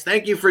advice.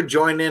 Thank you for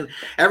joining.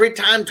 Every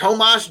time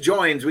Tomas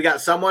joins, we got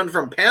someone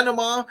from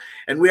Panama,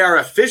 and we are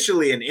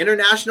officially an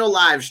international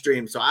live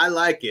stream, so I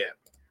like it.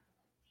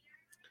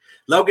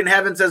 Logan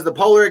Heaven says, the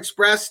Polar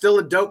Express, still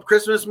a dope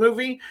Christmas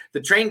movie.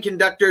 The train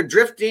conductor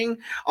drifting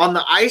on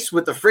the ice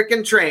with the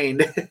frickin' train.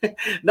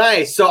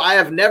 Nice. So I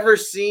have never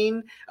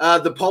seen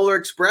the Polar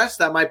Express.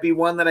 That might be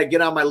one that I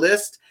get on my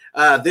list.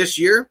 this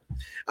year.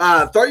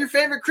 Throw your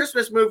favorite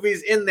Christmas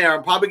movies in there.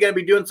 I'm probably going to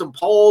be doing some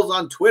polls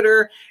on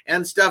Twitter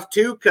and stuff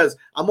too, because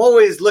I'm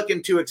always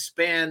looking to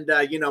expand,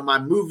 my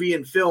movie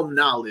and film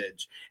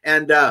knowledge.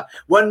 And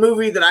one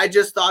movie that I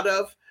just thought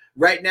of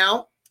right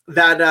now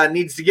that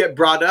needs to get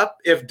brought up,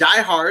 if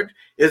Die Hard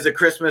is a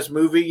Christmas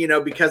movie,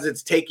 because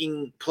it's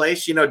taking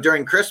place,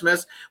 during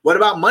Christmas, what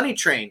about Money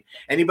Train?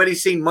 Anybody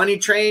seen Money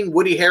Train?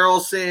 Woody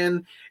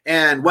Harrelson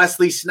and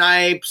Wesley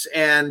Snipes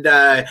and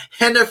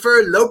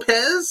Jennifer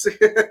Lopez.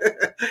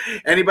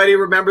 Anybody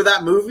remember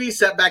that movie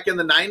set back in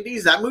the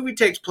 90s? That movie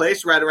takes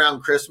place right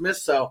around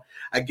Christmas. So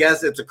I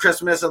guess it's a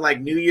Christmas and like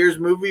New Year's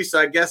movie. So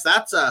I guess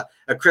that's a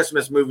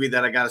Christmas movie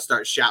that I got to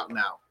start shouting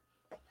out.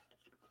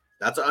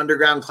 That's an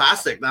underground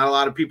classic not a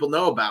lot of people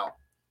know about.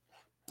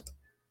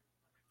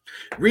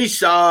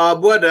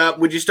 Resub, what up?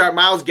 Would you start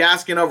Myles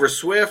Gaskin over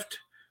Swift?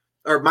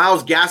 Or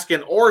Myles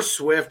Gaskin or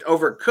Swift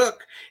over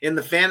Cook in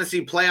the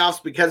fantasy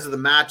playoffs because of the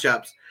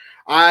matchups?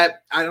 I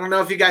don't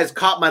know if you guys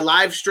caught my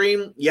live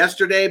stream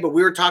yesterday, but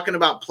we were talking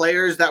about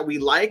players that we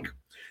like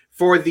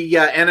for the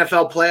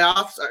NFL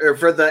playoffs or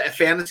for the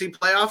fantasy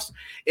playoffs.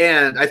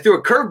 And I threw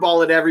a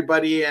curveball at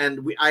everybody,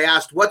 and I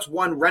asked, what's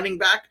one running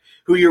back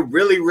who you're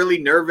really,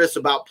 really nervous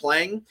about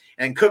playing?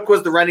 And Cook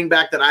was the running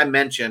back that I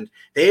mentioned.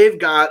 They've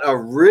got a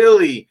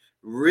really,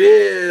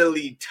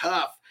 really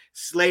tough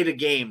slate of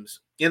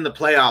games in the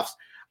playoffs.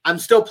 I'm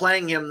still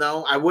playing him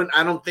though. I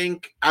don't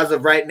think as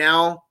of right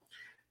now.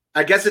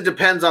 I guess it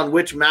depends on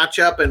which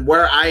matchup and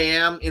where I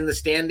am in the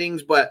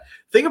standings. But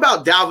the thing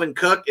about Dalvin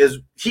Cook is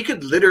he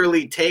could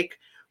literally take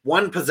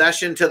one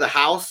possession to the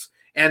house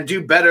and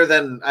do better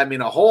than,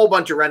 a whole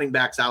bunch of running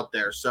backs out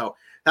there. So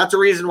that's a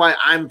reason why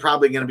I'm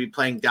probably going to be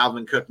playing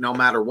Dalvin Cook no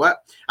matter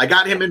what. I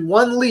got him in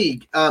one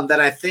league that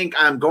I think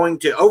I'm going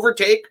to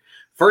overtake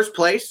first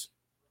place.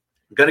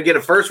 I'm going to get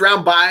a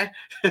first-round bye,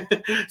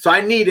 so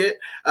I need it.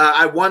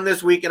 I won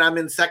this week, and I'm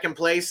in second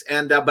place.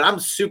 But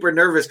I'm super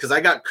nervous because I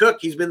got Cook.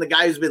 He's been the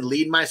guy who's been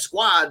leading my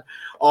squad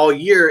all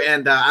year,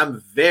 and I'm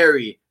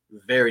very,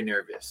 very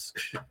nervous.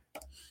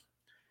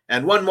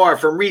 And one more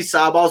from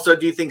Resab. Also,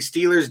 do you think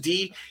Steelers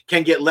D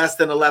can get less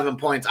than 11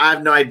 points? I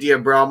have no idea,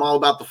 bro. I'm all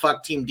about the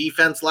fuck team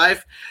defense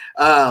life.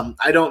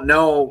 I don't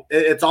know.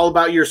 It's all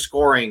about your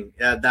scoring.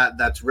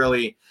 That's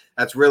really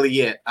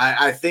it.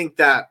 I think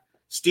that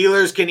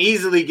Steelers can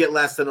easily get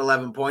less than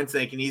 11 points.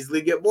 They can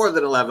easily get more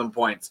than 11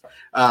 points.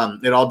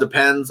 It all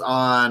depends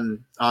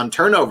on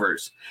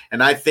turnovers.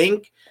 And I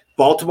think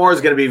Baltimore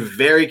is going to be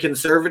very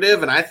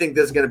conservative, and I think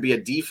this is going to be a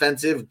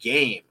defensive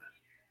game.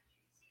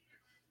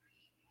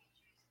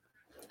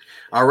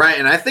 All right,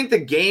 and I think the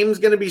game's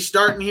going to be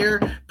starting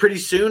here pretty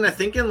soon. I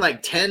think in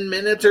like 10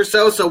 minutes or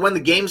so. So when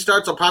the game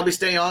starts, I'll probably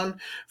stay on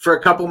for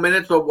a couple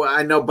minutes, but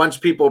I know a bunch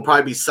of people will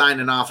probably be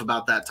signing off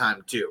about that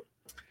time too.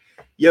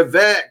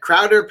 Yvette,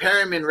 Crowder,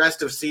 Perryman,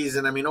 rest of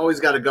season. Always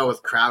got to go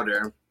with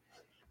Crowder.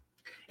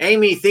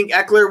 Amy, think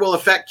Eckler will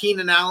affect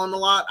Keenan Allen a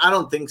lot? I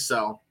don't think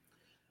so.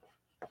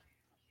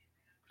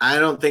 I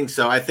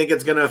think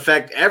it's going to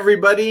affect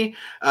everybody,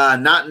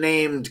 not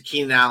named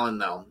Keenan Allen,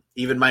 though.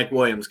 Even Mike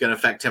Williams going to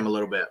affect him a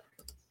little bit.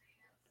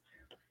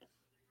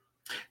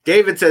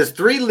 David says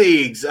 3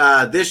 leagues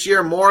this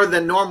year more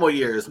than normal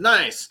years.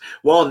 Nice.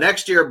 Well,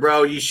 next year,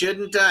 bro, you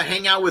shouldn't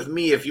hang out with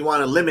me if you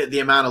want to limit the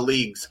amount of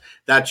leagues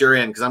that you're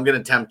in, because I'm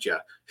going to tempt you.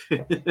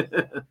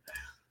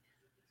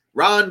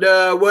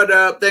 Rhonda, what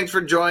up? Thanks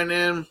for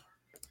joining.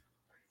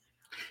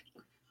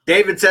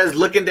 David says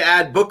looking to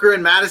add Booker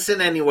and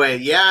Madison anyway.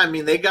 Yeah,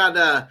 they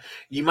got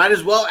you might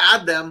as well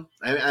add them.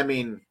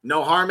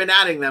 No harm in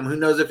adding them. Who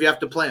knows if you have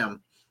to play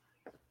them.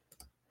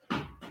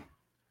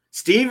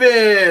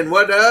 Steven,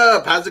 what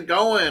up? How's it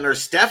going? Or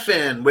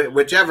Stefan,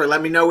 whichever.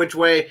 Let me know which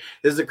way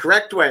is the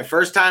correct way.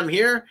 First time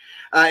here.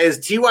 Is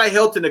T.Y.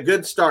 Hilton a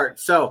good start?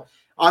 So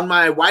on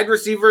my wide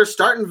receiver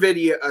starting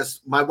video,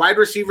 my wide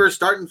receiver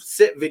starting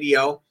sit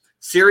video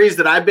series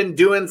that I've been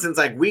doing since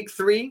like week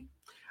 3,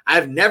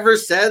 I've never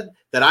said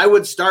that I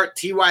would start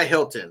T.Y.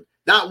 Hilton.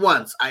 Not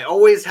once. I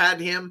always had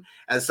him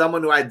as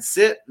someone who I'd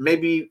sit,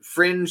 maybe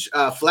fringe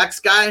flex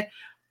guy.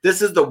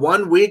 This is the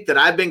 1 week that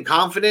I've been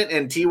confident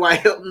in T.Y.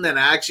 Hilton, and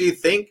I actually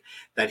think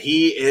that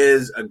he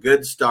is a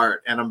good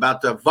start. And I'm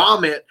about to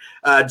vomit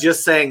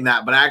just saying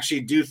that, but I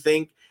actually do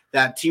think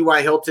that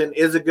T.Y. Hilton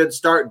is a good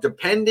start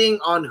depending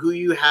on who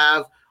you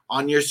have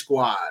on your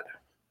squad.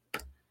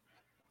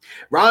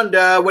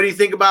 Rhonda, what do you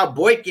think about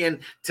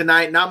Boykin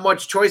tonight? Not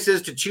much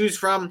choices to choose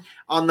from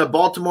on the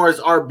Baltimore's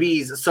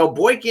RBs. So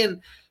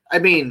Boykin,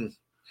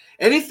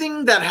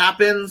 anything that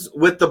happens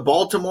with the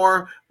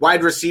Baltimore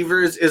wide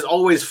receivers is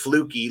always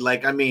fluky.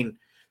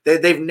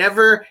 They've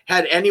never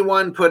had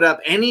anyone put up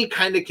any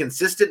kind of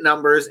consistent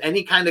numbers,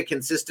 any kind of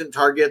consistent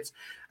targets.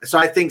 So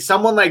I think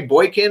someone like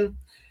Boykin,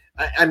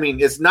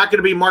 it's not going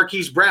to be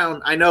Marquise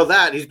Brown. I know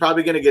that. He's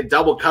probably going to get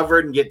double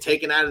covered and get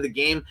taken out of the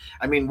game.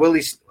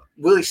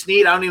 Willie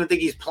Snead, I don't even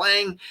think he's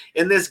playing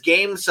in this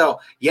game. So,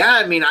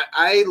 yeah,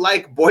 I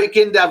like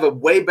Boykin to have a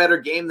way better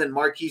game than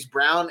Marquise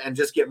Brown and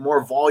just get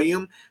more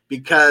volume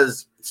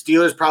because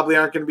Steelers probably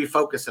aren't going to be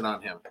focusing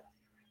on him.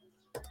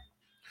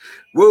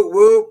 Whoop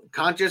whoop.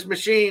 Conscious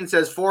Machine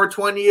says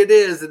 420 it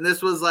is, and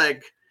this was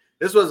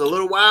a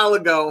little while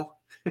ago.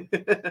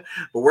 But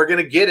we're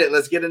gonna get it.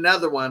 Let's get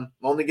another one.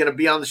 I'm only gonna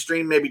be on the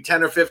stream maybe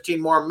 10 or 15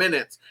 more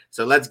minutes.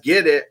 So let's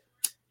get it.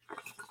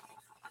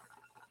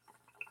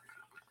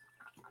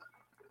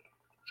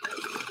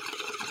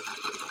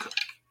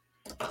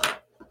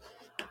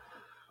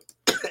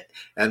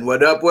 And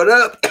what up, what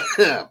up?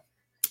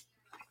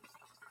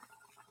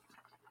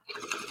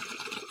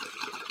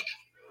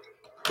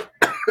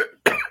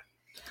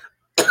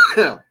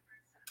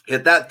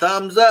 Hit that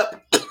thumbs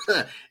up.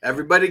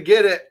 Everybody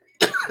get it.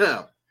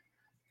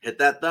 Hit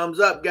that thumbs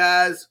up,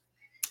 guys.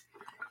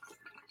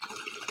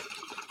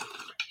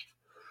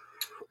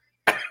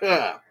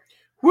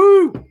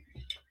 Woo!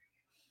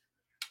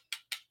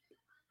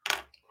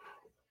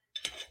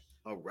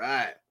 All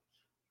right.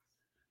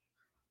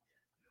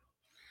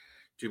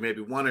 Do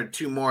maybe one or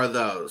two more of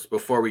those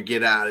before we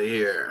get out of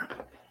here.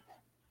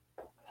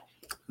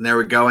 And there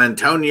we go,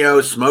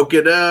 Antonio. Smoke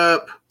it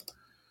up.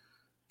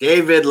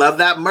 David, love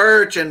that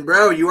merch. And,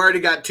 bro, you already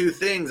got 2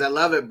 things. I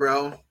love it,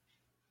 bro.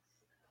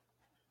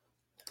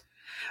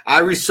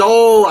 Irie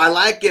Soul, I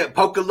like it.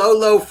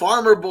 Pokalolo,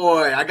 Farmer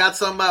Boy. I got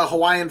some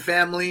Hawaiian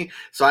family,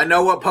 so I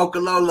know what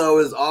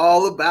Pokalolo is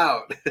all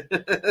about.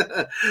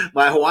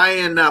 my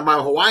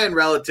Hawaiian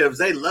relatives,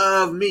 they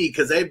love me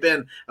because they've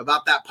been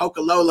about that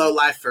Pokalolo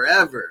life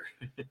forever.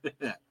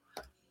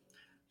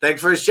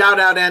 Thanks for a shout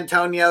out,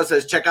 Antonio.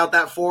 Says, check out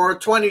that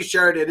 420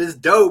 shirt. It is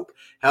dope.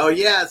 Hell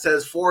yeah. It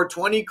says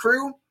 420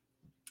 crew.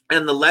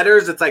 And the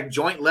letters, it's like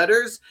joint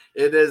letters.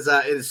 It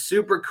is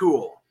super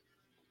cool.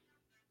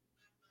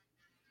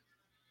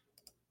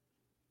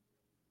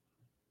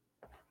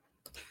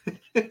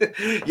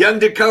 Young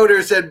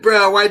Decoder said,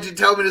 bro, why'd you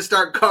tell me to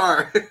start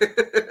Carr?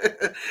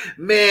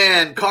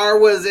 Man, Carr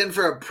was in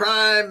for a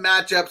prime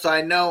matchup, so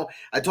I know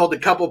I told a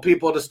couple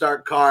people to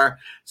start Carr.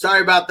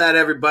 Sorry about that,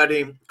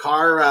 everybody.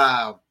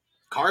 Carr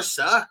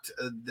sucked.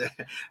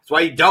 That's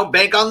why you don't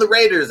bank on the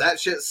Raiders. That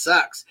shit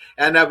sucks.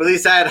 And at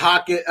least I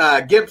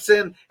had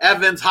Gibson,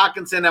 Evans,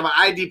 Hawkinson, and my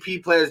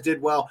IDP players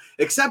did well,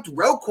 except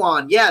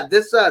Roquan. Yeah,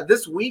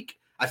 this week,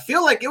 I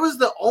feel like it was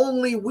the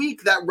only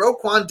week that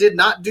Roquan did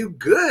not do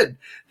good.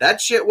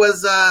 That shit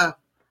was sad.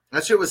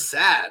 That shit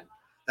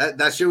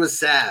was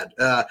sad.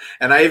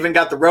 And I even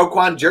got the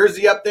Roquan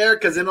jersey up there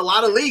because in a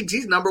lot of leagues,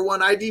 he's number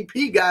 1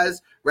 IDP,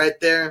 guys, right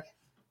there.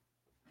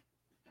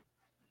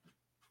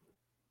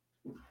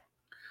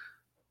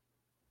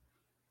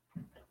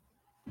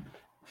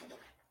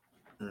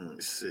 Let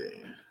me see.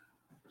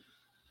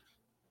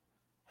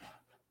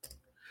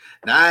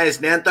 Nice.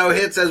 Nantho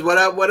Hit says, what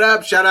up, what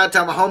up? Shout out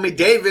to my homie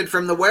David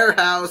from the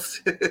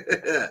warehouse.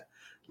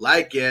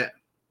 Like it.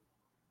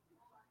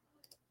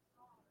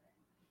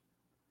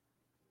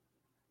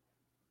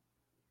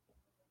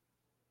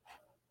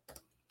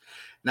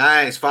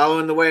 Nice.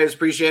 Following the waves.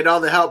 Appreciate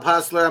all the help,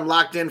 Hustler. I'm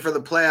locked in for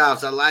the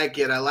playoffs. I like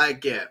it. I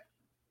like it.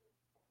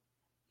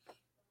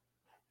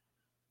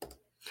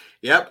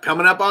 Yep,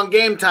 coming up on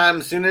game time.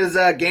 As soon as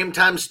game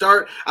time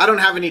start, I don't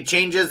have any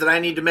changes that I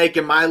need to make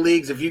in my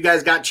leagues. If you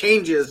guys got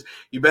changes,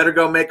 you better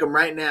go make them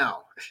right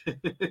now.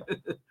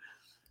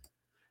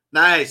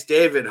 Nice,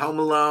 David. Home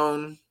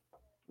Alone.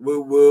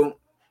 Woo woo.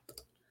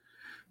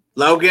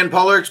 Logan,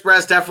 Polar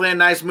Express, definitely a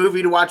nice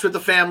movie to watch with the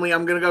family.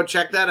 I'm going to go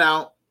check that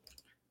out.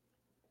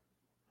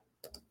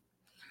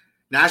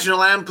 National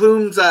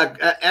Lampoon's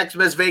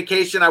Xmas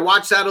Vacation. I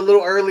watched that a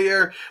little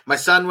earlier. My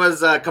son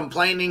was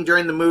complaining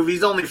during the movie.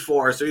 He's only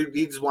 4, so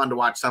he just wanted to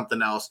watch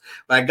something else.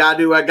 But I got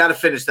to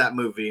finish that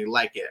movie.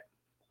 Like it.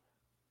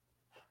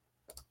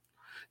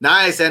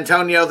 Nice,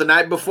 Antonio. The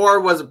Night Before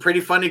was a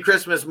pretty funny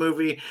Christmas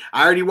movie.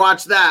 I already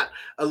watched that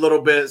a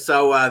little bit,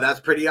 so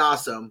that's pretty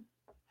awesome.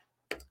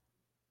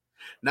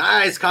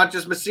 Nice.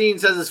 Conscious Machine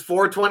says it's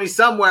 420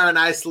 somewhere in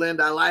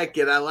Iceland. I like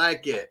it. I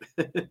like it.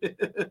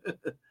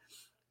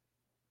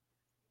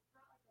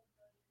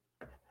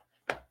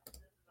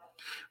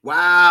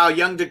 Wow,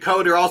 Young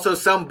Decoder. Also,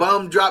 some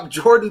bum dropped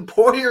Jordan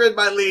Poyer in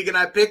my league, and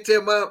I picked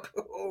him up.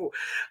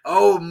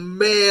 Oh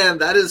man,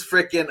 that is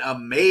freaking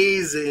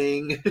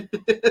amazing.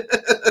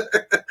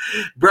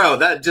 Bro,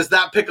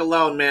 that pick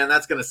alone, man,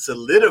 that's going to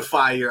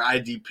solidify your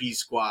IDP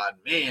squad.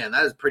 Man,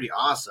 that is pretty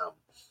awesome.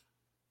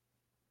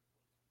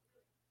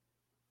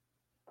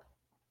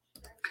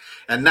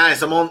 And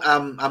nice. I'm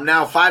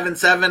now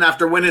 5-7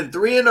 after winning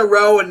 3 in a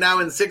row and now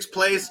in 6th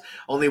place.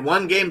 Only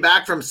 1 game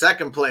back from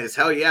 2nd place.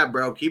 Hell yeah,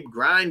 bro. Keep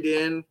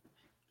grinding.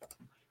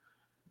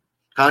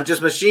 Conscious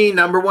Machine,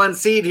 number 1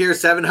 seed here.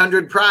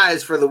 700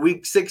 prize for the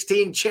Week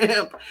 16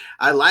 champ.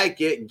 I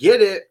like it.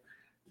 Get it.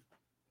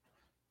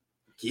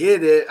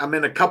 Get it. I'm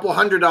in a couple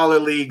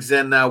 $100 leagues,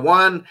 and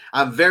one,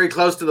 I'm very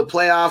close to the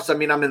playoffs. I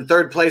mean, I'm in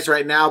 3rd place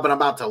right now, but I'm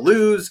about to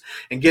lose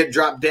and get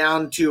dropped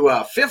down to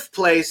 5th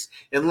place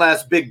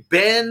unless Big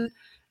Ben,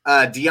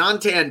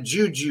 Deontay, and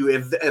Juju,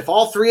 if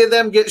all 3 of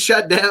them get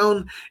shut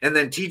down, and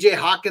then TJ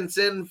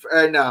Hawkinson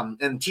and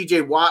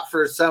TJ Watt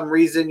for some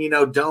reason,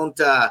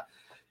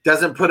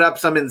 doesn't put up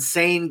some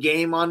insane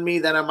game on me,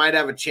 then I might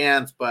have a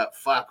chance. But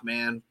fuck,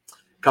 man,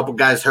 a couple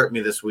guys hurt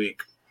me this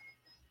week.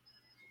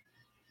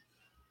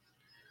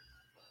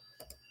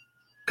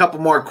 couple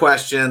more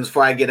questions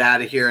before I get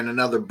out of here in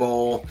another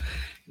bowl.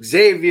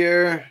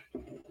 Xavier.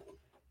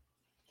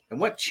 And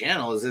what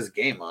channel is this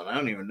game on? I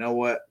don't even know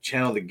what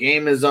channel the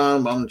game is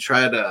on, but I'm going to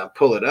try to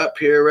pull it up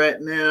here right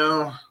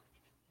now.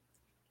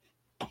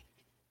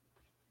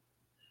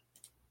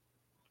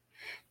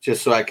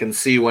 Just so I can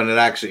see when it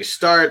actually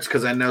starts,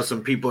 because I know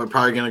some people are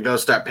probably going to go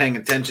start paying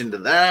attention to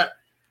that.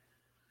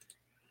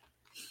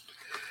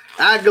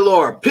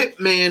 Aguilar,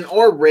 Pittman,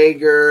 or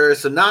Rager.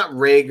 So not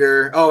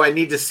Rager. Oh, I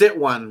need to sit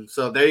one.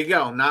 So there you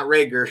go. Not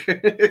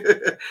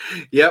Rager.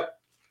 Yep.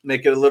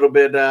 Make it a little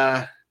bit...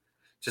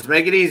 just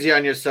make it easy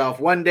on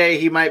yourself. One day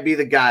he might be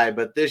the guy,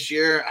 but this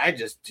year I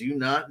just do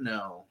not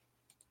know.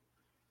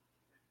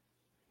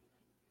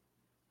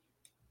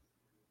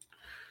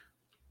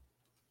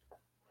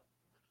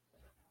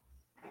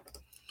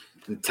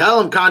 And tell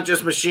him,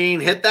 Conscious Machine,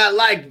 hit that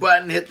like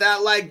button. Hit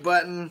that like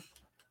button.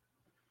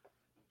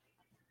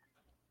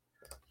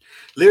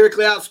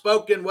 Lyrically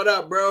Outspoken, what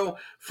up, bro?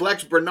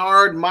 Flex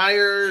Bernard,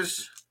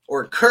 Myers,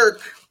 or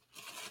Kirk.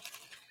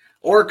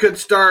 Or could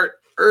start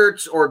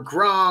Ertz or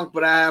Gronk,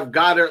 but I have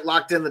Goddard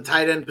locked in the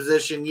tight end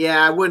position.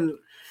 Yeah, I wouldn't.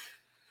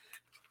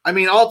 I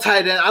mean, all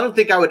tight end. I don't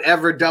think I would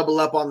ever double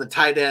up on the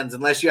tight ends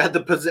unless you had the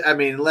position. I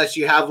mean, unless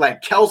you have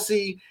like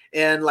Kelsey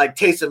and like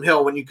Taysom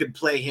Hill when you could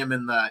play him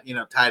in the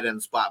tight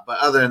end spot. But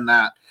other than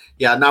that,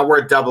 yeah, not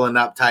worth doubling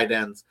up tight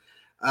ends.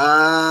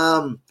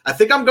 I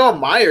think I'm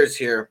going Myers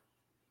here.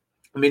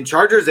 I mean,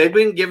 Chargers, they've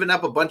been giving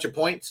up a bunch of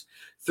points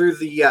through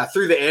the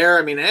air.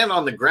 I mean, and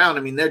on the ground.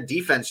 I mean, their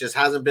defense just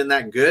hasn't been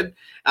that good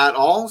at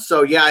all.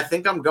 So yeah, I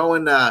think I'm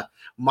going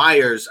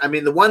Myers. I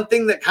mean, the one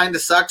thing that kind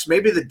of sucks,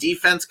 maybe the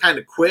defense kind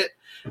of quit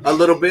a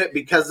little bit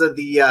because of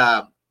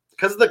the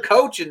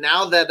coach, and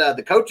now that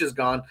the coach is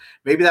gone,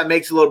 maybe that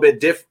makes a little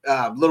bit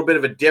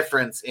of a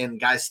difference in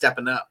guys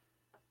stepping up.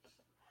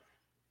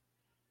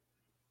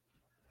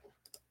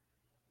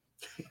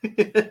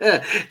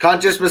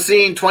 Conscious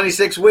Machine,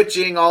 26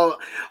 witching. All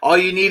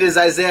you need is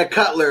Isaiah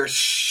Cutler.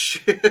 Shh.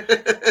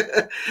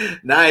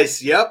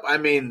 Nice. Yep. I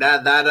mean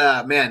that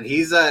man,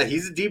 he's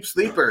a deep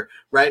sleeper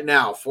right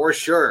now for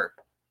sure.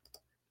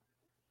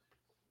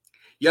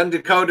 Young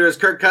Dakota, is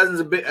Kirk Cousins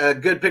a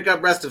good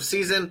pickup rest of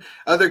season?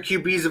 Other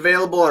QBs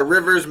available are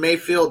Rivers,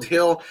 Mayfield,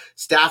 Hill,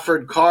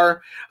 Stafford,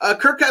 Carr.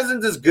 Kirk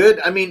Cousins is good.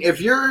 I mean, if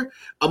you're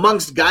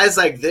amongst guys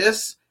like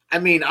this, I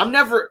mean,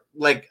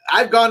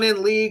 I've gone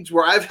in leagues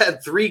where I've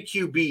had 3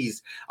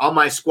 QBs on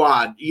my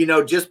squad,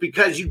 just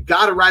because you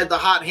got to ride the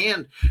hot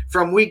hand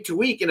from week to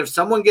week. And if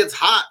someone gets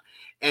hot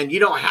and you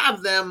don't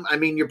have them, I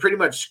mean, you're pretty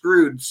much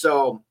screwed.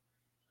 So,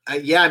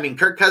 yeah, I mean,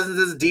 Kirk Cousins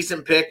is a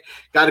decent pick.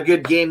 Got a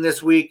good game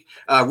this week.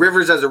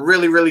 Rivers has a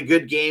really, really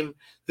good game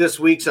this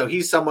week. So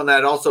he's someone that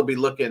I'd also be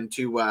looking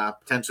to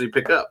potentially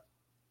pick up.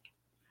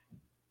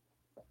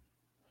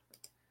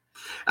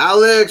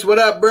 Alex, what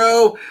up,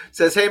 bro?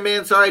 Says, hey,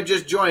 man, sorry I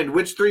just joined.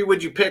 Which 3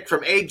 would you pick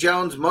from A.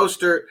 Jones,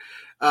 Mostert,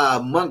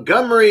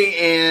 Montgomery,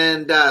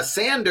 and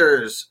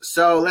Sanders?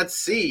 So let's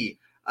see.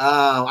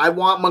 I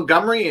want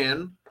Montgomery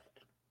in.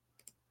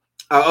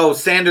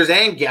 Sanders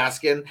and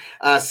Gaskin.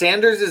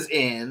 Sanders is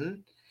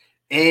in.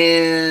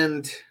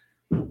 And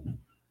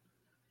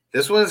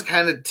this one's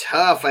kind of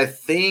tough. I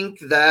think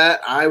that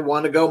I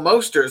want to go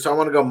Mostert. So I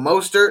want to go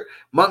Mostert,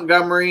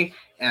 Montgomery,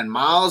 and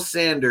Miles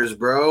Sanders,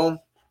 bro.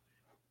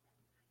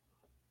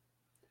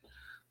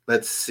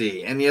 Let's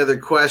see. Any other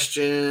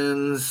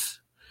questions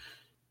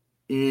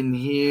in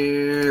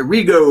here?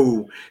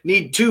 Rigo.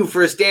 Need 2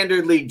 for a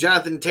standard league.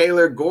 Jonathan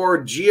Taylor,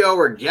 Gore, Gio,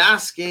 or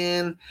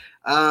Gaskin.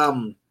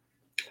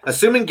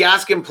 Assuming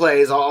Gaskin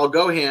plays, I'll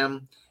go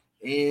him.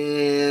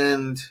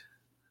 And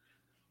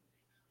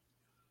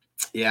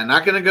yeah,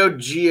 not going to go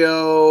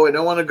Gio. I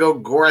don't want to go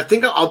Gore. I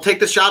think I'll take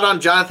the shot on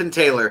Jonathan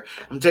Taylor.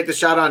 I'm going to take the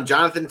shot on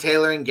Jonathan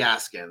Taylor and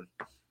Gaskin.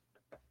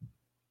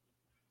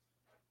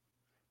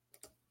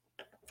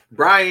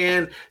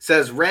 Brian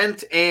says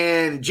Rent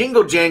and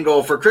Jingle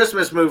Jangle for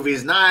Christmas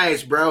movies.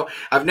 Nice, bro.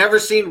 I've never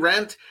seen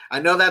Rent. I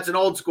know that's an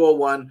old school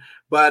one,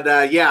 but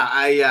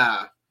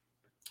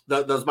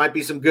those might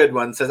be some good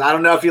ones. Says, I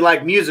don't know if you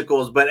like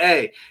musicals, but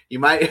hey, you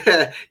might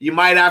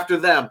after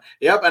them.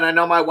 Yep, and I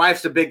know my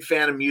wife's a big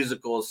fan of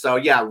musicals. So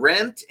yeah,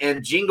 Rent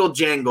and Jingle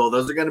Jangle.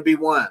 Those are going to be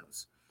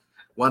ones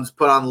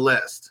put on the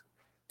list.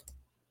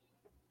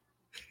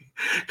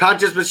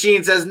 Conscious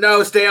Machine says,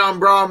 no, stay on,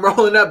 bro. I'm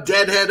rolling up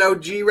Deadhead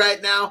OG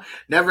right now.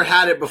 Never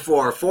had it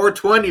before.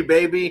 420,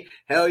 baby.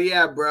 Hell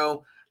yeah,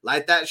 bro.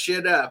 Light that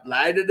shit up.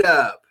 Light it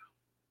up.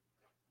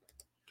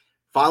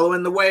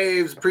 Following the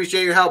waves.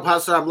 Appreciate your help,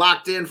 Hustler. I'm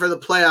locked in for the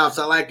playoffs.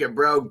 I like it,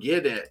 bro.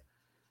 Get it.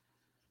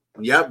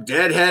 Yep,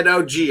 Deadhead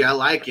OG. I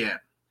like it.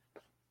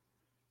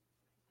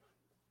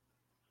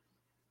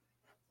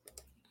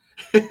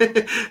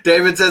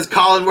 David says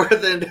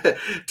Collinworth and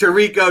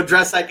Tarico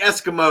dress like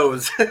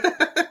Eskimos.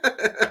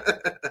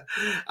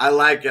 I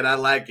like it. I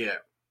like it.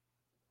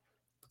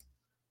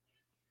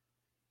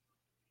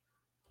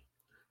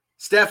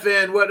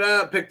 Stefan, what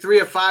up? Pick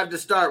 3 of 5 to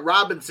start.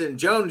 Robinson,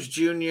 Jones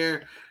Jr.,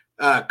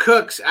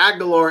 Cooks,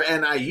 Aguilar,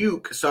 and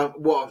Ayuk. So,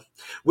 well,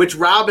 which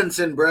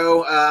Robinson,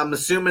 bro? I'm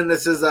assuming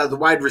this is the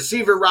wide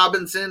receiver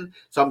Robinson.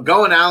 So I'm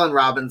going Allen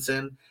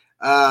Robinson.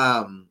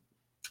 I'm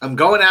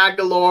going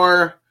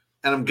Aguilar,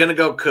 and I'm going to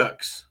go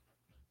Cooks.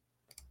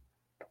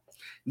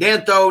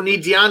 Nantho,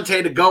 need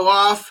Deontay to go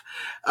off,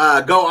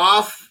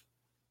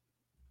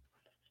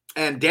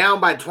 and down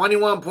by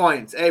 21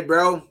 points. Hey,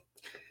 bro.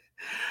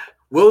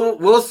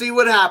 We'll see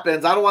what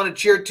happens. I don't want to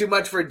cheer too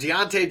much for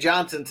Deontay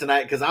Johnson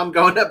tonight because I'm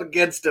going up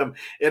against him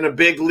in a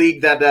big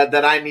league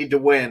that I need to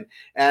win.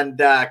 And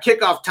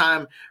kickoff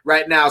time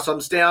right now, so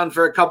I'm staying on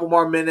for a couple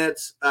more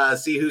minutes.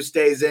 See who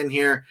stays in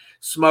here.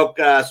 Smoke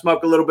a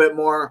little bit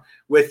more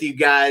with you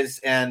guys,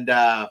 and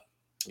go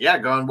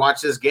and watch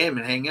this game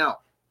and hang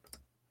out.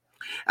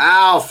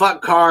 Ow,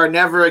 fuck Carr,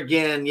 never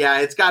again. Yeah,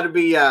 it's got to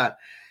be.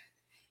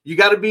 You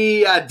got to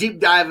be deep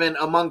diving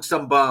among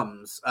some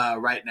bums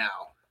right now.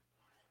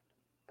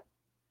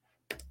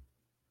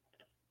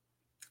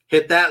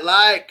 Hit that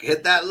like.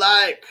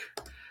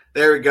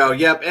 There we go.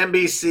 Yep,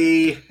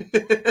 NBC.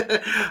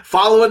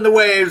 Following the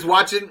waves,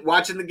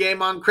 watching the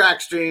game on Crack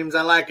Streams.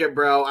 I like it,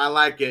 bro. I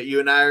like it. You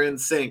and I are in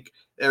sync.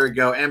 There we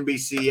go.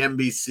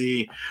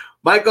 NBC.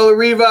 Michael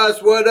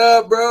Rivas, what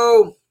up,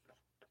 bro?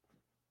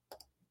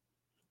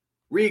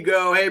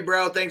 Rigo, hey,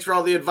 bro. Thanks for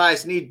all the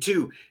advice. Need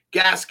two.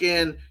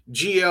 Gaskin,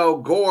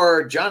 Gio,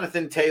 Gore,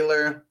 Jonathan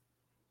Taylor.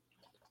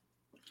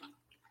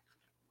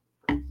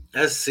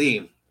 Let's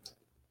see.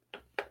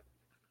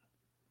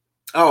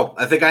 Oh,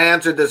 I think I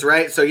answered this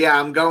right. So, yeah,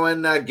 I'm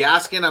going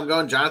Gaskin. I'm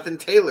going Jonathan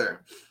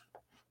Taylor.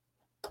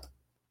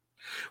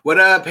 What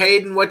up,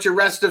 Hayden? What's your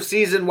rest of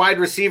season wide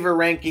receiver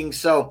rankings?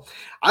 So,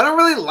 I don't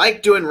really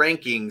like doing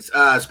rankings,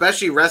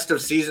 especially rest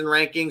of season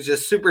rankings.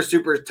 Just super,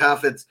 super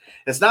tough. It's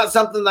not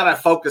something that I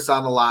focus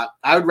on a lot.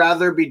 I would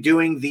rather be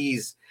doing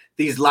these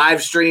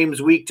live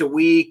streams week to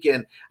week.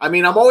 And, I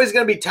mean, I'm always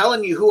going to be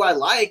telling you who I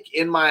like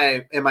in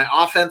my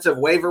offensive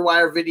waiver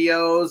wire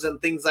videos and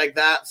things like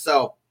that.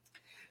 So,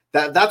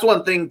 That's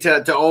one thing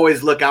to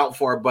always look out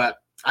for, but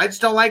I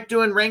just don't like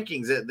doing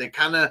rankings. They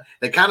kind of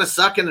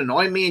suck and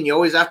annoy me, and you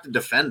always have to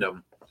defend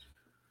them.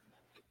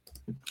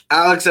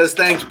 Alex says,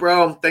 "Thanks,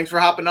 bro. Thanks for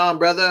hopping on,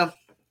 brother."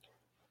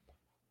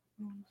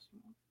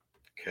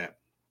 Okay,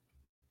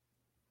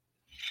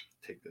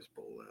 take this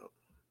bowl out.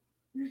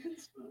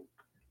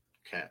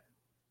 Okay.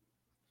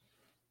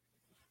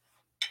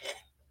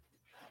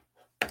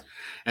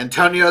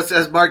 Antonio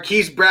says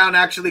Marquise Brown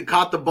actually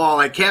caught the ball.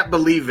 I can't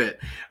believe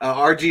it.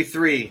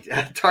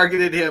 RG3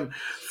 targeted him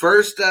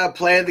first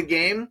play of the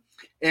game,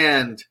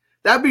 and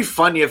that'd be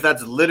funny if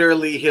that's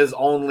literally his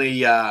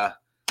only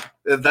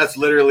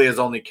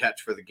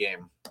catch for the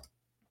game.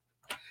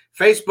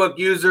 Facebook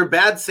user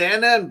Bad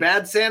Santa and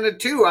Bad Santa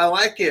 2. I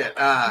like it.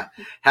 I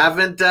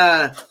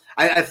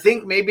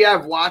think maybe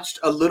I've watched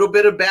a little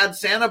bit of Bad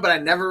Santa, but I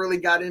never really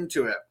got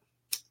into it.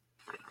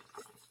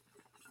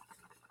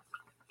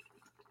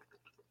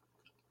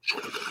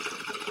 Let's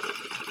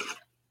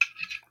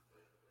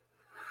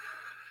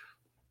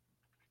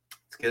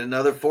get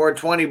another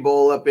 420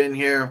 bowl up in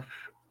here.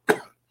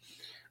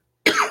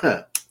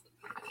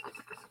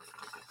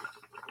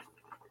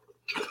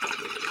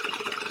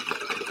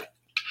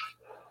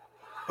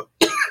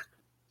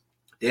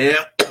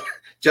 Yeah,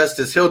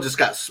 Justice Hill just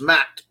got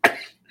smacked.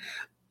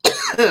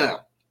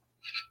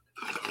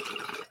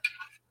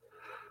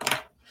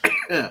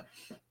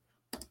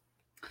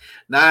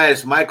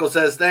 Nice. Michael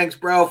says, thanks,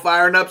 bro.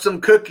 Firing up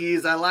some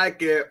cookies. I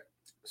like it.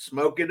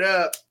 Smoke it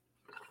up.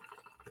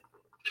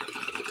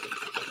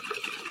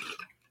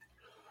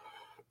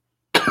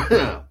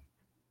 Here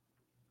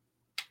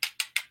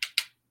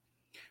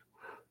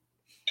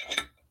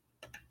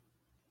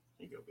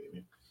you go,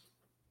 baby.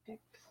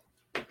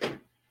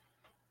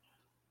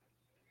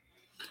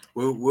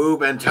 Whoop,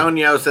 whoop.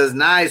 Antonio says,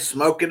 nice.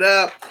 Smoke it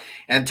up.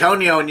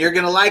 Antonio, and you're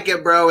going to like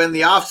it, bro. In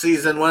the off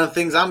season, one of the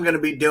things I'm going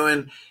to be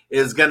doing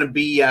is going to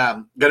be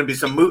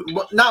some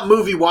not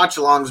movie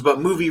watch-alongs,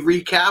 but movie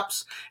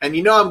recaps. And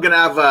you know I'm going to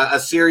have a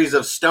series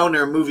of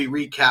stoner movie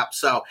recaps.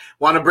 So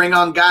want to bring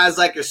on guys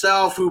like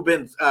yourself who've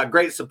been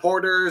great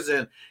supporters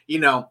and, you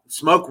know,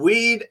 smoke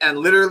weed and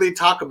literally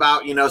talk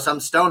about, you know, some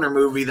stoner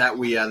movie that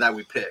we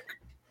pick.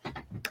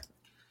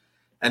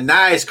 And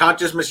nice.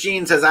 Conscious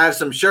Machine says, I have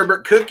some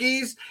sherbet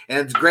cookies, and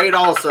it's great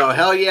also.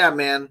 Hell yeah,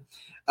 man.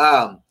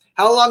 How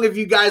long have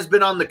you guys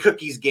been on the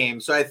cookies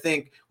game? So I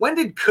think, when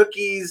did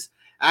cookies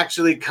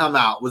actually come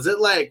out? Was it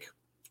like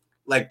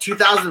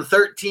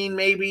 2013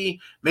 maybe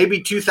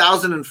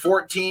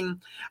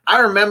 2014? I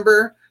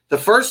remember the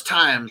first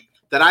time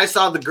that I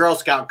saw the Girl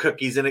Scout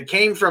cookies, and it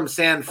came from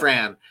San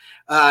Fran.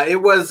 It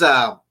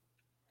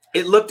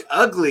looked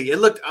ugly. It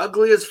looked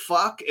ugly as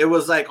fuck. It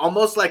was like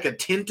almost like a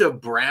tint of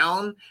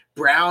brown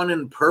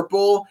and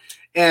purple,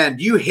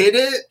 and you hit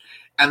it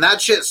and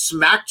that shit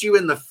smacked you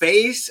in the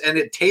face, and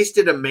it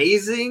tasted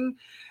amazing.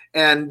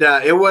 And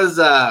it was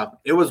wild.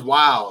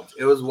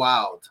 It was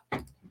wild.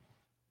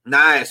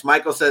 Nice.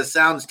 Michael says,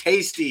 sounds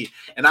tasty.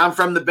 And I'm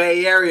from the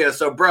Bay Area.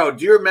 So, bro,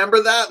 do you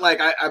remember that?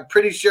 Like, I'm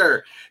pretty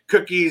sure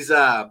cookies,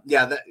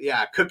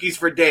 cookies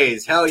for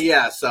days. Hell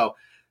yeah. So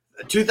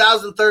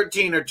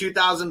 2013 or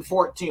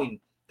 2014,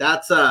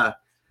 that's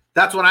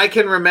when I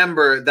can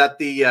remember that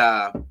the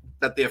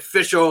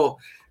official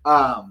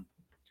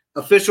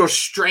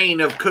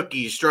strain of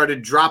cookies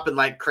started dropping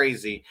like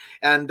crazy.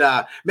 And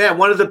man,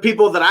 one of the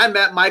people that I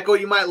met, Michael,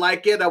 you might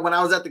like it, when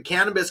I was at the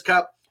Cannabis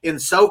Cup in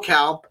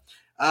SoCal.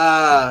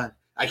 I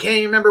can't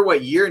even remember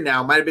what year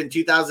now. It might have been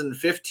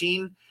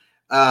 2015.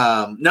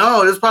 No,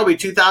 it was probably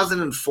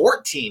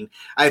 2014.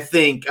 I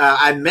think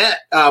I met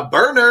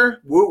Burner.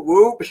 Whoop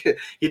whoop.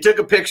 He took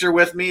a picture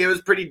with me. It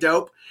was pretty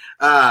dope.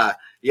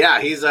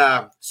 Yeah, he's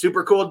a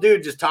super cool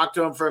dude. Just talked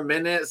to him for a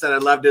minute, said I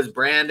loved his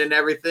brand and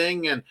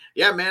everything. And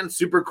yeah, man,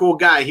 super cool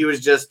guy. He was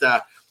just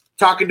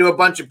talking to a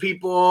bunch of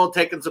people,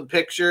 taking some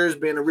pictures,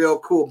 being a real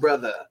cool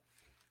brother.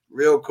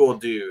 Real cool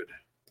dude.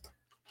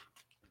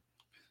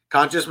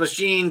 Conscious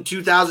Machine,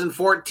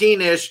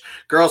 2014-ish,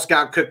 Girl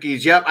Scout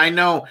cookies. Yep, I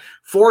know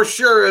for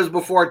sure it was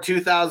before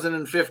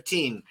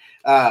 2015.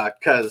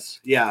 Because,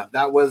 yeah,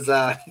 that was,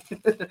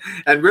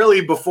 and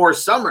really before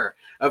summer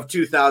of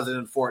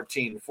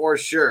 2014, for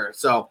sure.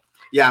 So,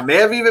 yeah, may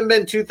have even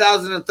been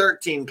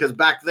 2013, because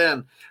back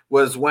then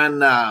was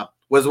when I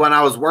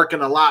was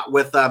working a lot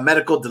with a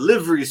medical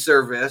delivery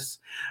service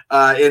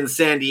in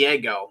San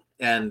Diego.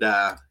 And,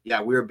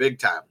 yeah, we were big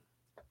time.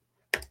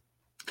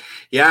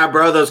 Yeah,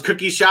 bro, those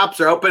cookie shops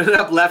are opening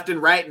up left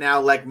and right now.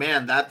 Like,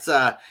 man, that's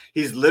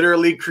he's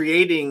literally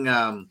creating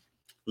the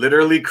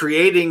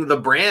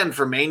brand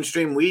for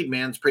mainstream weed,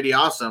 man. It's pretty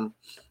awesome.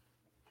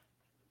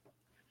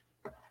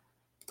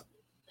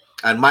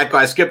 And Michael,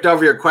 I skipped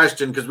over your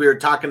question because we were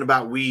talking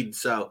about weed.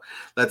 So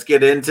let's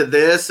get into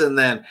this, and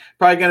then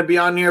probably going to be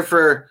on here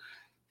for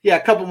a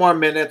couple more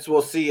minutes.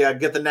 We'll see,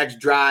 get the next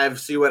drive,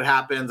 see what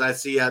happens. I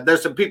see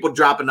there's some people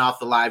dropping off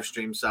the live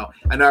stream, so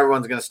I know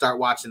everyone's going to start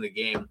watching the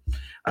game.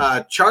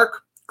 Chark,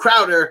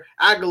 Crowder,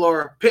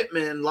 Aguilar,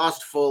 Pittman,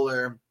 lost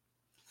Fuller.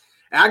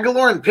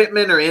 Aguilar and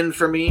Pittman are in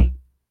for me.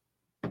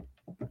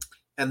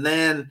 And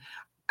then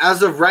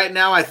as of right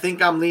now, I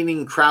think I'm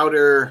leaning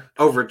Crowder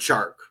over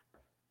Chark.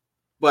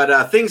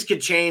 But things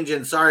could change,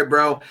 and sorry,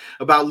 bro,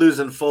 about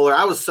losing Fuller.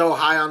 I was so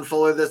high on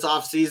Fuller this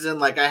offseason.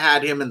 Like, I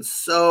had him in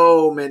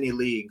so many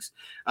leagues.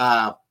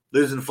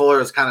 Losing Fuller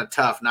is kind of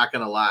tough, not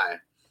going to lie.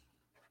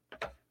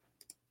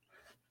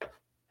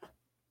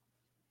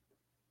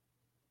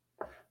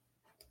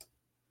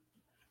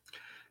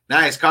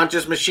 Nice.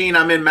 Conscious Machine,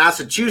 I'm in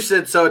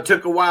Massachusetts, so it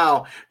took a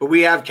while, but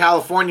we have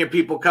California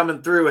people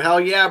coming through. Hell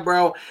yeah,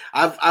 bro.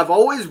 I've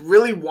always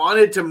really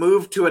wanted to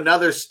move to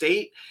another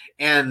state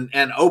and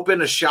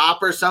open a shop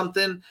or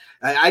something.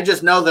 I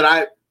just know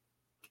that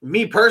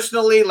me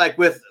personally, like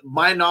with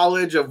my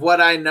knowledge of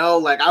what I know,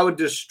 like I would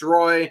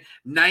destroy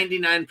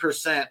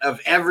 99% of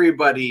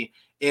everybody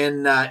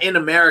in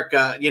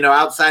America,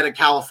 outside of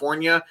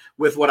California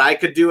with what I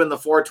could do in the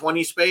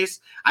 420 space.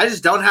 I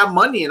just don't have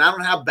money and I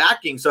don't have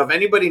backing. So if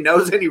anybody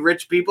knows any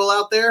rich people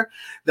out there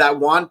that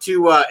want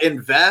to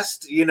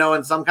invest,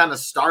 in some kind of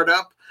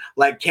startup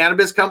like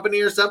cannabis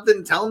company or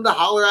something, tell them to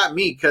holler at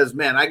me. Cause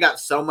man, I got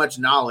so much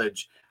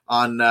knowledge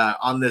on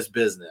this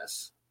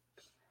business.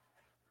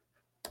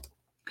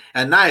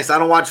 And nice. I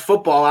don't watch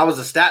football. I was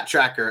a stat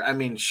tracker. I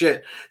mean,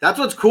 shit. That's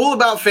what's cool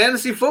about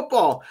fantasy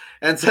football.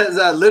 And says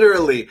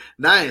literally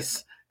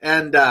nice.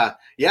 And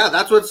yeah,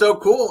 that's what's so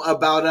cool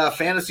about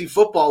fantasy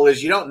football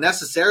is you don't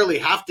necessarily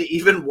have to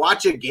even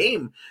watch a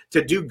game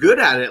to do good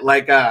at it.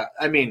 Like,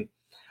 I mean,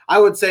 I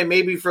would say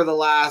maybe for the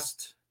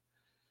last,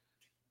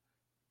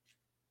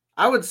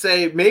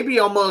 maybe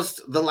almost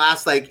the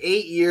last like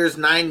 8 years,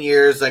 9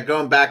 years, like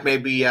going back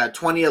maybe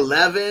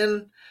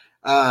 2011.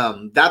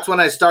 That's when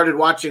I started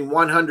watching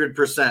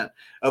 100%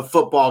 of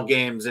football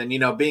games and,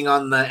 being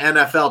on the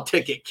NFL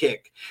ticket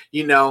kick,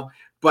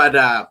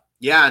 but,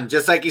 yeah. And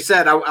just like you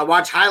said, I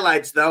watch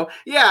highlights though.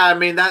 Yeah. I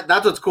mean,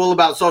 that's what's cool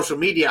about social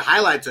media.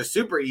 Highlights are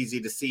super easy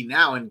to see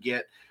now and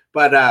get,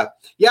 but,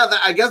 yeah,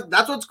 I guess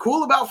that's what's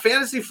cool about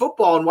fantasy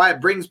football and why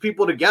it brings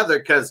people together.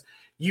 Cause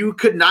you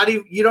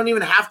don't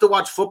even have to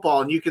watch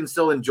football and you can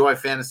still enjoy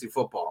fantasy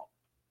football.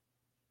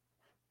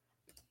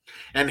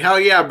 And hell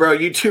yeah, bro,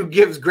 YouTube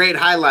gives great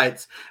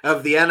highlights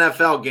of the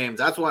NFL games.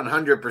 That's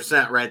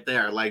 100% right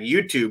there. Like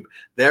YouTube,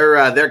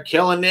 they're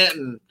killing it,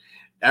 and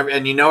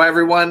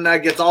everyone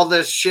gets all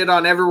this shit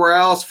on everywhere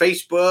else,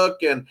 Facebook,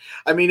 and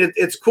I mean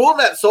it's cool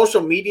that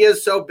social media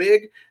is so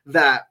big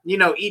that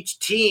each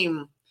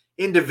team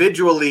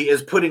individually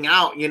is putting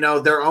out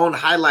their own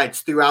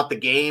highlights throughout the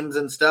games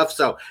and stuff.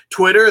 So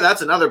Twitter,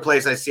 that's another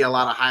place I see a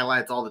lot of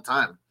highlights all the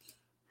time.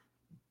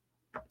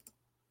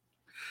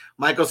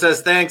 Michael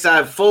says, thanks. I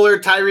have Fuller,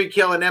 Tyreek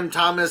Hill, and M.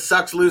 Thomas.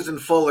 Sucks losing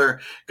Fuller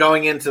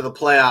going into the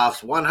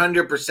playoffs.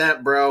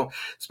 100%, bro.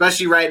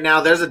 Especially right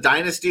now. There's a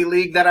dynasty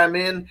league that I'm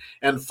in,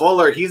 and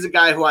Fuller, he's a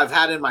guy who I've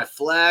had in my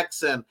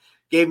flex and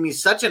gave me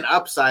such an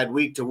upside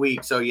week to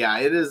week. So, yeah,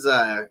 it is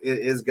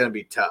going to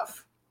be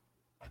tough.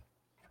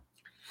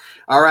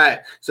 All right,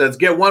 so let's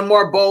get one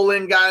more bowl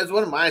in, guys.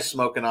 What am I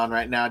smoking on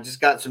right now?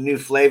 Just got some new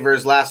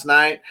flavors last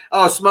night.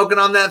 Oh, smoking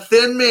on that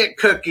Thin Mint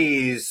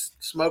cookies.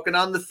 Smoking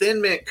on the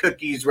Thin Mint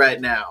cookies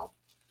right now.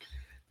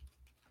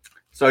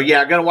 So,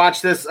 yeah, I'm going to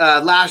watch this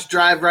last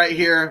drive right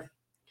here.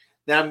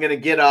 Then I'm going to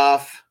get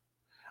off.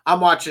 I'm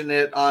watching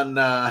it on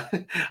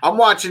I'm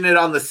watching it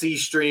on the C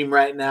stream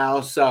right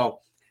now, so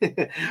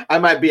I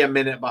might be a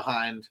minute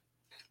behind.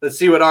 Let's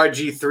see what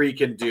RG3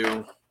 can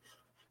do.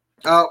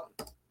 Oh.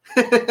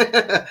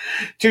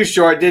 Too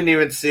short, didn't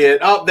even see it.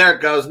 Oh, there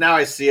it goes. Now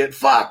I see it.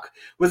 Fuck.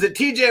 Was it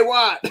TJ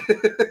Watt?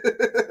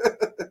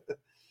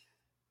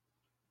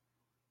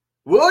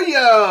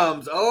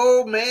 Williams.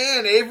 Oh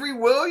man, Avery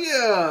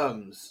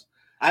Williams.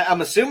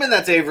 I'm assuming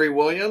that's Avery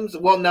Williams.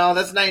 Well, no,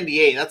 that's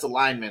 98. That's a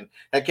lineman.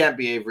 That can't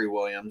be Avery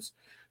Williams.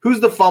 Who's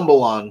the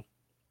fumble on?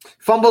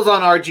 Fumble's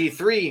on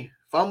RG3.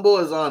 Fumble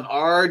is on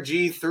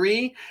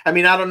RG3. I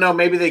mean, I don't know.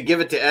 Maybe they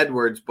give it to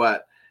Edwards,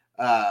 but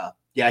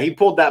yeah, he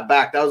pulled that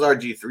back. That was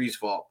RG3's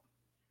fault.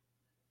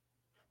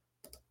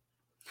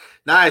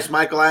 Nice,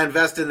 Michael. I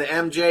invest in the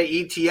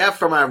MJ ETF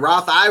for my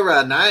Roth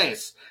IRA.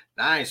 Nice.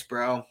 Nice,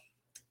 bro.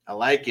 I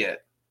like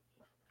it.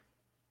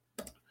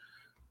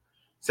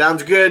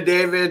 Sounds good,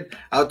 David.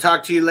 I'll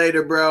talk to you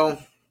later, bro.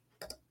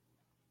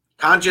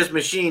 Conscious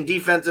Machine,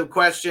 defensive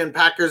question,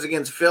 Packers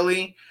against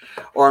Philly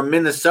or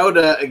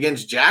Minnesota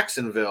against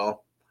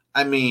Jacksonville.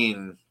 I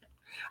mean,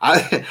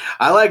 I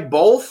like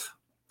both,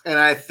 and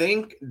I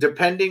think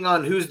depending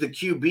on who's the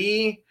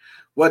QB,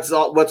 what's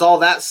all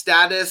that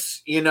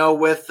status, you know,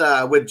 with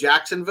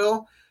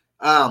Jacksonville,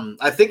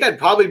 I think I'd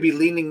probably be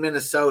leaning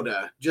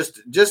Minnesota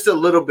just a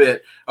little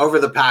bit over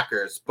the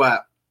Packers,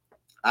 but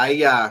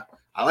I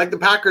like the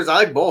Packers. I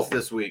like both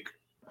this week.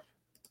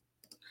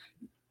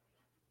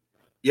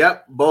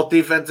 Yep, both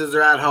defenses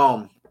are at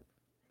home.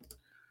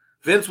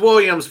 Vince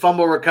Williams,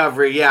 fumble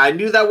recovery. Yeah, I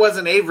knew that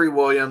wasn't Avery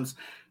Williams.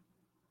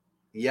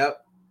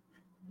 Yep.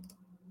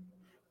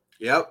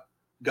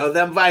 Go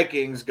them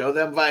Vikings. Go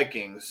them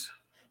Vikings.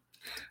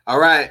 All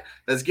right,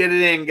 let's get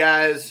it in,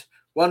 guys.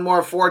 One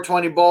more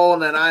 420 bowl,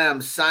 and then I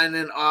am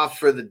signing off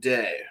for the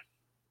day.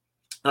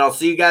 And I'll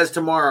see you guys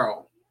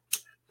tomorrow.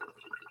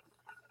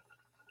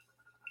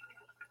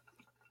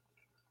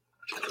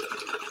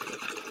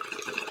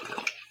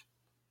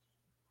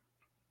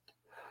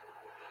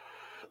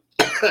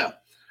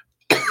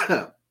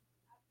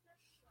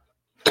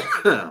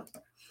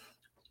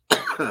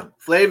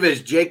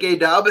 Flavish, J.K.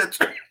 Dobbins,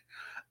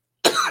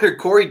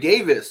 Corey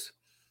Davis.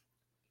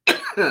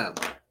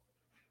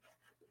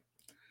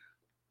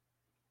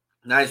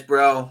 Nice,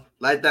 bro.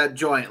 Light that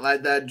joint.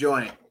 Light that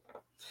joint.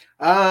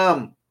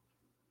 As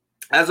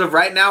of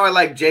right now, I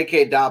like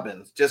J.K.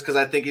 Dobbins just because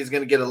I think he's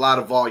going to get a lot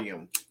of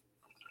volume.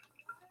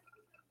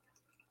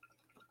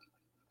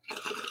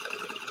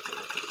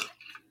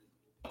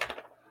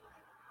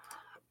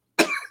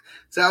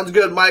 Sounds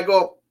good,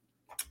 Michael.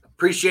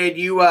 Appreciate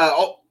you.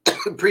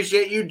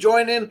 Appreciate you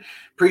joining.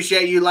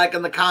 Appreciate you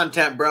liking the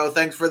content, bro.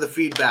 Thanks for the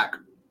feedback.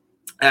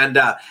 And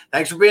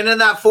thanks for being in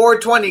that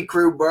 420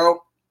 crew,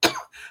 bro.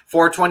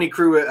 420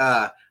 crew.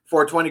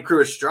 420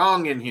 crew is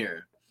strong in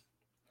here.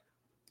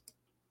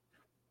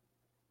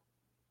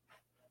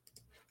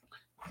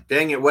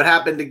 Dang it! What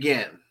happened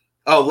again?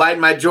 Oh, light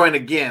my joint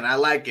again. I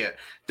like it.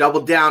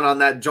 Double down on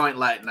that joint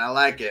lighting. I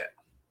like it.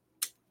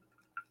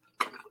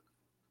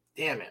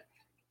 Damn it.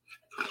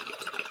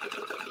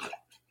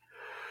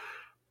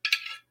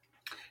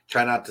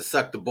 Try not to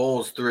suck the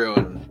bowls through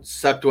and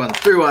sucked one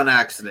through on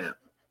accident.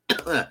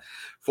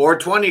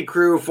 420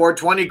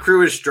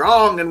 crew is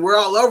strong, and we're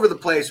all over the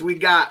place. We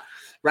got,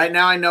 right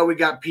now I know we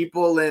got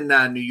people in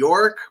New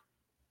York.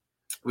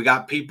 We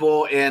got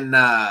people in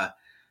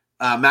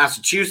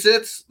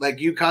Massachusetts, like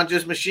you,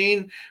 Conscious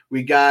Machine.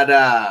 We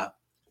got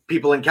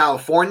people in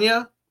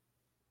California.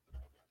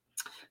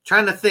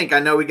 Trying to think.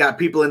 I know we got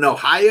people in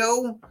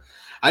Ohio.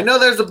 I know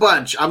there's a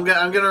bunch. I'm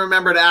gonna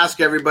remember to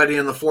ask everybody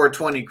in the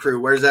 420 crew,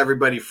 where's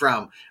everybody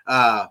from?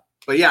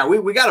 But yeah,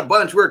 we got a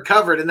bunch. We're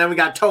covered, and then we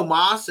got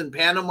Tomas in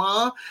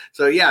Panama.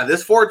 So yeah,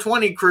 this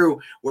 420 crew,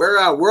 we're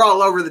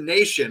all over the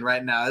nation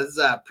right now. This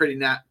is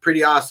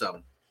pretty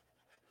awesome.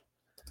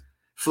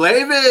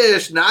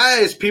 Flavish,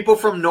 nice. People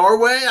from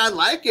Norway, I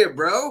like it,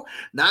 bro.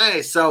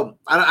 Nice. So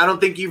I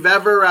don't think you've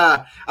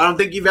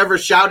ever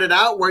shouted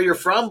out where you're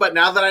from, but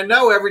now that I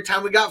know, every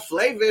time we got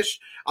Flavish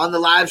on the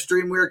live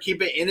stream, we were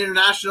keeping it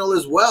international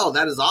as well.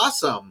 That is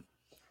awesome.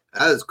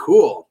 That is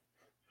cool.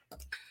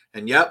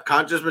 And yep,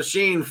 Conscious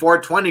Machine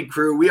 420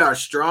 crew, we are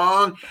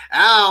strong.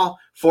 Al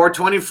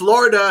 420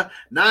 Florida,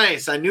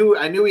 nice. I knew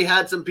we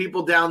had some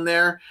people down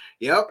there.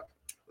 Yep.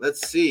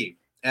 Let's see.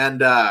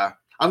 And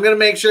I'm going to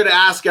make sure to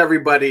ask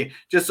everybody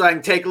just so I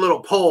can take a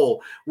little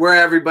poll where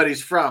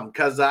everybody's from,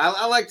 because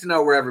I like to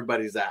know where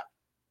everybody's at.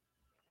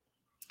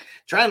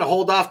 Trying to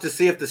hold off to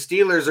see if the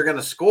Steelers are going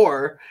to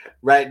score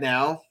right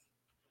now.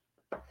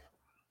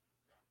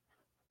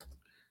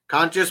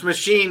 Conscious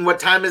Machine,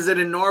 what time is it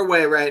in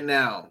Norway right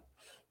now?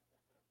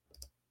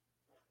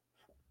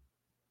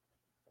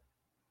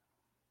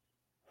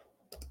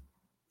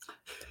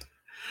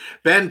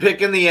 Ben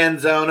picking the end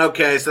zone.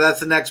 Okay, so that's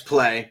the next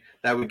play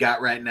that we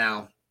got right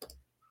now.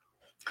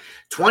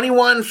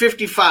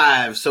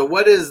 21:55. So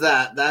what is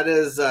that? That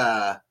is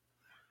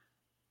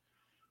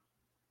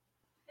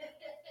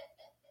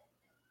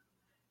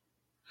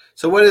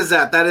so what is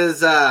that? That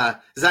is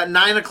that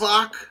 9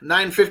 o'clock?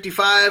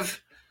 9:55?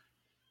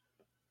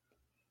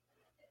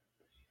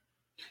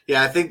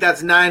 Yeah, I think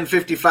that's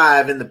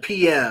 9:55 in the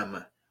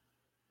PM.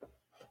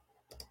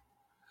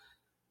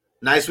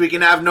 Nice, we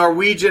can have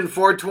Norwegian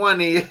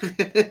 420.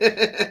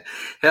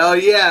 Hell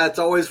yeah, it's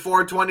always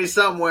 420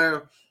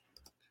 somewhere.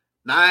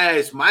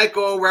 Nice.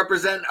 Michael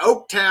representing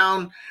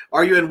Oaktown.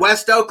 Are you in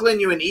West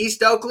Oakland? You in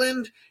East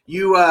Oakland?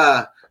 You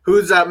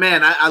who's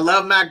man, I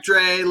love Mac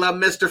Dre, love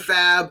Mr.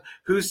 Fab.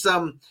 Who's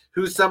some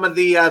of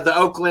the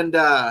Oakland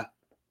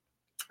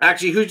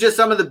actually who's just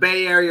some of the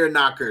Bay Area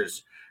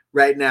knockers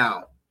right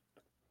now?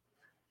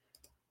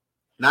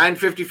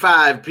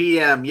 9:55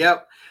 p.m.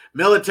 Yep.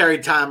 Military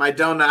time. I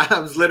don't know. I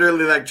was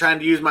literally like trying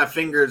to use my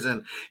fingers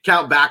and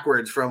count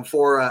backwards from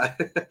 24.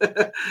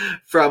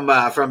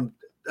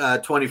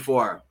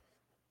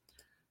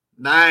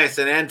 Nice.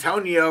 And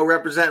Antonio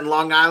representing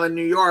Long Island,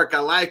 New York. I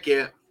like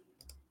it.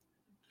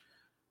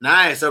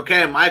 Nice.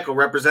 Okay, Michael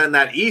representing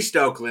that East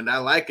Oakland. I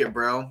like it,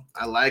 bro.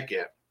 I like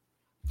it.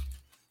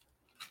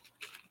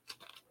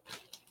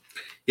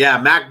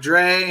 Yeah, Mac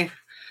Dre.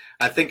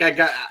 I think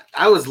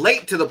I was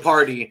late to the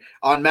party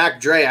on Mac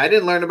Dre. I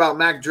didn't learn about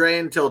Mac Dre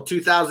until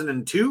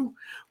 2002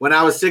 when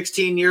I was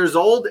 16 years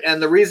old.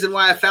 And the reason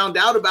why I found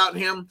out about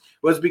him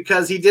was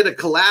because he did a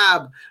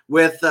collab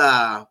with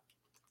a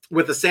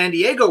San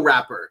Diego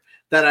rapper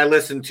that I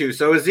listened to.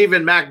 So it was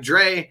even Mac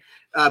Dre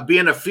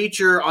being a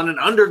feature on an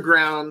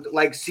underground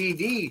like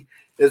CD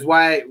is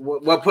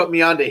what put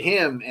me onto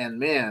him. And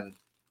man,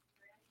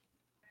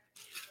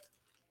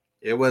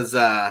 it was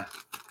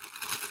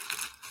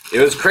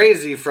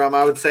crazy from,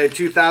 I would say,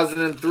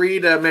 2003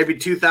 to maybe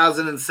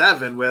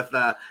 2007 with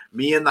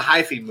me and the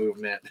hyphy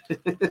movement.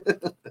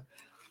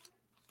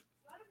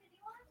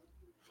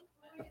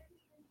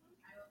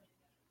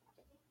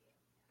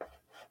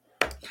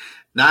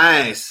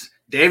 Nice.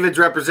 David's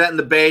representing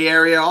the Bay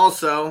Area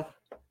also.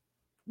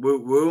 Woo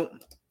woo.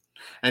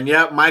 And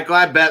yep, Michael,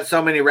 I bet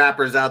so many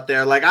rappers out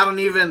there. Like,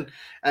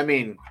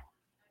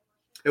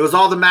 it was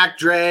all the Mac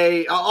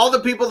Dre, all the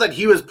people that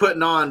he was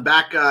putting on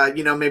back,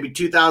 maybe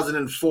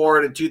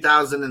 2004 to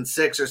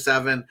 2006 or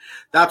 7.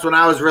 That's when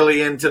I was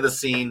really into the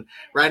scene.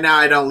 Right now,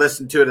 I don't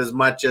listen to it as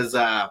much as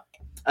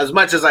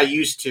I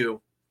used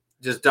to.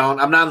 Just don't.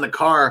 I'm not in the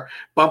car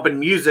bumping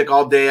music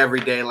all day,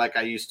 every day like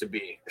I used to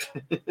be.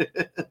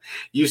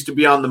 Used to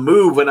be on the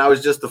move when I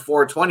was just the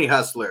 420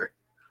 hustler.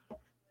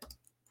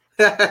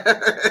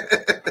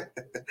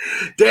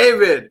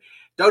 David.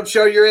 Don't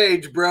show your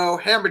age, bro.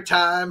 Hammer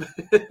time.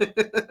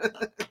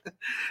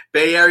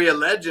 Bay Area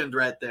legend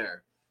right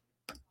there.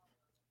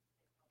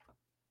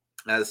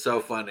 That's so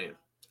funny.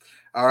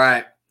 All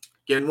right.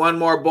 Getting one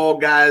more bowl,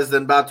 guys,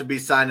 then about to be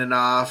signing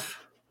off.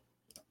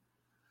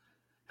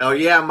 Hell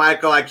yeah,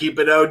 Michael. I keep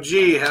it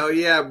OG. Hell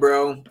yeah,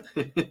 bro.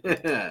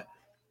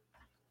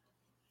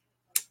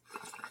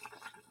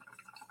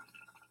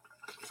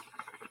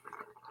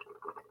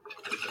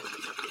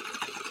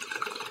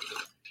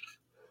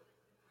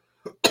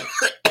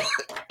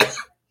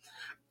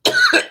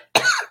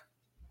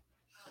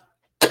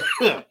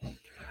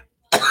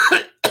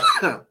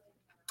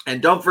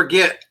 And don't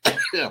forget,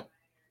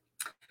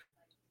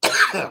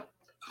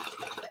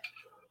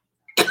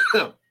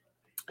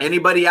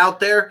 anybody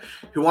out there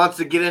who wants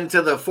to get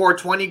into the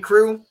 420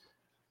 crew,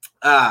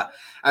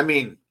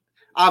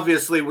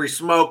 obviously we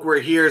smoke, we're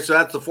here, so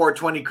that's the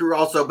 420 crew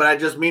also, but I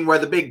just mean where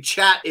the big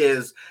chat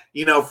is,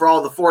 for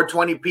all the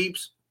 420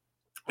 peeps,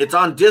 it's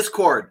on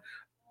Discord.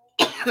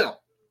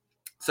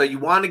 So you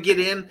want to get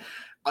in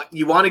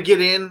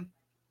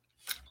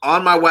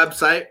on my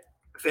website,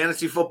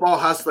 Fantasy Football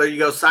Hustler. You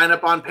go sign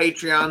up on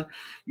Patreon.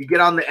 You get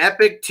on the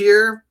Epic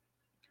tier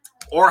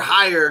or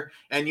higher,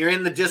 and you're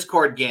in the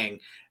Discord gang.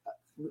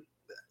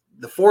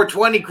 The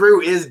 420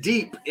 crew is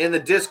deep in the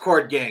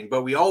Discord gang,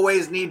 but we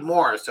always need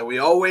more. So we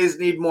always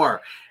need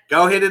more.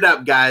 Go hit it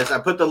up, guys. I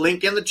put the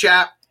link in the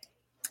chat.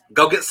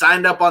 Go get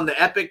signed up on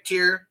the Epic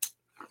tier.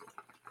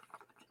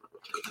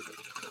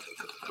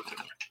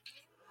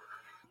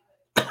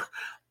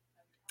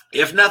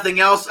 If nothing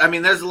else,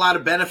 there's a lot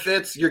of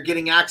benefits. You're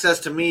getting access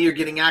to me. You're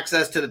getting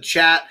access to the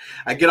chat.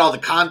 I get all the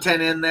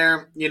content in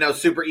there,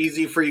 super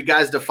easy for you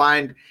guys to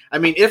find.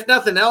 If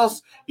nothing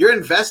else, you're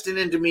investing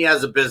into me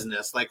as a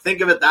business. Like,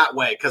 think of it that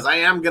way, because I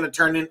am going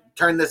to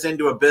turn this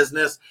into a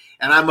business,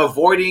 and I'm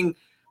avoiding,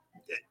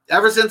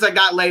 ever since I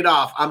got laid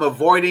off, I'm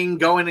avoiding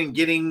going and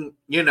getting,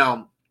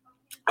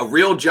 a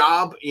real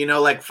job,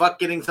 like fuck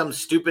getting some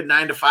stupid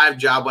 9-to-5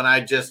 job when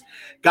I just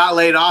got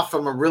laid off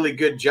from a really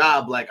good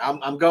job. Like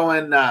I'm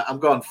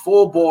going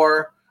full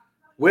bore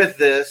with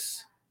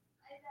this.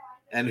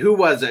 And who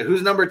was it?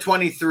 Who's number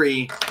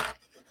 23?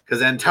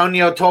 Because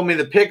Antonio told me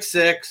the pick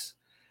 6.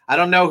 I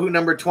don't know who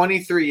number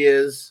 23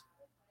 is.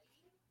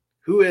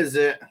 Who is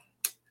it?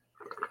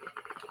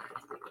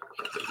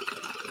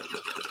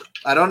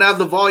 I don't have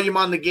the volume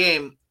on the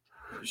game.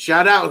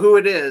 Shout out who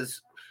it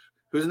is.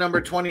 Who's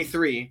number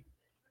 23?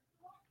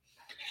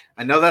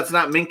 I know that's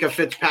not Minka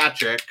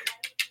Fitzpatrick.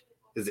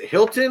 Is it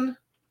Hilton?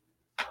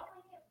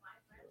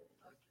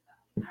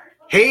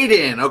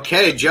 Hayden.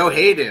 Okay, Joe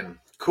Hayden.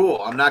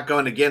 Cool. I'm not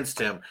going against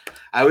him.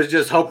 I was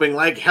just hoping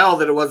like hell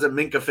that it wasn't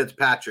Minka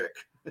Fitzpatrick.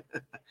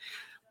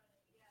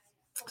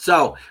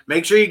 So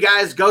make sure you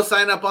guys go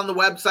sign up on the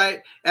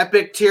website,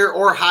 Epic tier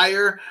or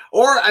higher,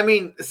 or I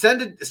mean,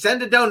 send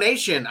a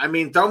donation. I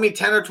mean, throw me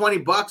 10 or 20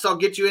 bucks. I'll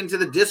get you into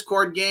the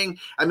Discord gang.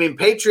 I mean,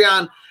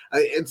 Patreon,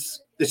 it's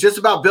just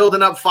about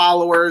building up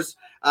followers.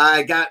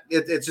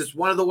 It's just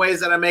one of the ways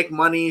that I make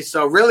money.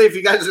 So really, if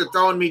you guys are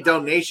throwing me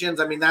donations,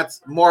 I mean, that's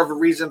more of a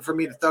reason for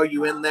me to throw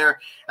you in there.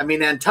 I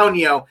mean,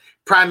 Antonio,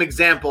 prime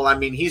example. I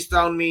mean, he's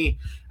thrown me,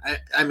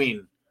 I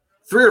mean,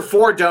 3 or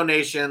 4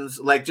 donations,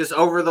 like just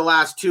over the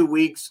last 2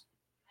 weeks,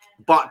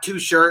 bought 2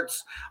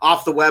 shirts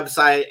off the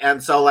website.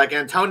 And so like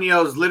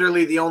Antonio's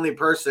literally the only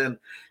person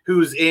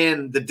who's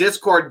in the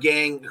Discord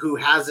gang who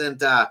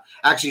hasn't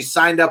actually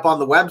signed up on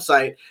the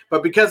website.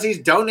 But because he's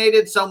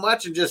donated so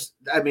much and just,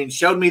 I mean,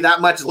 showed me that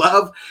much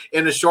love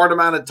in a short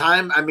amount of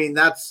time, I mean,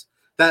 that's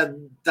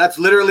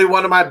literally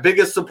one of my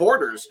biggest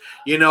supporters,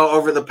 you know,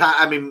 over the past,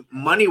 I mean,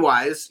 money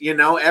wise, you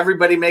know,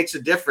 everybody makes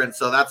a difference.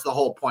 So that's the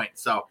whole point.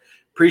 So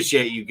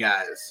appreciate you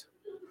guys.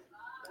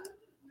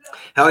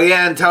 Hell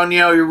yeah,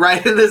 Antonio, you're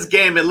right in this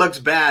game. It looks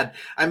bad.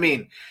 I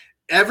mean,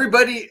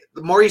 everybody,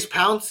 Maurice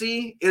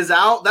Pouncey is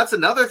out. That's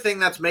another thing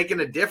that's making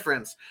a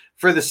difference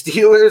for the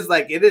Steelers.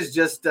 Like, it is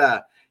just,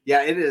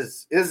 it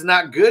is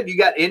not good. You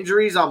got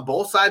injuries on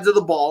both sides of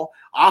the ball,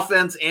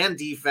 offense and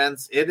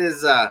defense.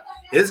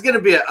 It's going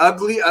to be an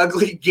ugly,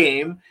 ugly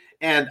game.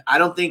 And I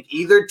don't think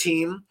either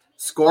team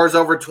scores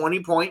over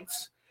 20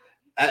 points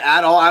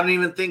at all. I don't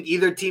even think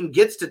either team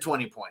gets to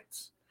 20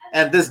 points.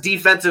 And this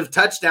defensive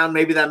touchdown,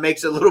 maybe that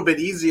makes it a little bit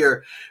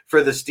easier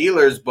for the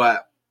Steelers,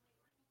 but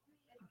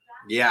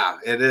yeah,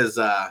 it is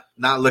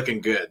not looking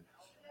good.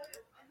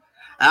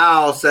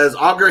 Al says,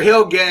 Auger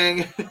Hill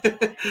gang.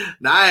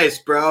 Nice,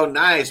 bro.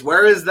 Nice.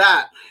 Where is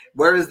that?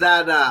 Where is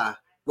that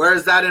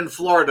in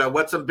Florida?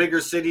 What's some bigger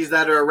cities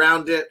that are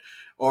around it?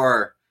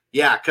 Or,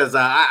 yeah, because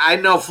I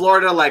know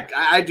Florida. Like,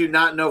 I do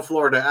not know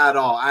Florida at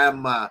all. I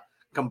am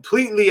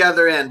completely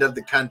other end of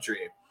the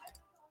country.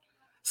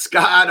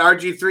 Scott,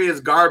 RG3 is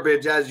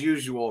garbage as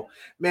usual.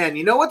 Man,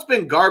 you know what's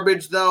been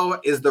garbage,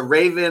 though, is the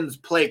Ravens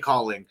play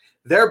calling.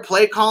 Their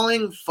play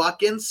calling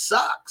fucking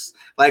sucks.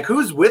 Like,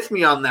 who's with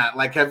me on that?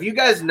 Like, have you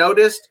guys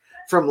noticed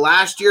from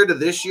last year to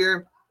this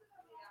year,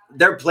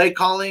 their play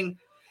calling,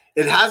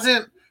 it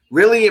hasn't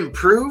really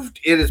improved.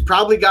 It has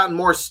probably gotten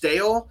more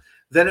stale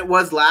than it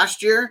was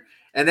last year.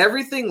 And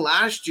everything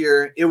last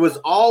year, it was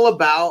all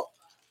about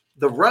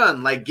the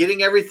run, like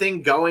getting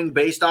everything going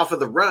based off of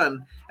the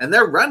run. And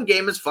their run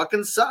game has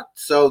fucking sucked.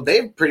 So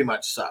they've pretty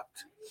much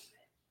sucked.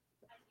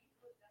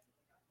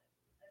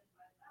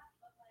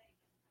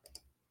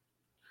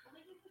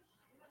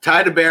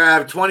 Ty to Bear, I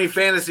have 20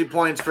 fantasy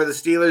points for the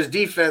Steelers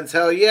defense.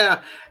 Hell yeah.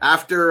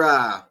 After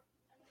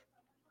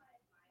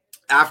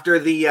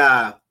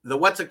the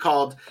what's it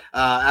called?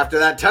 After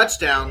that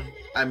touchdown,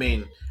 I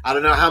mean, I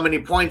don't know how many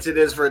points it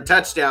is for a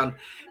touchdown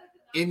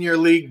in your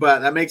league, but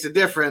that makes a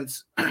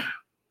difference.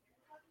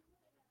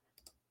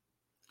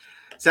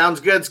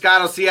 Sounds good,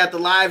 Scott. I'll see you at the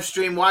live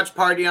stream watch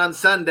party on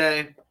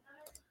Sunday.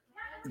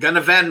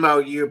 Gonna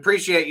Venmo you.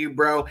 Appreciate you,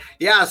 bro.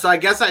 Yeah, so I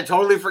guess I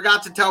totally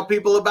forgot to tell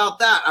people about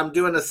that. I'm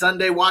doing a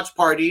Sunday watch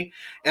party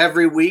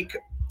every week,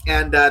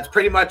 and it's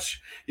pretty much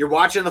you're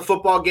watching the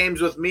football games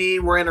with me.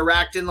 We're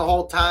interacting the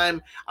whole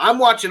time. I'm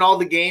watching all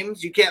the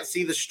games. You can't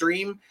see the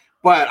stream,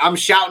 but I'm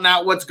shouting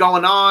out what's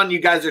going on. You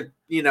guys are,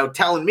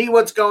 telling me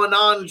what's going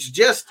on. It's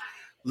just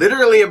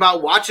literally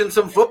about watching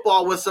some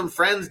football with some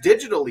friends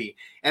digitally.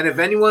 And if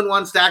anyone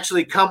wants to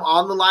actually come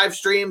on the live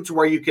stream to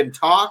where you can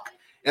talk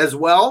as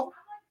well,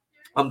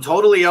 I'm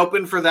totally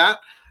open for that.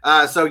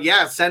 So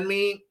yeah, send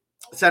me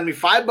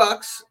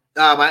 $5.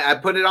 I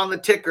put it on the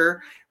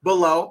ticker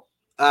below.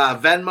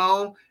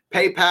 Venmo,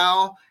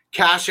 PayPal,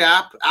 Cash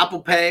App,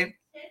 Apple Pay.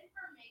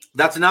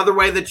 That's another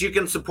way that you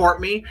can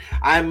support me.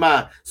 I'm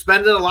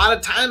spending a lot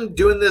of time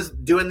doing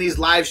these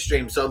live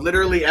streams. So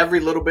literally every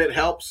little bit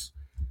helps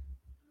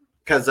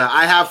because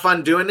I have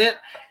fun doing it.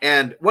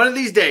 And one of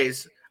these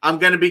days, I'm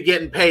going to be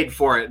getting paid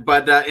for it.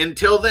 But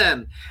until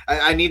then,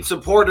 I need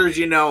supporters,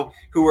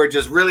 who are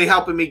just really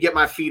helping me get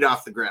my feet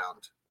off the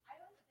ground.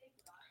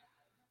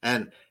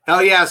 And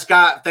hell yeah,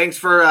 Scott, thanks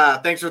for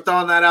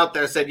throwing that out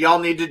there. Said y'all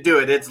need to do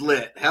it. It's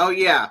lit. Hell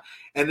yeah.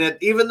 And that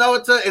even though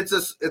it's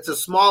a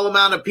small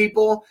amount of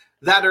people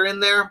that are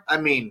in there, I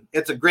mean,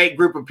 it's a great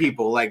group of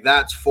people. Like,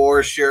 that's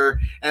for sure.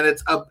 And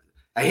it's a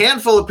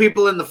handful of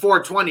people in the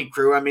 420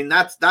 crew. I mean,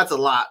 that's a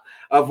lot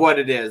of what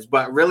it is,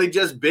 but really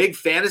just big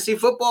fantasy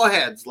football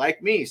heads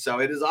like me.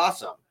 So it is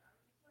awesome.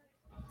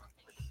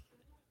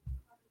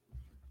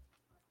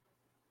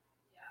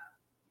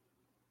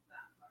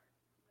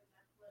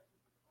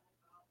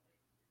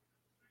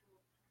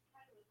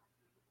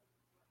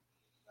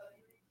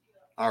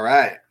 All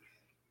right.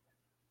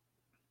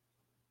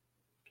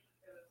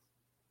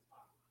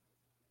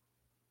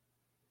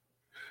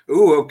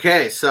 Ooh,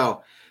 okay.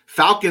 So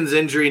Falcons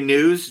injury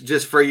news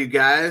just for you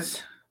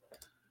guys.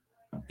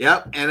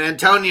 Yep. And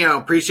Antonio,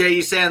 appreciate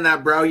you saying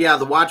that, bro. Yeah,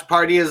 the watch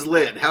party is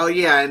lit. Hell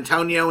yeah.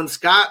 Antonio and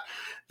Scott,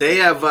 they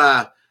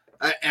have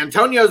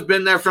Antonio's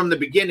been there from the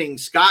beginning.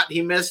 Scott,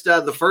 he missed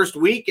the first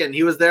week, and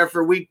he was there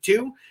for week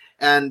 2.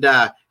 And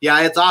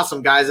yeah, it's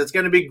awesome, guys. It's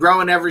going to be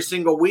growing every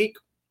single week.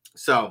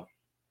 So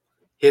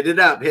hit it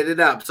up.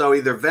 So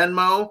either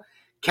Venmo,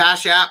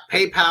 Cash App,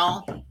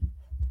 PayPal,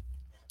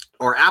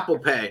 or Apple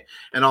Pay.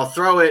 And I'll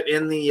throw it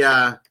in the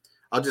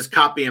I'll just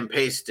copy and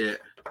paste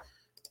it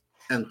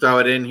and throw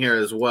it in here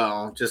as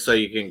well, just so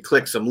you can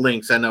click some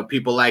links. I know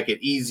people like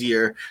it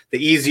easier. The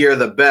easier,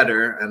 the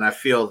better, and I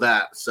feel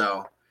that.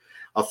 So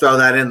I'll throw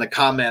that in the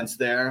comments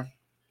there.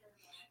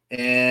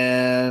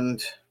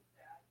 And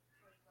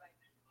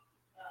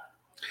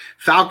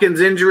Falcons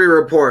injury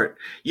report.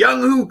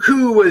 Younghoe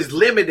Koo was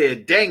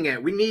limited. Dang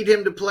it. We need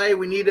him to play.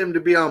 We need him to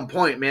be on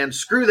point, man.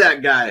 Screw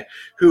that guy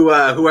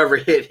whoever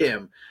hit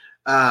him.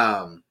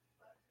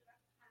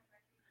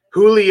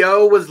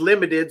 Julio was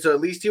limited, so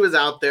at least he was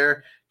out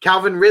there.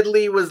 Calvin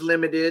Ridley was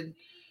limited.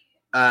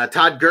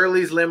 Todd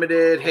Gurley's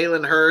limited.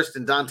 Halen Hurst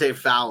and Dante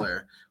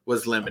Fowler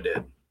was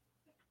limited.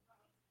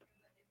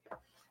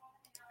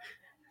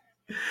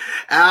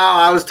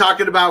 I was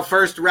talking about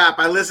first rap.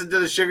 I listened to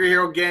the Sugar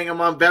Hill Gang.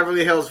 I'm on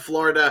Beverly Hills,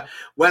 Florida,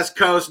 West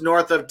Coast,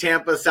 north of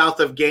Tampa, south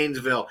of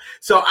Gainesville.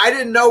 So I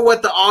didn't know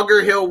what the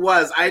Auger Hill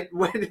was.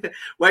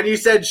 When you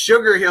said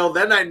Sugar Hill,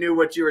 then I knew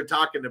what you were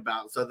talking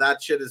about. So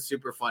that shit is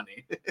super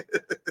funny.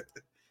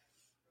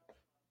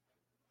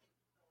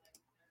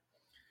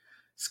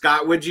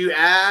 Scott, would you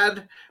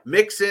add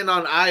Mixon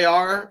on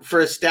IR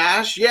for a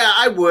stash? Yeah,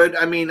 I would.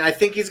 I mean, I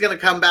think he's going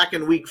to come back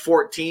in week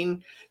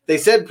 14. They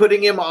said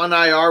putting him on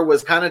IR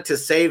was kind of to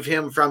save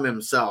him from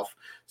himself.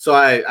 So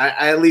I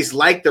at least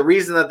like the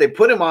reason that they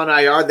put him on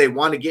IR. They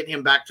want to get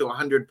him back to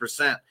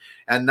 100%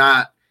 and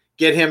not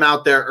get him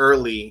out there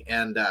early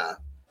and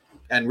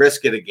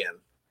risk it again.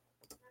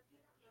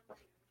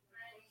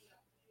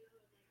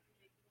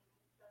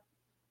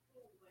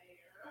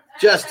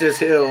 Justice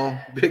Hill,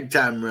 big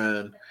time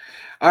run.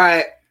 All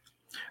right.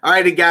 All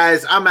righty,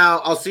 guys, I'm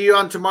out. I'll see you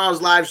on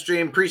tomorrow's live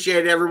stream.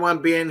 Appreciate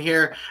everyone being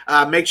here.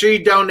 Make sure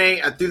you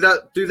donate. I threw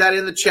that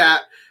in the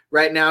chat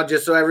right now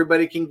just so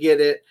everybody can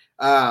get it.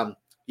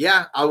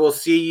 Yeah, I will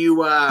see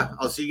you.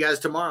 I'll see you guys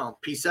tomorrow.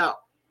 Peace out.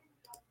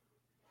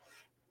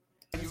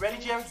 You ready,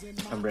 Jerry?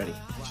 I'm ready.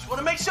 Just want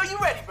to make sure you're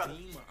ready, brother.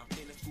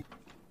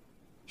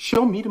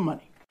 Show me the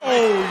money.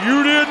 Every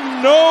day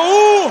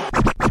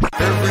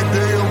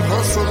I'm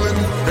hustling.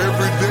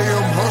 Every day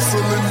I'm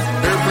hustling.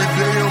 Every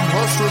day I'm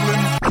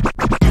hustling.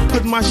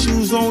 Put my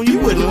shoes on, you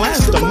wouldn't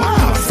last a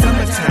mile.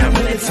 Summertime,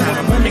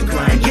 wintertime, I'm on the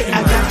grind. Yeah,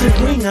 I got the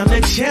ring, I'm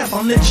the champ,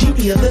 I'm the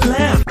genie of the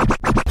lamp.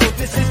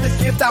 This is the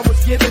gift I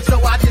was given,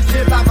 so I just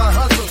live by my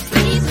hustle.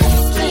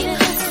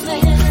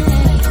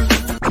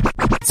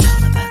 It's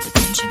all about the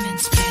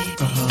Benjamins, baby.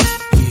 Yeah.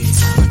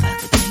 It's all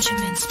about the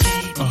Benjamins,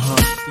 baby.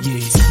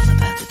 Yeah. It's all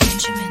about the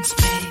Benjamins,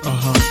 baby.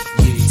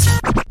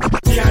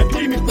 Yeah.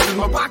 VIP me put in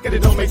my pocket,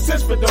 it don't make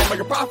sense, but don't make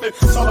a profit.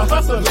 So I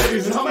hustle,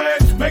 ladies and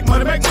homies. Make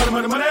money,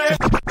 money.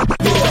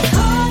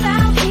 Call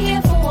out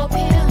here for a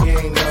pill.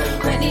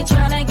 Really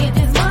tryna get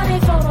this money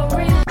for the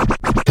real.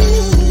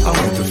 I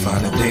want to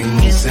find a thing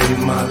to save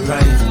my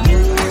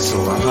life, so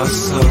I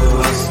hustle.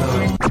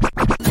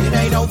 It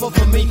ain't over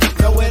for me.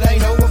 No, it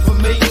ain't over for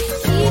me.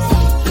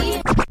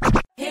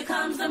 Here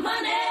comes the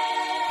money.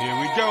 Here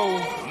we go.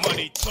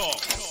 Money talk.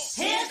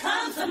 Here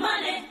comes the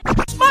money.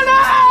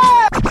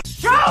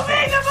 Show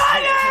me the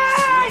money!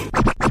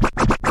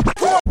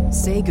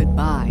 Say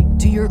goodbye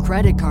to your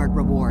credit card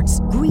rewards.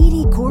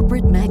 Greedy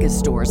corporate mega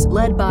stores,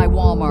 led by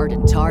Walmart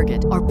and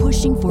Target, are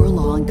pushing for a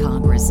law in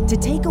Congress to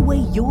take away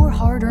your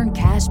hard-earned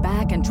cash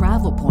back and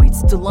travel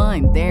points to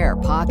line their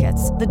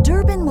pockets. The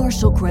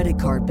Durbin-Marshall credit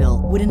card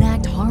bill would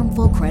enact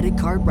harmful credit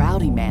card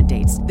routing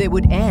mandates that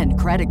would end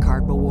credit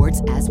card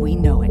rewards as we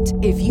know it.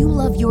 If you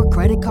love your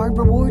credit card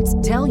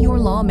rewards, tell your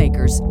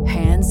lawmakers,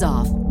 hands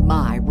off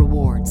my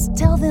rewards.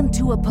 Tell them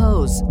to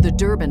oppose the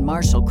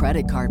Durbin-Marshall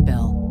credit card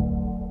bill.